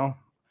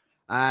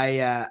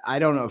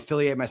don't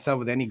affiliate myself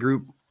with any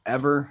group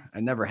ever. I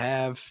never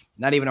have,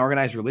 not even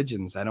organized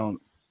religions.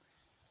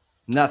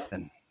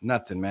 Nothing,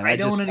 man. I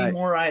don't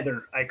anymore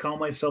either. I call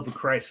myself a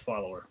Christ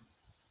follower.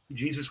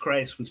 Jesus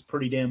Christ was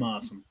pretty damn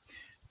awesome.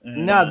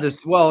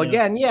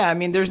 Again, yeah. I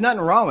mean, there's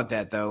nothing wrong with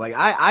that, though. Like,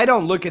 I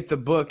don't look at the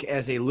book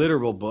as a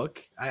literal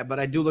book, but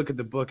I do look at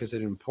the book as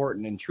an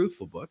important and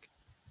truthful book.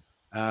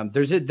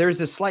 There's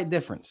a slight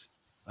difference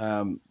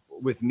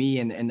with me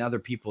and other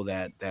people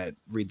that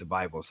read the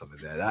Bible and stuff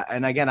like that.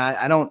 And again,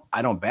 I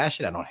don't bash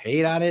it. I don't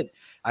hate on it.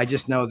 I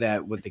just know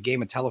that with the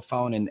game of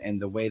telephone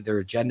and the way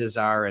their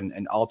agendas are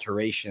and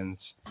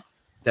alterations,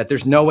 that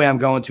there's no way I'm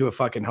going to a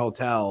fucking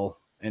hotel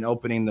and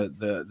opening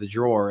the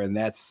drawer, and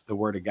that's the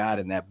word of God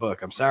in that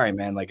book. I'm sorry,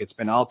 man. Like, it's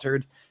been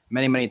altered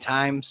many, many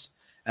times.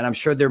 And I'm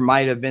sure there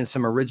might have been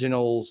some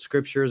original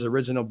scriptures,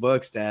 original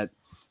books that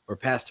were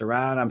passed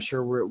around. I'm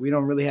sure we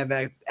don't really have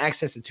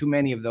access to too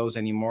many of those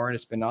anymore. And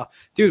it's been all,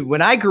 dude,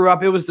 when I grew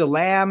up, it was the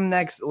lamb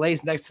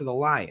lays next to the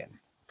lion.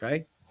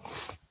 Okay.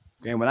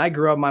 And when I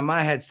grew up, my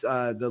mom had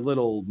the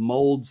little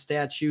mold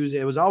statues.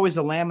 It was always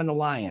the lamb and the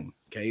lion.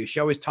 Okay. She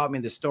always taught me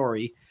the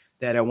story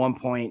that at one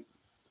point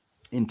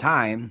in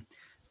time,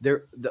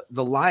 the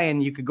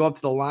lion, you could go up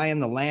to the lion,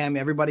 the lamb,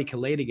 everybody could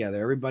lay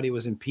together. Everybody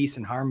was in peace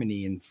and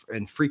harmony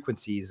and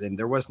frequencies. And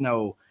there was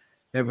no,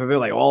 people were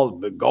like, oh,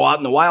 go out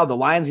in the wild, the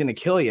lion's going to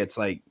kill you. It's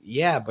like,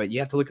 yeah, but you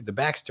have to look at the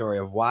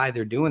backstory of why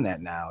they're doing that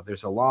now.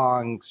 There's a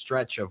long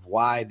stretch of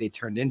why they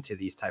turned into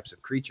these types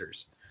of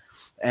creatures.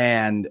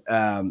 And,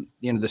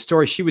 the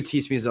story she would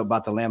teach me is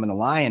about the lamb and the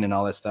lion and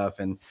all this stuff.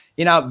 And,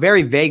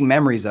 very vague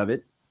memories of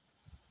it,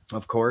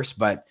 of course.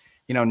 But,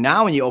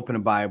 now when you open a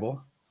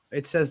Bible,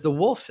 it says the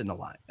wolf and the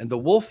lion and the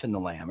wolf and the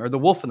lamb, or the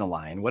wolf and the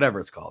lion, whatever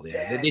it's called.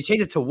 Yeah. They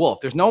changed it to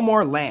wolf. There's no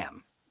more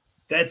lamb.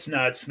 That's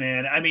nuts,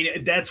 man. I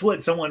mean, that's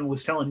what someone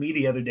was telling me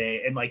the other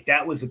day. And like,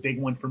 that was a big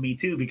one for me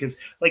too, because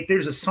like,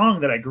 there's a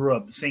song that I grew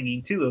up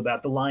singing too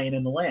about the lion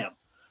and the lamb.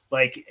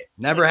 Like,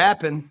 never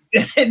happened.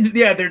 And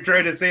yeah, they're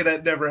trying to say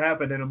that never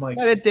happened. And I'm like,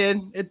 but it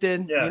did. It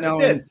did. Yeah, it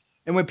did.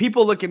 And when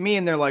people look at me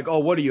and they're like, oh,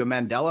 what are you, a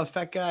Mandela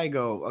effect guy? I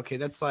go, okay,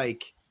 that's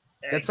like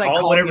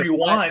call whatever you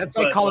want. That's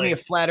like calling me a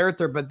flat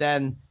earther, but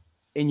then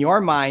in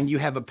your mind, you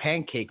have a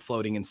pancake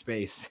floating in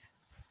space.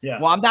 Yeah.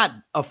 Well, I'm not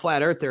a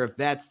flat earther if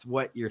that's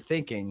what you're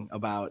thinking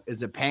about,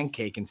 is a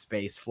pancake in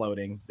space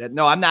floating.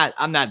 No, I'm not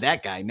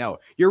that guy. No,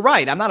 you're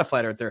right. I'm not a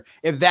flat earther.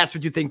 If that's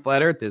what you think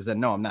flat earth is, then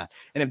no, I'm not.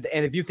 And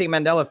if you think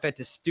Mandela effect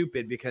is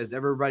stupid because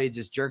everybody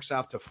just jerks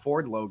off to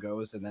Ford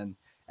logos and then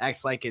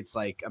acts like it's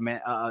like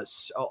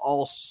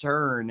all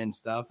CERN and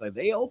stuff, like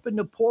they opened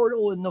a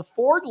portal and the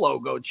Ford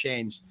logo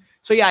changed.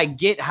 So yeah, I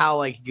get how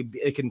like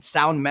it can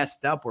sound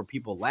messed up where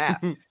people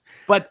laugh,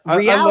 but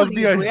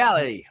reality is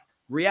reality.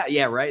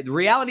 Yeah, right. The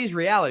reality is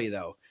reality,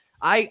 though.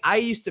 I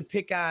used to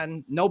pick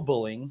on, no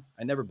bullying.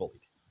 I never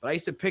bullied, but I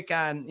used to pick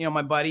on,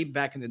 my buddy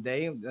back in the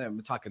day.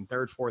 I'm talking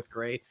 3rd, 4th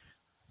grade,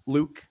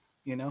 Luke.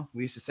 We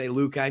used to say,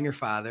 Luke, I'm your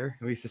father.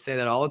 We used to say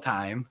that all the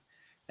time.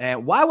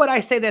 And why would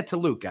I say that to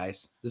Luke,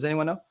 guys? Does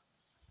anyone know?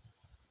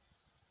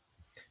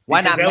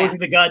 Why not? That was in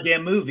the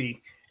goddamn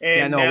movie.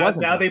 And it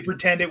wasn't. Now they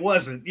pretend it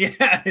wasn't.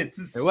 Yeah, it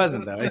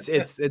wasn't though.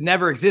 It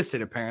never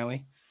existed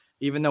apparently,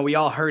 even though we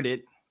all heard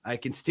it. I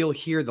can still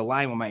hear the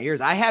line with my ears.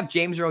 I have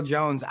James Earl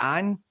Jones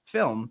on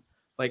film,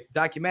 like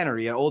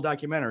documentary, an old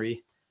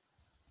documentary,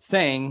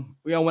 saying,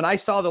 when I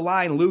saw the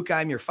line, Luke,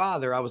 I'm your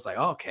father, I was like,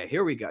 oh, okay,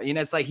 here we go.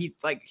 It's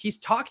like he's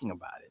talking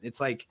about it. It's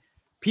like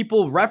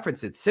people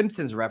reference it.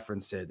 Simpsons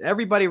reference it.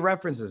 Everybody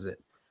references it.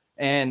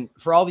 And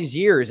for all these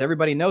years,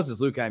 everybody knows it's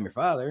Luke, I'm your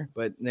father,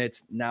 but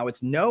it's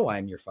no,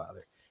 I'm your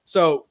father.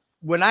 So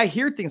when I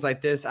hear things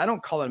like this, I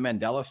don't call it a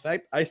Mandela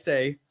effect. I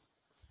say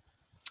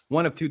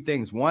one of two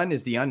things. One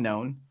is the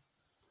unknown,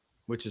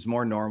 which is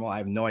more normal. I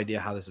have no idea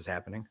how this is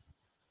happening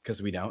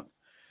because we don't.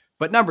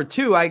 But number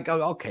two, I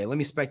go, okay, let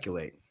me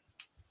speculate.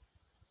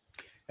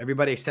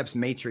 Everybody accepts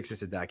Matrix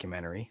as a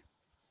documentary.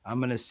 I'm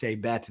going to say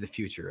Back to the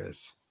Future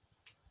is.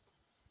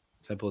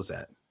 Simple as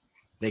that.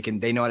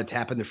 They know how to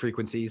tap into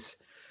frequencies.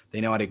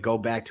 They know how to go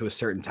back to a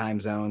certain time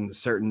zone,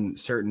 certain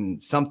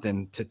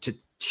something to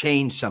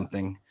change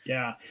something.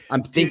 Yeah. I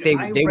think they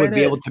would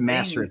be able to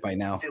master it by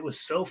now. It was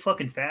so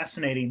fucking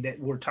fascinating that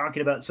we're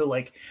talking about. So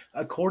like,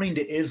 according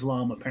to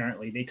Islam,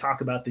 apparently they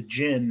talk about the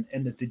jinn,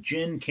 and that the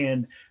jinn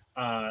can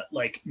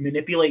like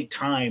manipulate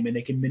time, and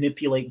they can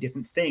manipulate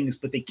different things,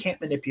 but they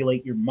can't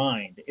manipulate your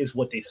mind, is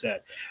what they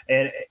said.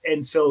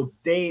 And so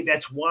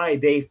that's why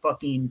they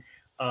fucking,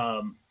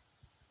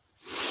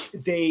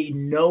 they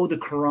know the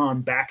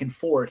Quran back and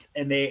forth,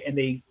 and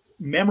they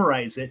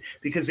memorize it,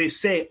 because they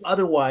say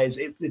otherwise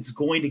it's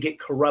going to get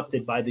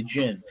corrupted by the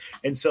jinn.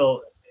 And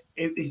so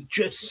it's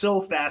just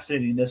so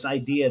fascinating, this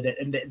idea that,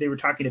 and they were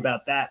talking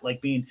about that,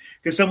 like being,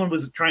 because someone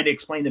was trying to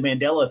explain the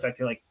Mandela effect.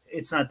 They're like,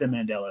 it's not the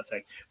Mandela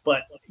effect,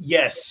 but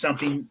yes,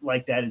 something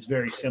like that is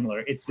very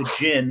similar. It's the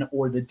jinn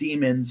or the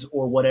demons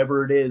or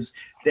whatever it is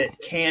that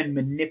can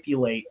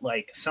manipulate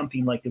like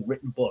something like the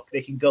written book.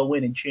 They can go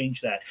in and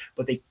change that,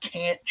 but they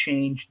can't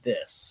change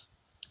this.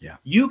 Yeah.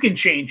 You can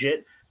change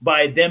it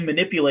by them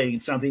manipulating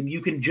something.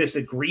 You can just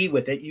agree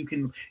with it. You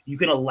can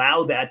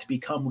allow that to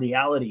become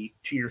reality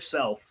to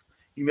yourself.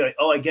 You can be like,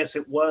 oh, I guess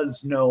it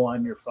was, no,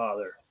 I'm your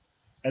father.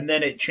 And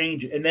then it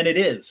changes, and then it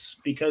is,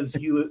 because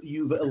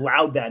you've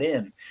allowed that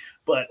in.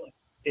 But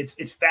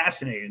it's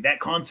fascinating. That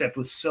concept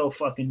was so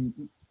fucking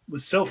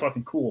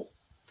cool.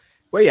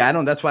 Well,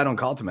 yeah, that's why I don't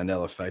call it the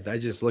Mandela effect. I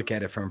just look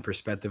at it from a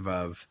perspective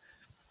of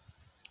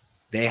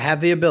they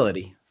have the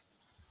ability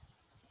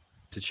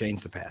to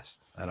change the past.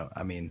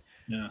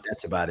 Yeah.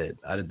 That's about it.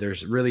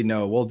 There's really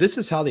no, well, this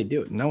is how they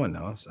do it. No one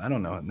knows. I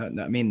don't know.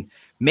 No, I mean,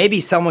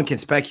 maybe someone can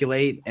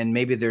speculate, and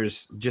maybe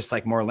there's just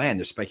like more land.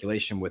 There's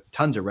speculation with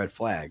tons of red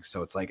flags.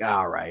 So it's like,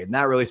 all right,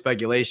 not really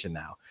speculation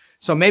now.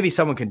 So maybe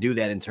someone can do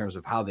that in terms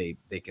of how they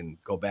can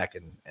go back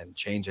and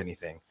change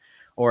anything.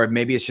 Or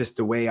maybe it's just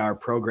the way our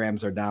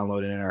programs are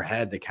downloaded in our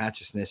head. The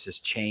consciousness has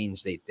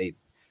changed.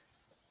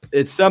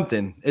 It's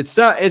something. It's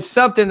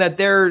something that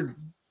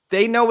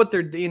they know what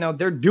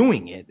they're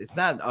doing it. It's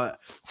not,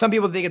 some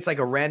people think it's like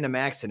a random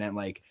accident,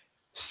 like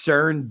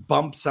CERN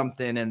bumped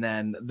something and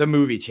then the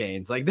movie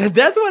changed. Like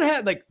that's what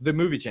happened. Like the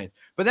movie changed.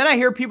 But then I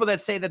hear people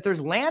that say that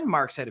there's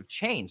landmarks that have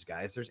changed,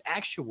 guys. There's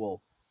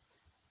actual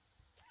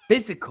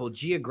physical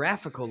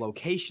geographical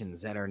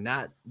locations that are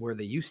not where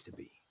they used to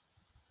be.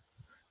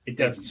 It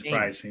doesn't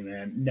surprise me,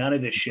 man. None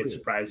of this shit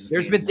surprises me.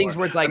 There's been things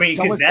where it's like,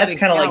 because that's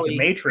kind of like the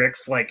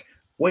Matrix. Like,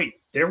 wait,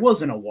 there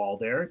wasn't a wall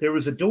there. There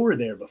was a door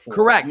there before.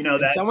 Correct.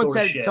 That someone sort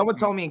of shit. Someone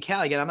told me in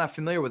Cali, again, I'm not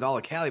familiar with all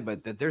of Cali,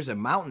 but that there's a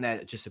mountain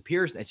that just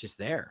appears and it's just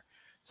there.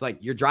 It's like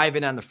you're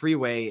driving on the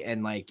freeway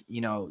and like,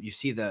 you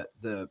see the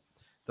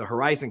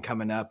horizon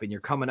coming up and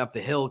you're coming up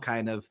the hill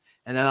kind of,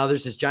 and then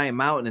there's this giant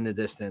mountain in the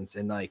distance,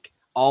 and like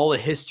all the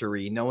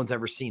history, no one's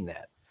ever seen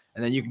that.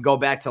 And then you can go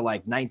back to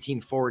like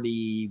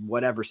 1940,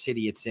 whatever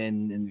city it's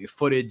in, and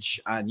footage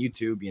on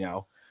YouTube,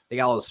 they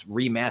got all this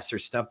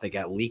remastered stuff that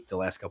got leaked the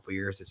last couple of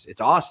years.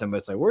 It's awesome, but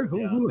it's like,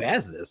 who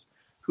has this?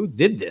 Who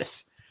did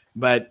this?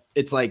 But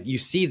it's like, you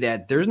see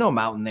that there's no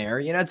mountain there.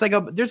 It's like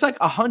there's like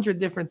 100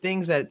 different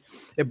things that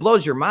it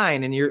blows your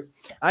mind. And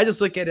I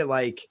just look at it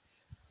like,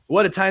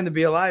 what a time to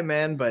be alive,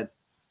 man. But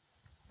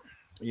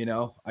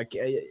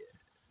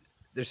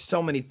there's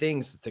so many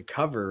things to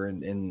cover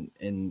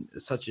in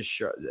such a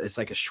short, it's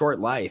like a short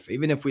life.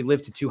 Even if we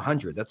live to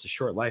 200, that's a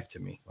short life to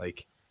me.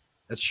 Like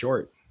that's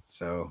short.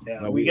 So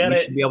we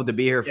should be able to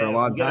be here for a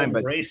long time,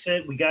 but embrace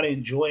it. We got to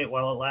enjoy it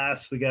while it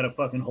lasts. We got to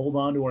fucking hold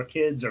on to our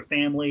kids, our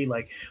family,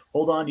 like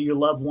hold on to your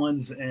loved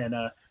ones, and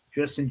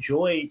just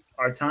enjoy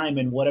our time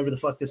and whatever the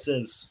fuck this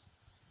is.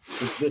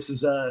 This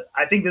is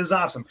I think this is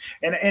awesome.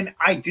 And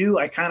I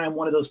kind of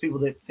one of those people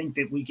that think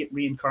that we get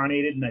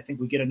reincarnated and I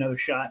think we get another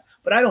shot,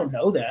 but I don't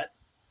know that.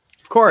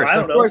 Of course.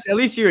 At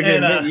least you're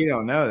going to admit you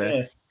don't know that.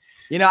 Yeah.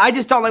 I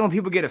just don't like when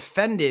people get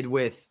offended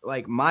with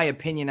like my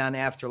opinion on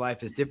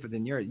afterlife is different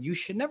than yours. You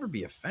should never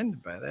be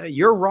offended by that.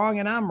 You're wrong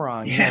and I'm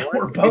wrong. Yeah,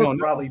 we're both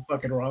probably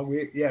fucking wrong.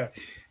 We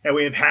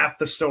have half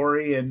the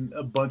story and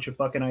a bunch of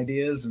fucking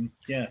ideas, and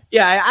yeah.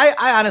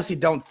 I honestly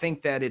don't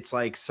think that it's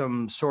like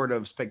some sort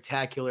of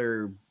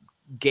spectacular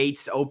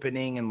gates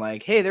opening and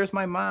like, hey, there's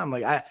my mom.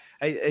 Like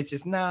it's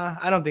just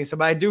I don't think so.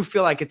 But I do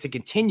feel like it's a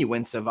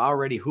continuance of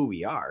already who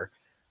we are.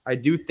 I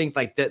do think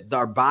like that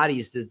our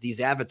bodies, these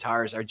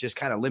avatars are just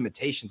kind of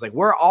limitations. Like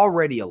we're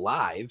already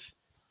alive.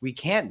 We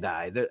can't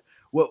die.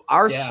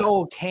 Our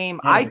soul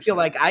came. 100%. I feel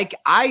like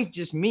I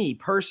just me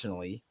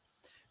personally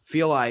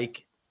feel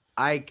like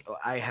I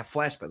have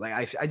flashbacks.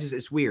 Like I just,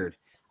 it's weird.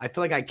 I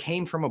feel like I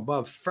came from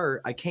above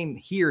first. I came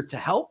here to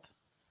help.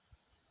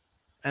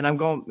 And I'm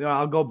going,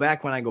 I'll go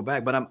back when I go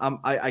back, but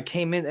I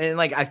came in and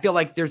like, I feel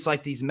like there's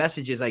like these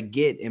messages I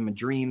get in my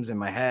dreams in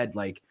my head,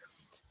 like,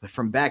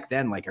 from back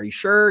then, like, are you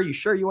sure? You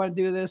sure you want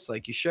to do this?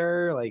 Like, you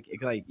sure? Like you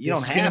This don't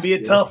is have gonna be a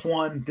to. tough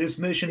one. This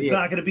mission's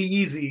not gonna be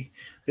easy.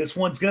 This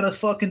one's gonna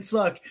fucking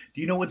suck.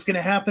 Do you know what's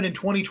gonna happen in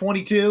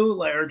 2022,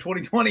 like, or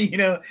 2020? You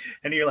know,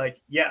 and you're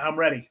like, yeah, I'm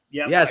ready.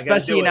 Yeah, Yeah,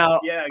 especially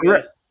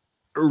I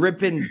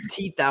ripping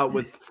teeth out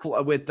with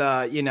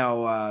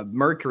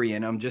mercury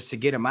in them just to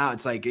get them out.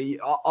 It's like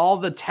all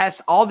the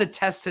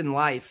tests in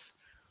life.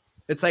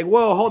 It's like,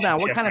 whoa, hold on.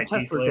 What kind of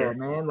test was that,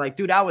 man? Like,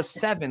 dude, I was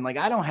 7. Like,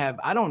 I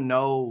don't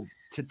know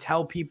to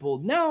tell people,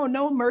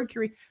 no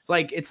mercury.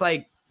 It's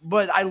like,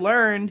 but I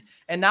learned,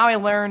 and now I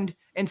learned,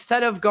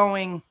 instead of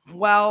going,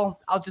 well,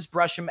 I'll just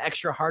brush them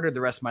extra harder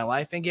the rest of my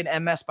life and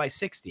get MS by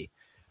 60.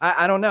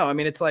 I don't know. I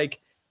mean, it's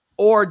like,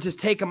 or just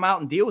take them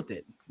out and deal with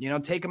it.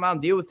 Take them out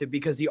and deal with it,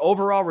 because the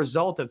overall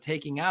result of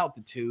taking out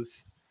the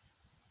tooth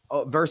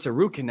versus a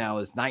root canal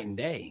is night and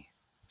day.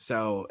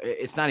 So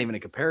it's not even a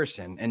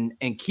comparison.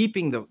 And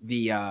keeping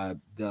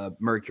the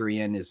mercury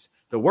in is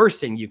the worst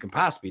thing you can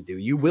possibly do.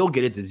 You will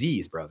get a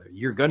disease, brother.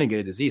 You're going to get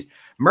a disease.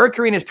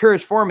 Mercury in its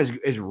purest form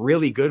is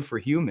really good for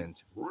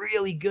humans.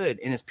 Really good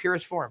in its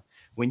purest form.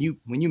 When you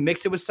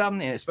mix it with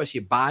something, and especially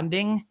a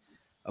bonding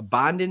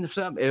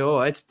something,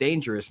 it's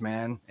dangerous,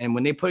 man. And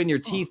when they put in your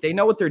teeth, they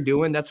know what they're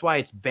doing. That's why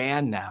it's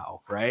banned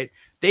now, right?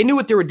 They knew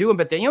what they were doing,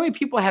 but how many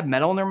people have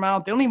metal in their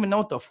mouth? They don't even know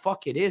what the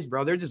fuck it is,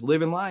 bro. They're just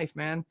living life,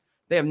 man.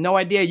 They have no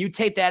idea. You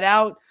take that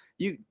out,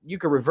 you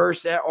can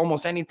reverse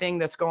almost anything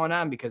that's going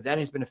on, because that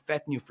has been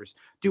affecting you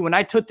dude, when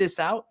I took this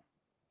out,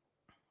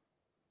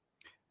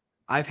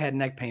 I've had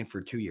neck pain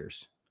for 2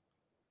 years.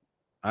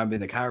 I've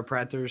been to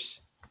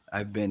chiropractors.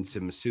 I've been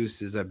to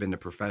masseuses. I've been to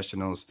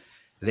professionals.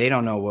 They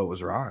don't know what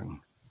was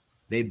wrong.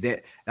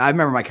 I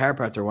remember my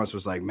chiropractor once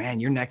was like, man,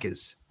 your neck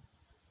is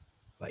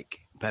like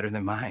better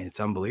than mine.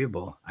 It's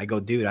unbelievable. I go,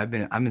 dude,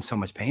 I'm in so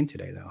much pain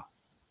today though.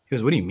 He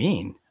goes, what do you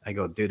mean? I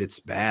go, dude, it's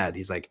bad.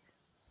 He's like,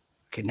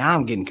 okay, now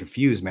I'm getting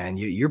confused, man.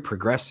 You're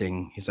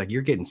progressing. He's like,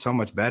 you're getting so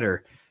much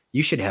better.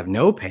 You should have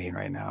no pain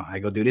right now. I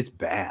go, dude, it's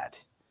bad.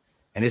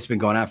 And it's been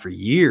going on for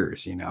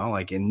years, and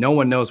no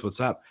one knows what's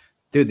up.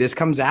 Dude, this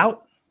comes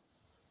out.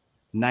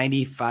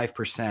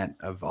 95%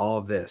 of all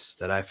of this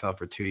that I felt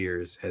for 2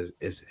 years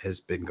has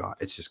been gone.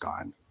 It's just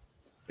gone.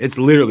 It's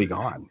literally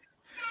gone.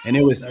 And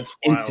it was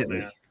instantly.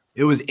 Wild,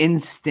 it was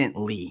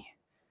instantly.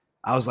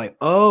 I was like,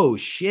 oh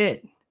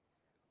shit.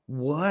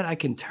 What? I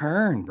can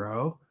turn,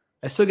 bro.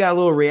 I still got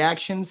little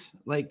reactions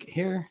like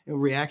here,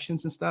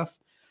 reactions and stuff.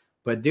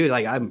 But dude,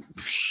 like I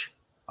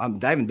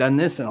haven't done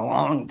this in a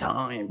long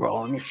time,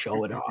 bro. Let me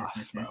show it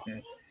off, bro.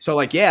 So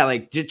like, yeah,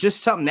 like just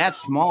something that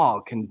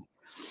small can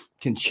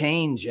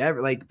change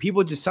like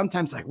people just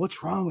sometimes like,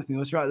 what's wrong with me?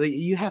 What's wrong? Like,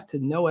 you have to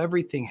know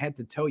everything head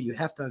to toe. You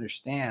have to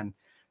understand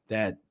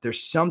that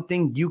there's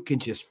something you can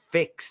just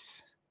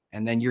fix,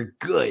 and then you're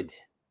good.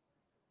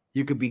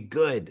 You could be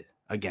good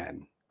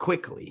again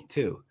quickly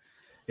too.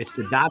 It's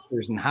the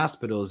doctors and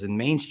hospitals and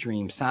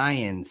mainstream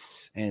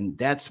science, and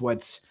that's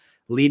what's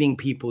leading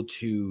people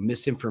to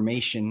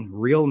misinformation,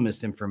 real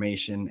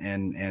misinformation,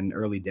 and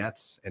early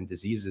deaths and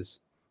diseases.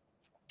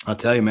 I'll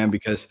tell you, man,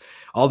 because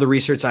all the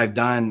research I've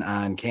done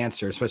on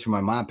cancer, especially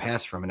when my mom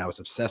passed from it, I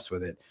was obsessed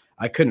with it.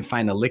 I couldn't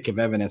find a lick of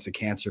evidence of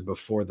cancer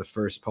before the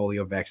first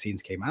polio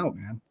vaccines came out,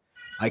 man.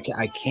 I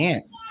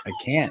can't.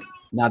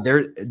 Now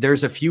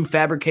there's a few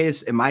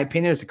fabricated, in my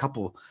opinion. There's a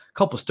couple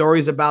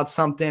stories about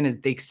something,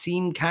 and they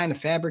seem kind of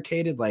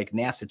fabricated, like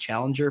NASA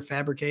Challenger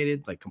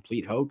fabricated, like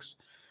complete hoax.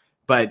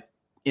 But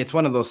it's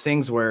one of those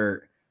things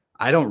where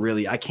I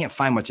can't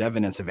find much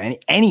evidence of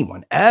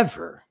anyone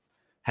ever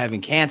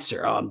having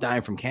cancer. Oh, I'm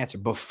dying from cancer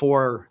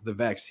before the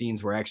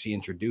vaccines were actually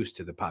introduced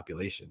to the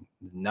population.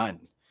 None.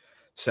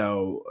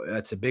 So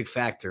that's a big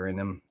factor in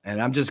them.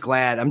 And I'm just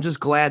glad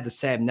to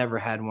say I've never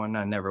had one.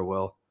 I never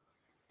will.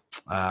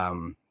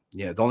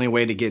 Yeah, the only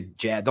way to get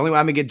jabbed, the only way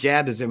I'm gonna get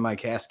jabbed is in my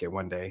casket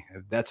one day.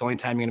 That's the only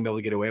time you're gonna be able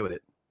to get away with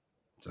it.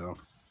 So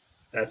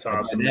that's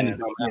awesome,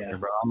 man. Yeah.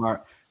 Bro.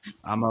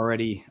 I'm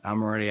already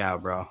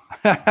out, bro.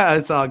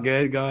 It's all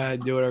good. Go ahead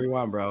and do whatever you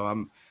want,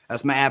 bro.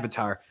 That's my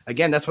avatar.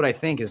 Again, that's what I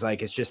think is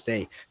like, it's just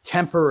a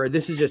temporary.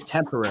 This is just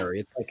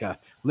temporary. It's like a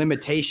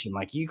limitation.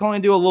 Like you can only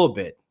do a little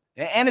bit,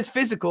 and it's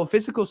physical.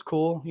 Physical's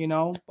cool, you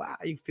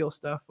feel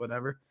stuff,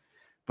 whatever.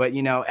 But,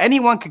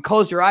 anyone could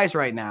close your eyes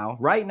right now,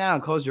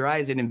 close your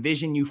eyes and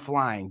envision you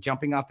flying,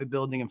 jumping off a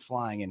building and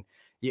flying. And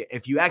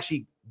if you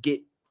actually get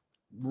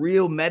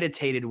real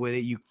meditated with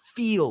it, you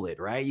feel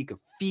it, right? You can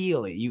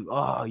feel it.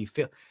 You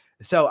feel.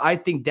 So I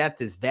think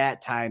death is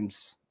that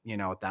times,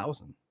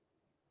 1,000.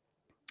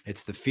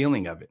 It's the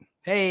feeling of it.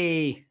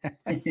 Hey.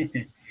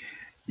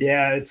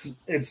 Yeah, it's,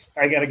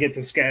 I got to get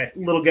this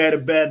little guy to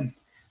bed.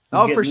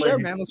 For sure,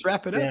 man. Let's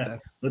wrap it up. Yeah,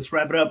 let's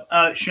wrap it up.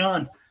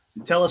 Sean,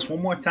 tell us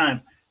one more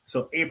time.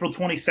 So April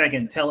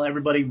 22nd, tell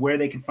everybody where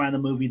they can find the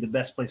movie, the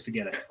best place to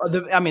get it.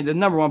 The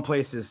number one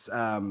place is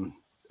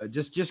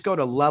just go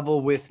to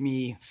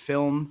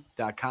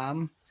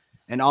levelwithmefilm.com,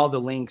 and all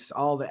the links,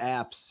 all the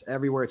apps,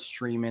 everywhere it's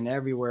streaming,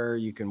 everywhere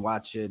you can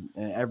watch it,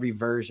 every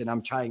version.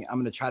 I'm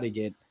going to try to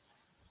get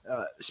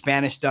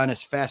Spanish done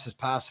as fast as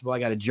possible. I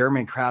got a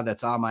German crowd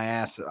that's on my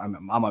ass.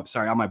 On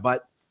my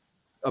butt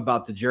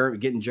about the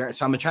getting German.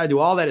 So I'm gonna try to do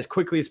all that as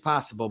quickly as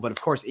possible. But of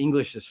course,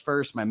 English is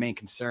first, my main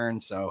concern.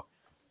 So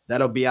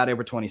that'll be out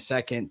April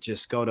 22nd.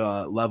 Just go to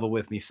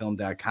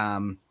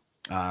levelwithmefilm.com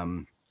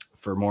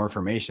for more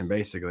information,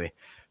 basically.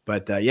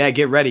 But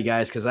get ready,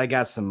 guys, because I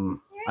got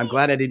some. I'm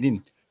glad I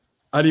didn't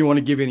want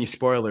to give any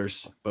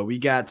spoilers, but we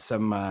got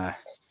some.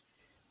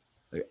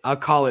 I'll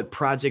call it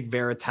Project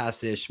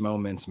Veritas-ish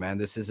moments, man.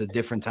 This is a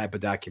different type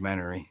of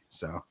documentary.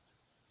 So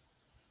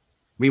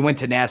we went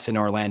to NASA in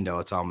Orlando.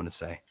 That's all I'm gonna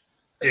say.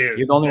 Dude,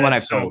 you're the only one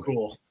I've so told.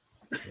 Cool.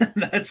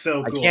 That's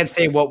so cool. I can't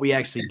say what we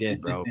actually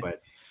did, bro,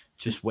 but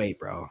just wait,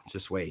 bro.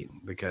 Just wait,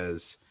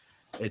 because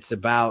it's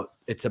about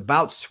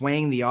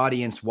swaying the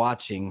audience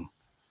watching.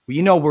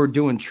 Well, we're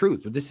doing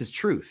truth. This is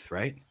truth,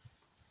 right?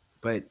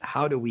 But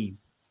how do we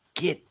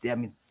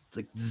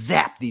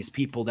zap these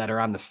people that are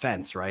on the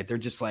fence, right? They're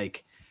just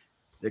like,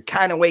 they're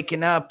kind of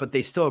waking up, but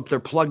they're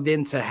plugged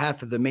into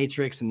half of the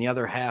matrix and the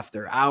other half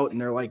they're out, and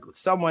they're like,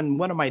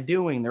 what am I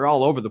doing? They're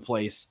all over the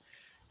place.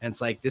 And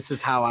it's like, this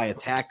is how I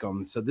attack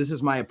them. So this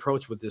is my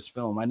approach with this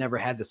film. I never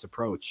had this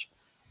approach,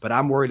 but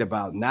I'm worried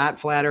about not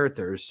flat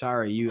earthers.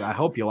 Sorry, I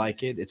hope you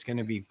like it. It's going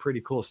to be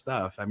pretty cool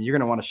stuff. I mean, you're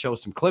going to want to show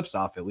some clips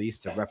off at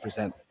least to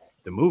represent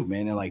the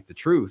movement and like the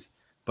truth.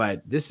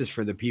 But this is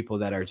for the people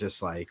that are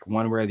just like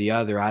one way or the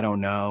other. I don't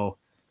know.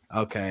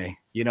 Okay,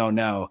 you don't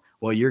know.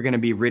 Well, you're going to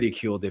be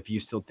ridiculed if you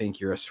still think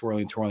you're a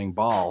swirling, twirling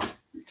ball.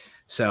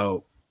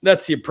 So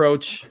that's the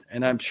approach.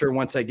 And I'm sure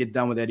once I get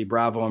done with Eddie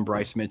Bravo and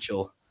Bryce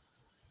Mitchell,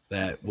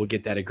 that we'll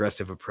get that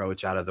aggressive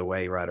approach out of the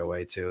way right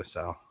away too.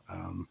 So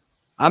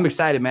I'm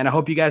excited, man. I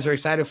hope you guys are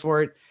excited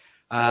for it.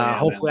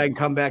 Hopefully man. I can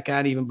come back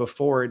on even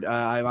before it.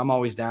 I'm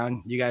always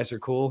down. You guys are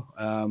cool.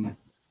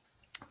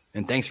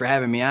 And thanks for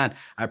having me on.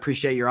 I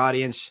appreciate your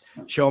audience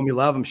showing me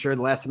love. I'm sure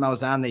the last time I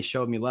was on, they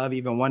showed me love.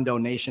 Even one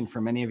donation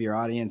from any of your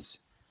audience,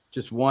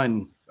 just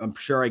one. I'm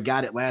sure I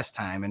got it last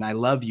time, and I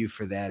love you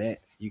for that.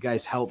 You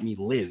guys helped me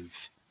live,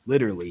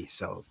 literally.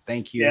 So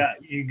thank you.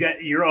 Yeah,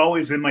 you're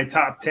always in my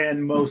top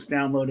 10 most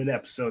downloaded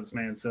episodes,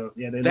 man. So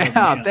yeah,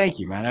 thank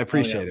you, man. I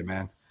appreciate it,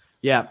 man.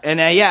 Yeah, and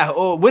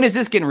when is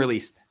this getting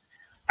released?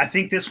 I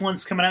think this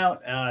one's coming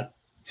out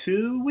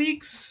 2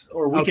 weeks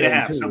or a week and a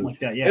half, something like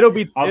that. Yeah,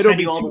 I'll send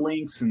you all the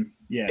links, and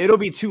it'll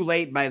be too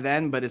late by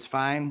then, but it's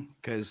fine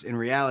because in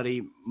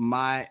reality,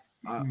 my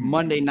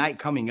Monday night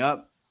coming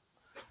up,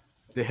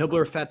 the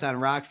Hibbler Fete on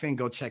Rockfin,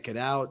 go check it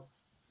out.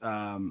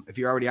 If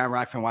you're already on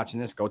Rockfin watching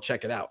this, go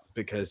check it out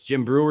because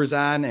Jim Brewer's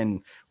on,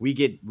 and we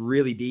get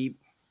really deep.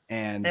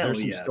 And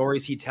there's some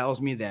stories he tells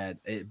me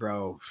that,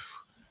 bro,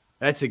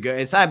 that's a good.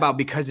 It's not about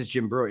because it's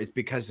Jim Brewer. It's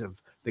because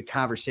of the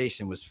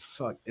conversation was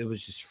it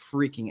was just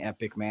freaking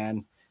epic,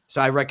 man. So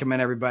I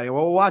recommend everybody,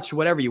 watch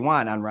whatever you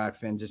want on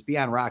Rockfin. Just be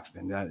on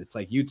Rockfin. It's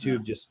like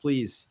YouTube. Just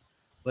please,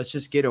 let's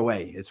just get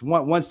away. It's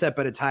one step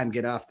at a time.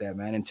 Get off that,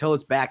 man, until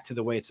it's back to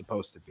the way it's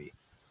supposed to be.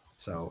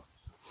 So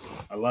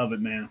I love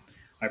it, man.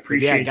 I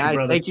appreciate you, guys.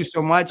 brother. Thank you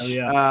so much.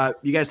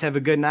 You guys have a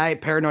good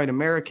night. Paranoid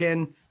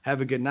American, have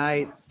a good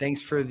night.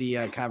 Thanks for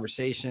the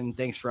conversation.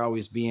 Thanks for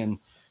always being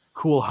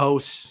cool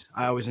hosts.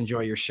 I always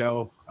enjoy your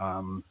show.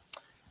 And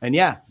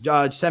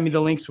send me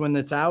the links when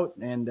it's out.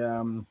 And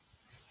man,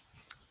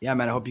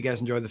 I hope you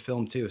guys enjoy the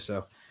film too.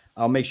 So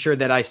I'll make sure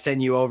that I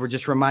send you over.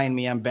 Just remind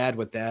me, I'm bad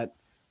with that,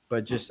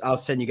 but I'll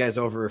send you guys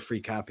over a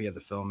free copy of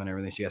the film and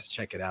everything. So you guys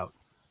check it out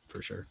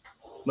for sure.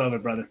 Love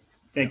it, brother.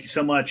 Thank you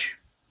so much.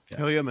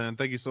 Hell yeah, man.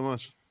 Thank you so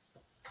much.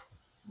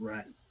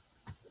 Right.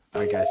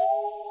 All right, guys.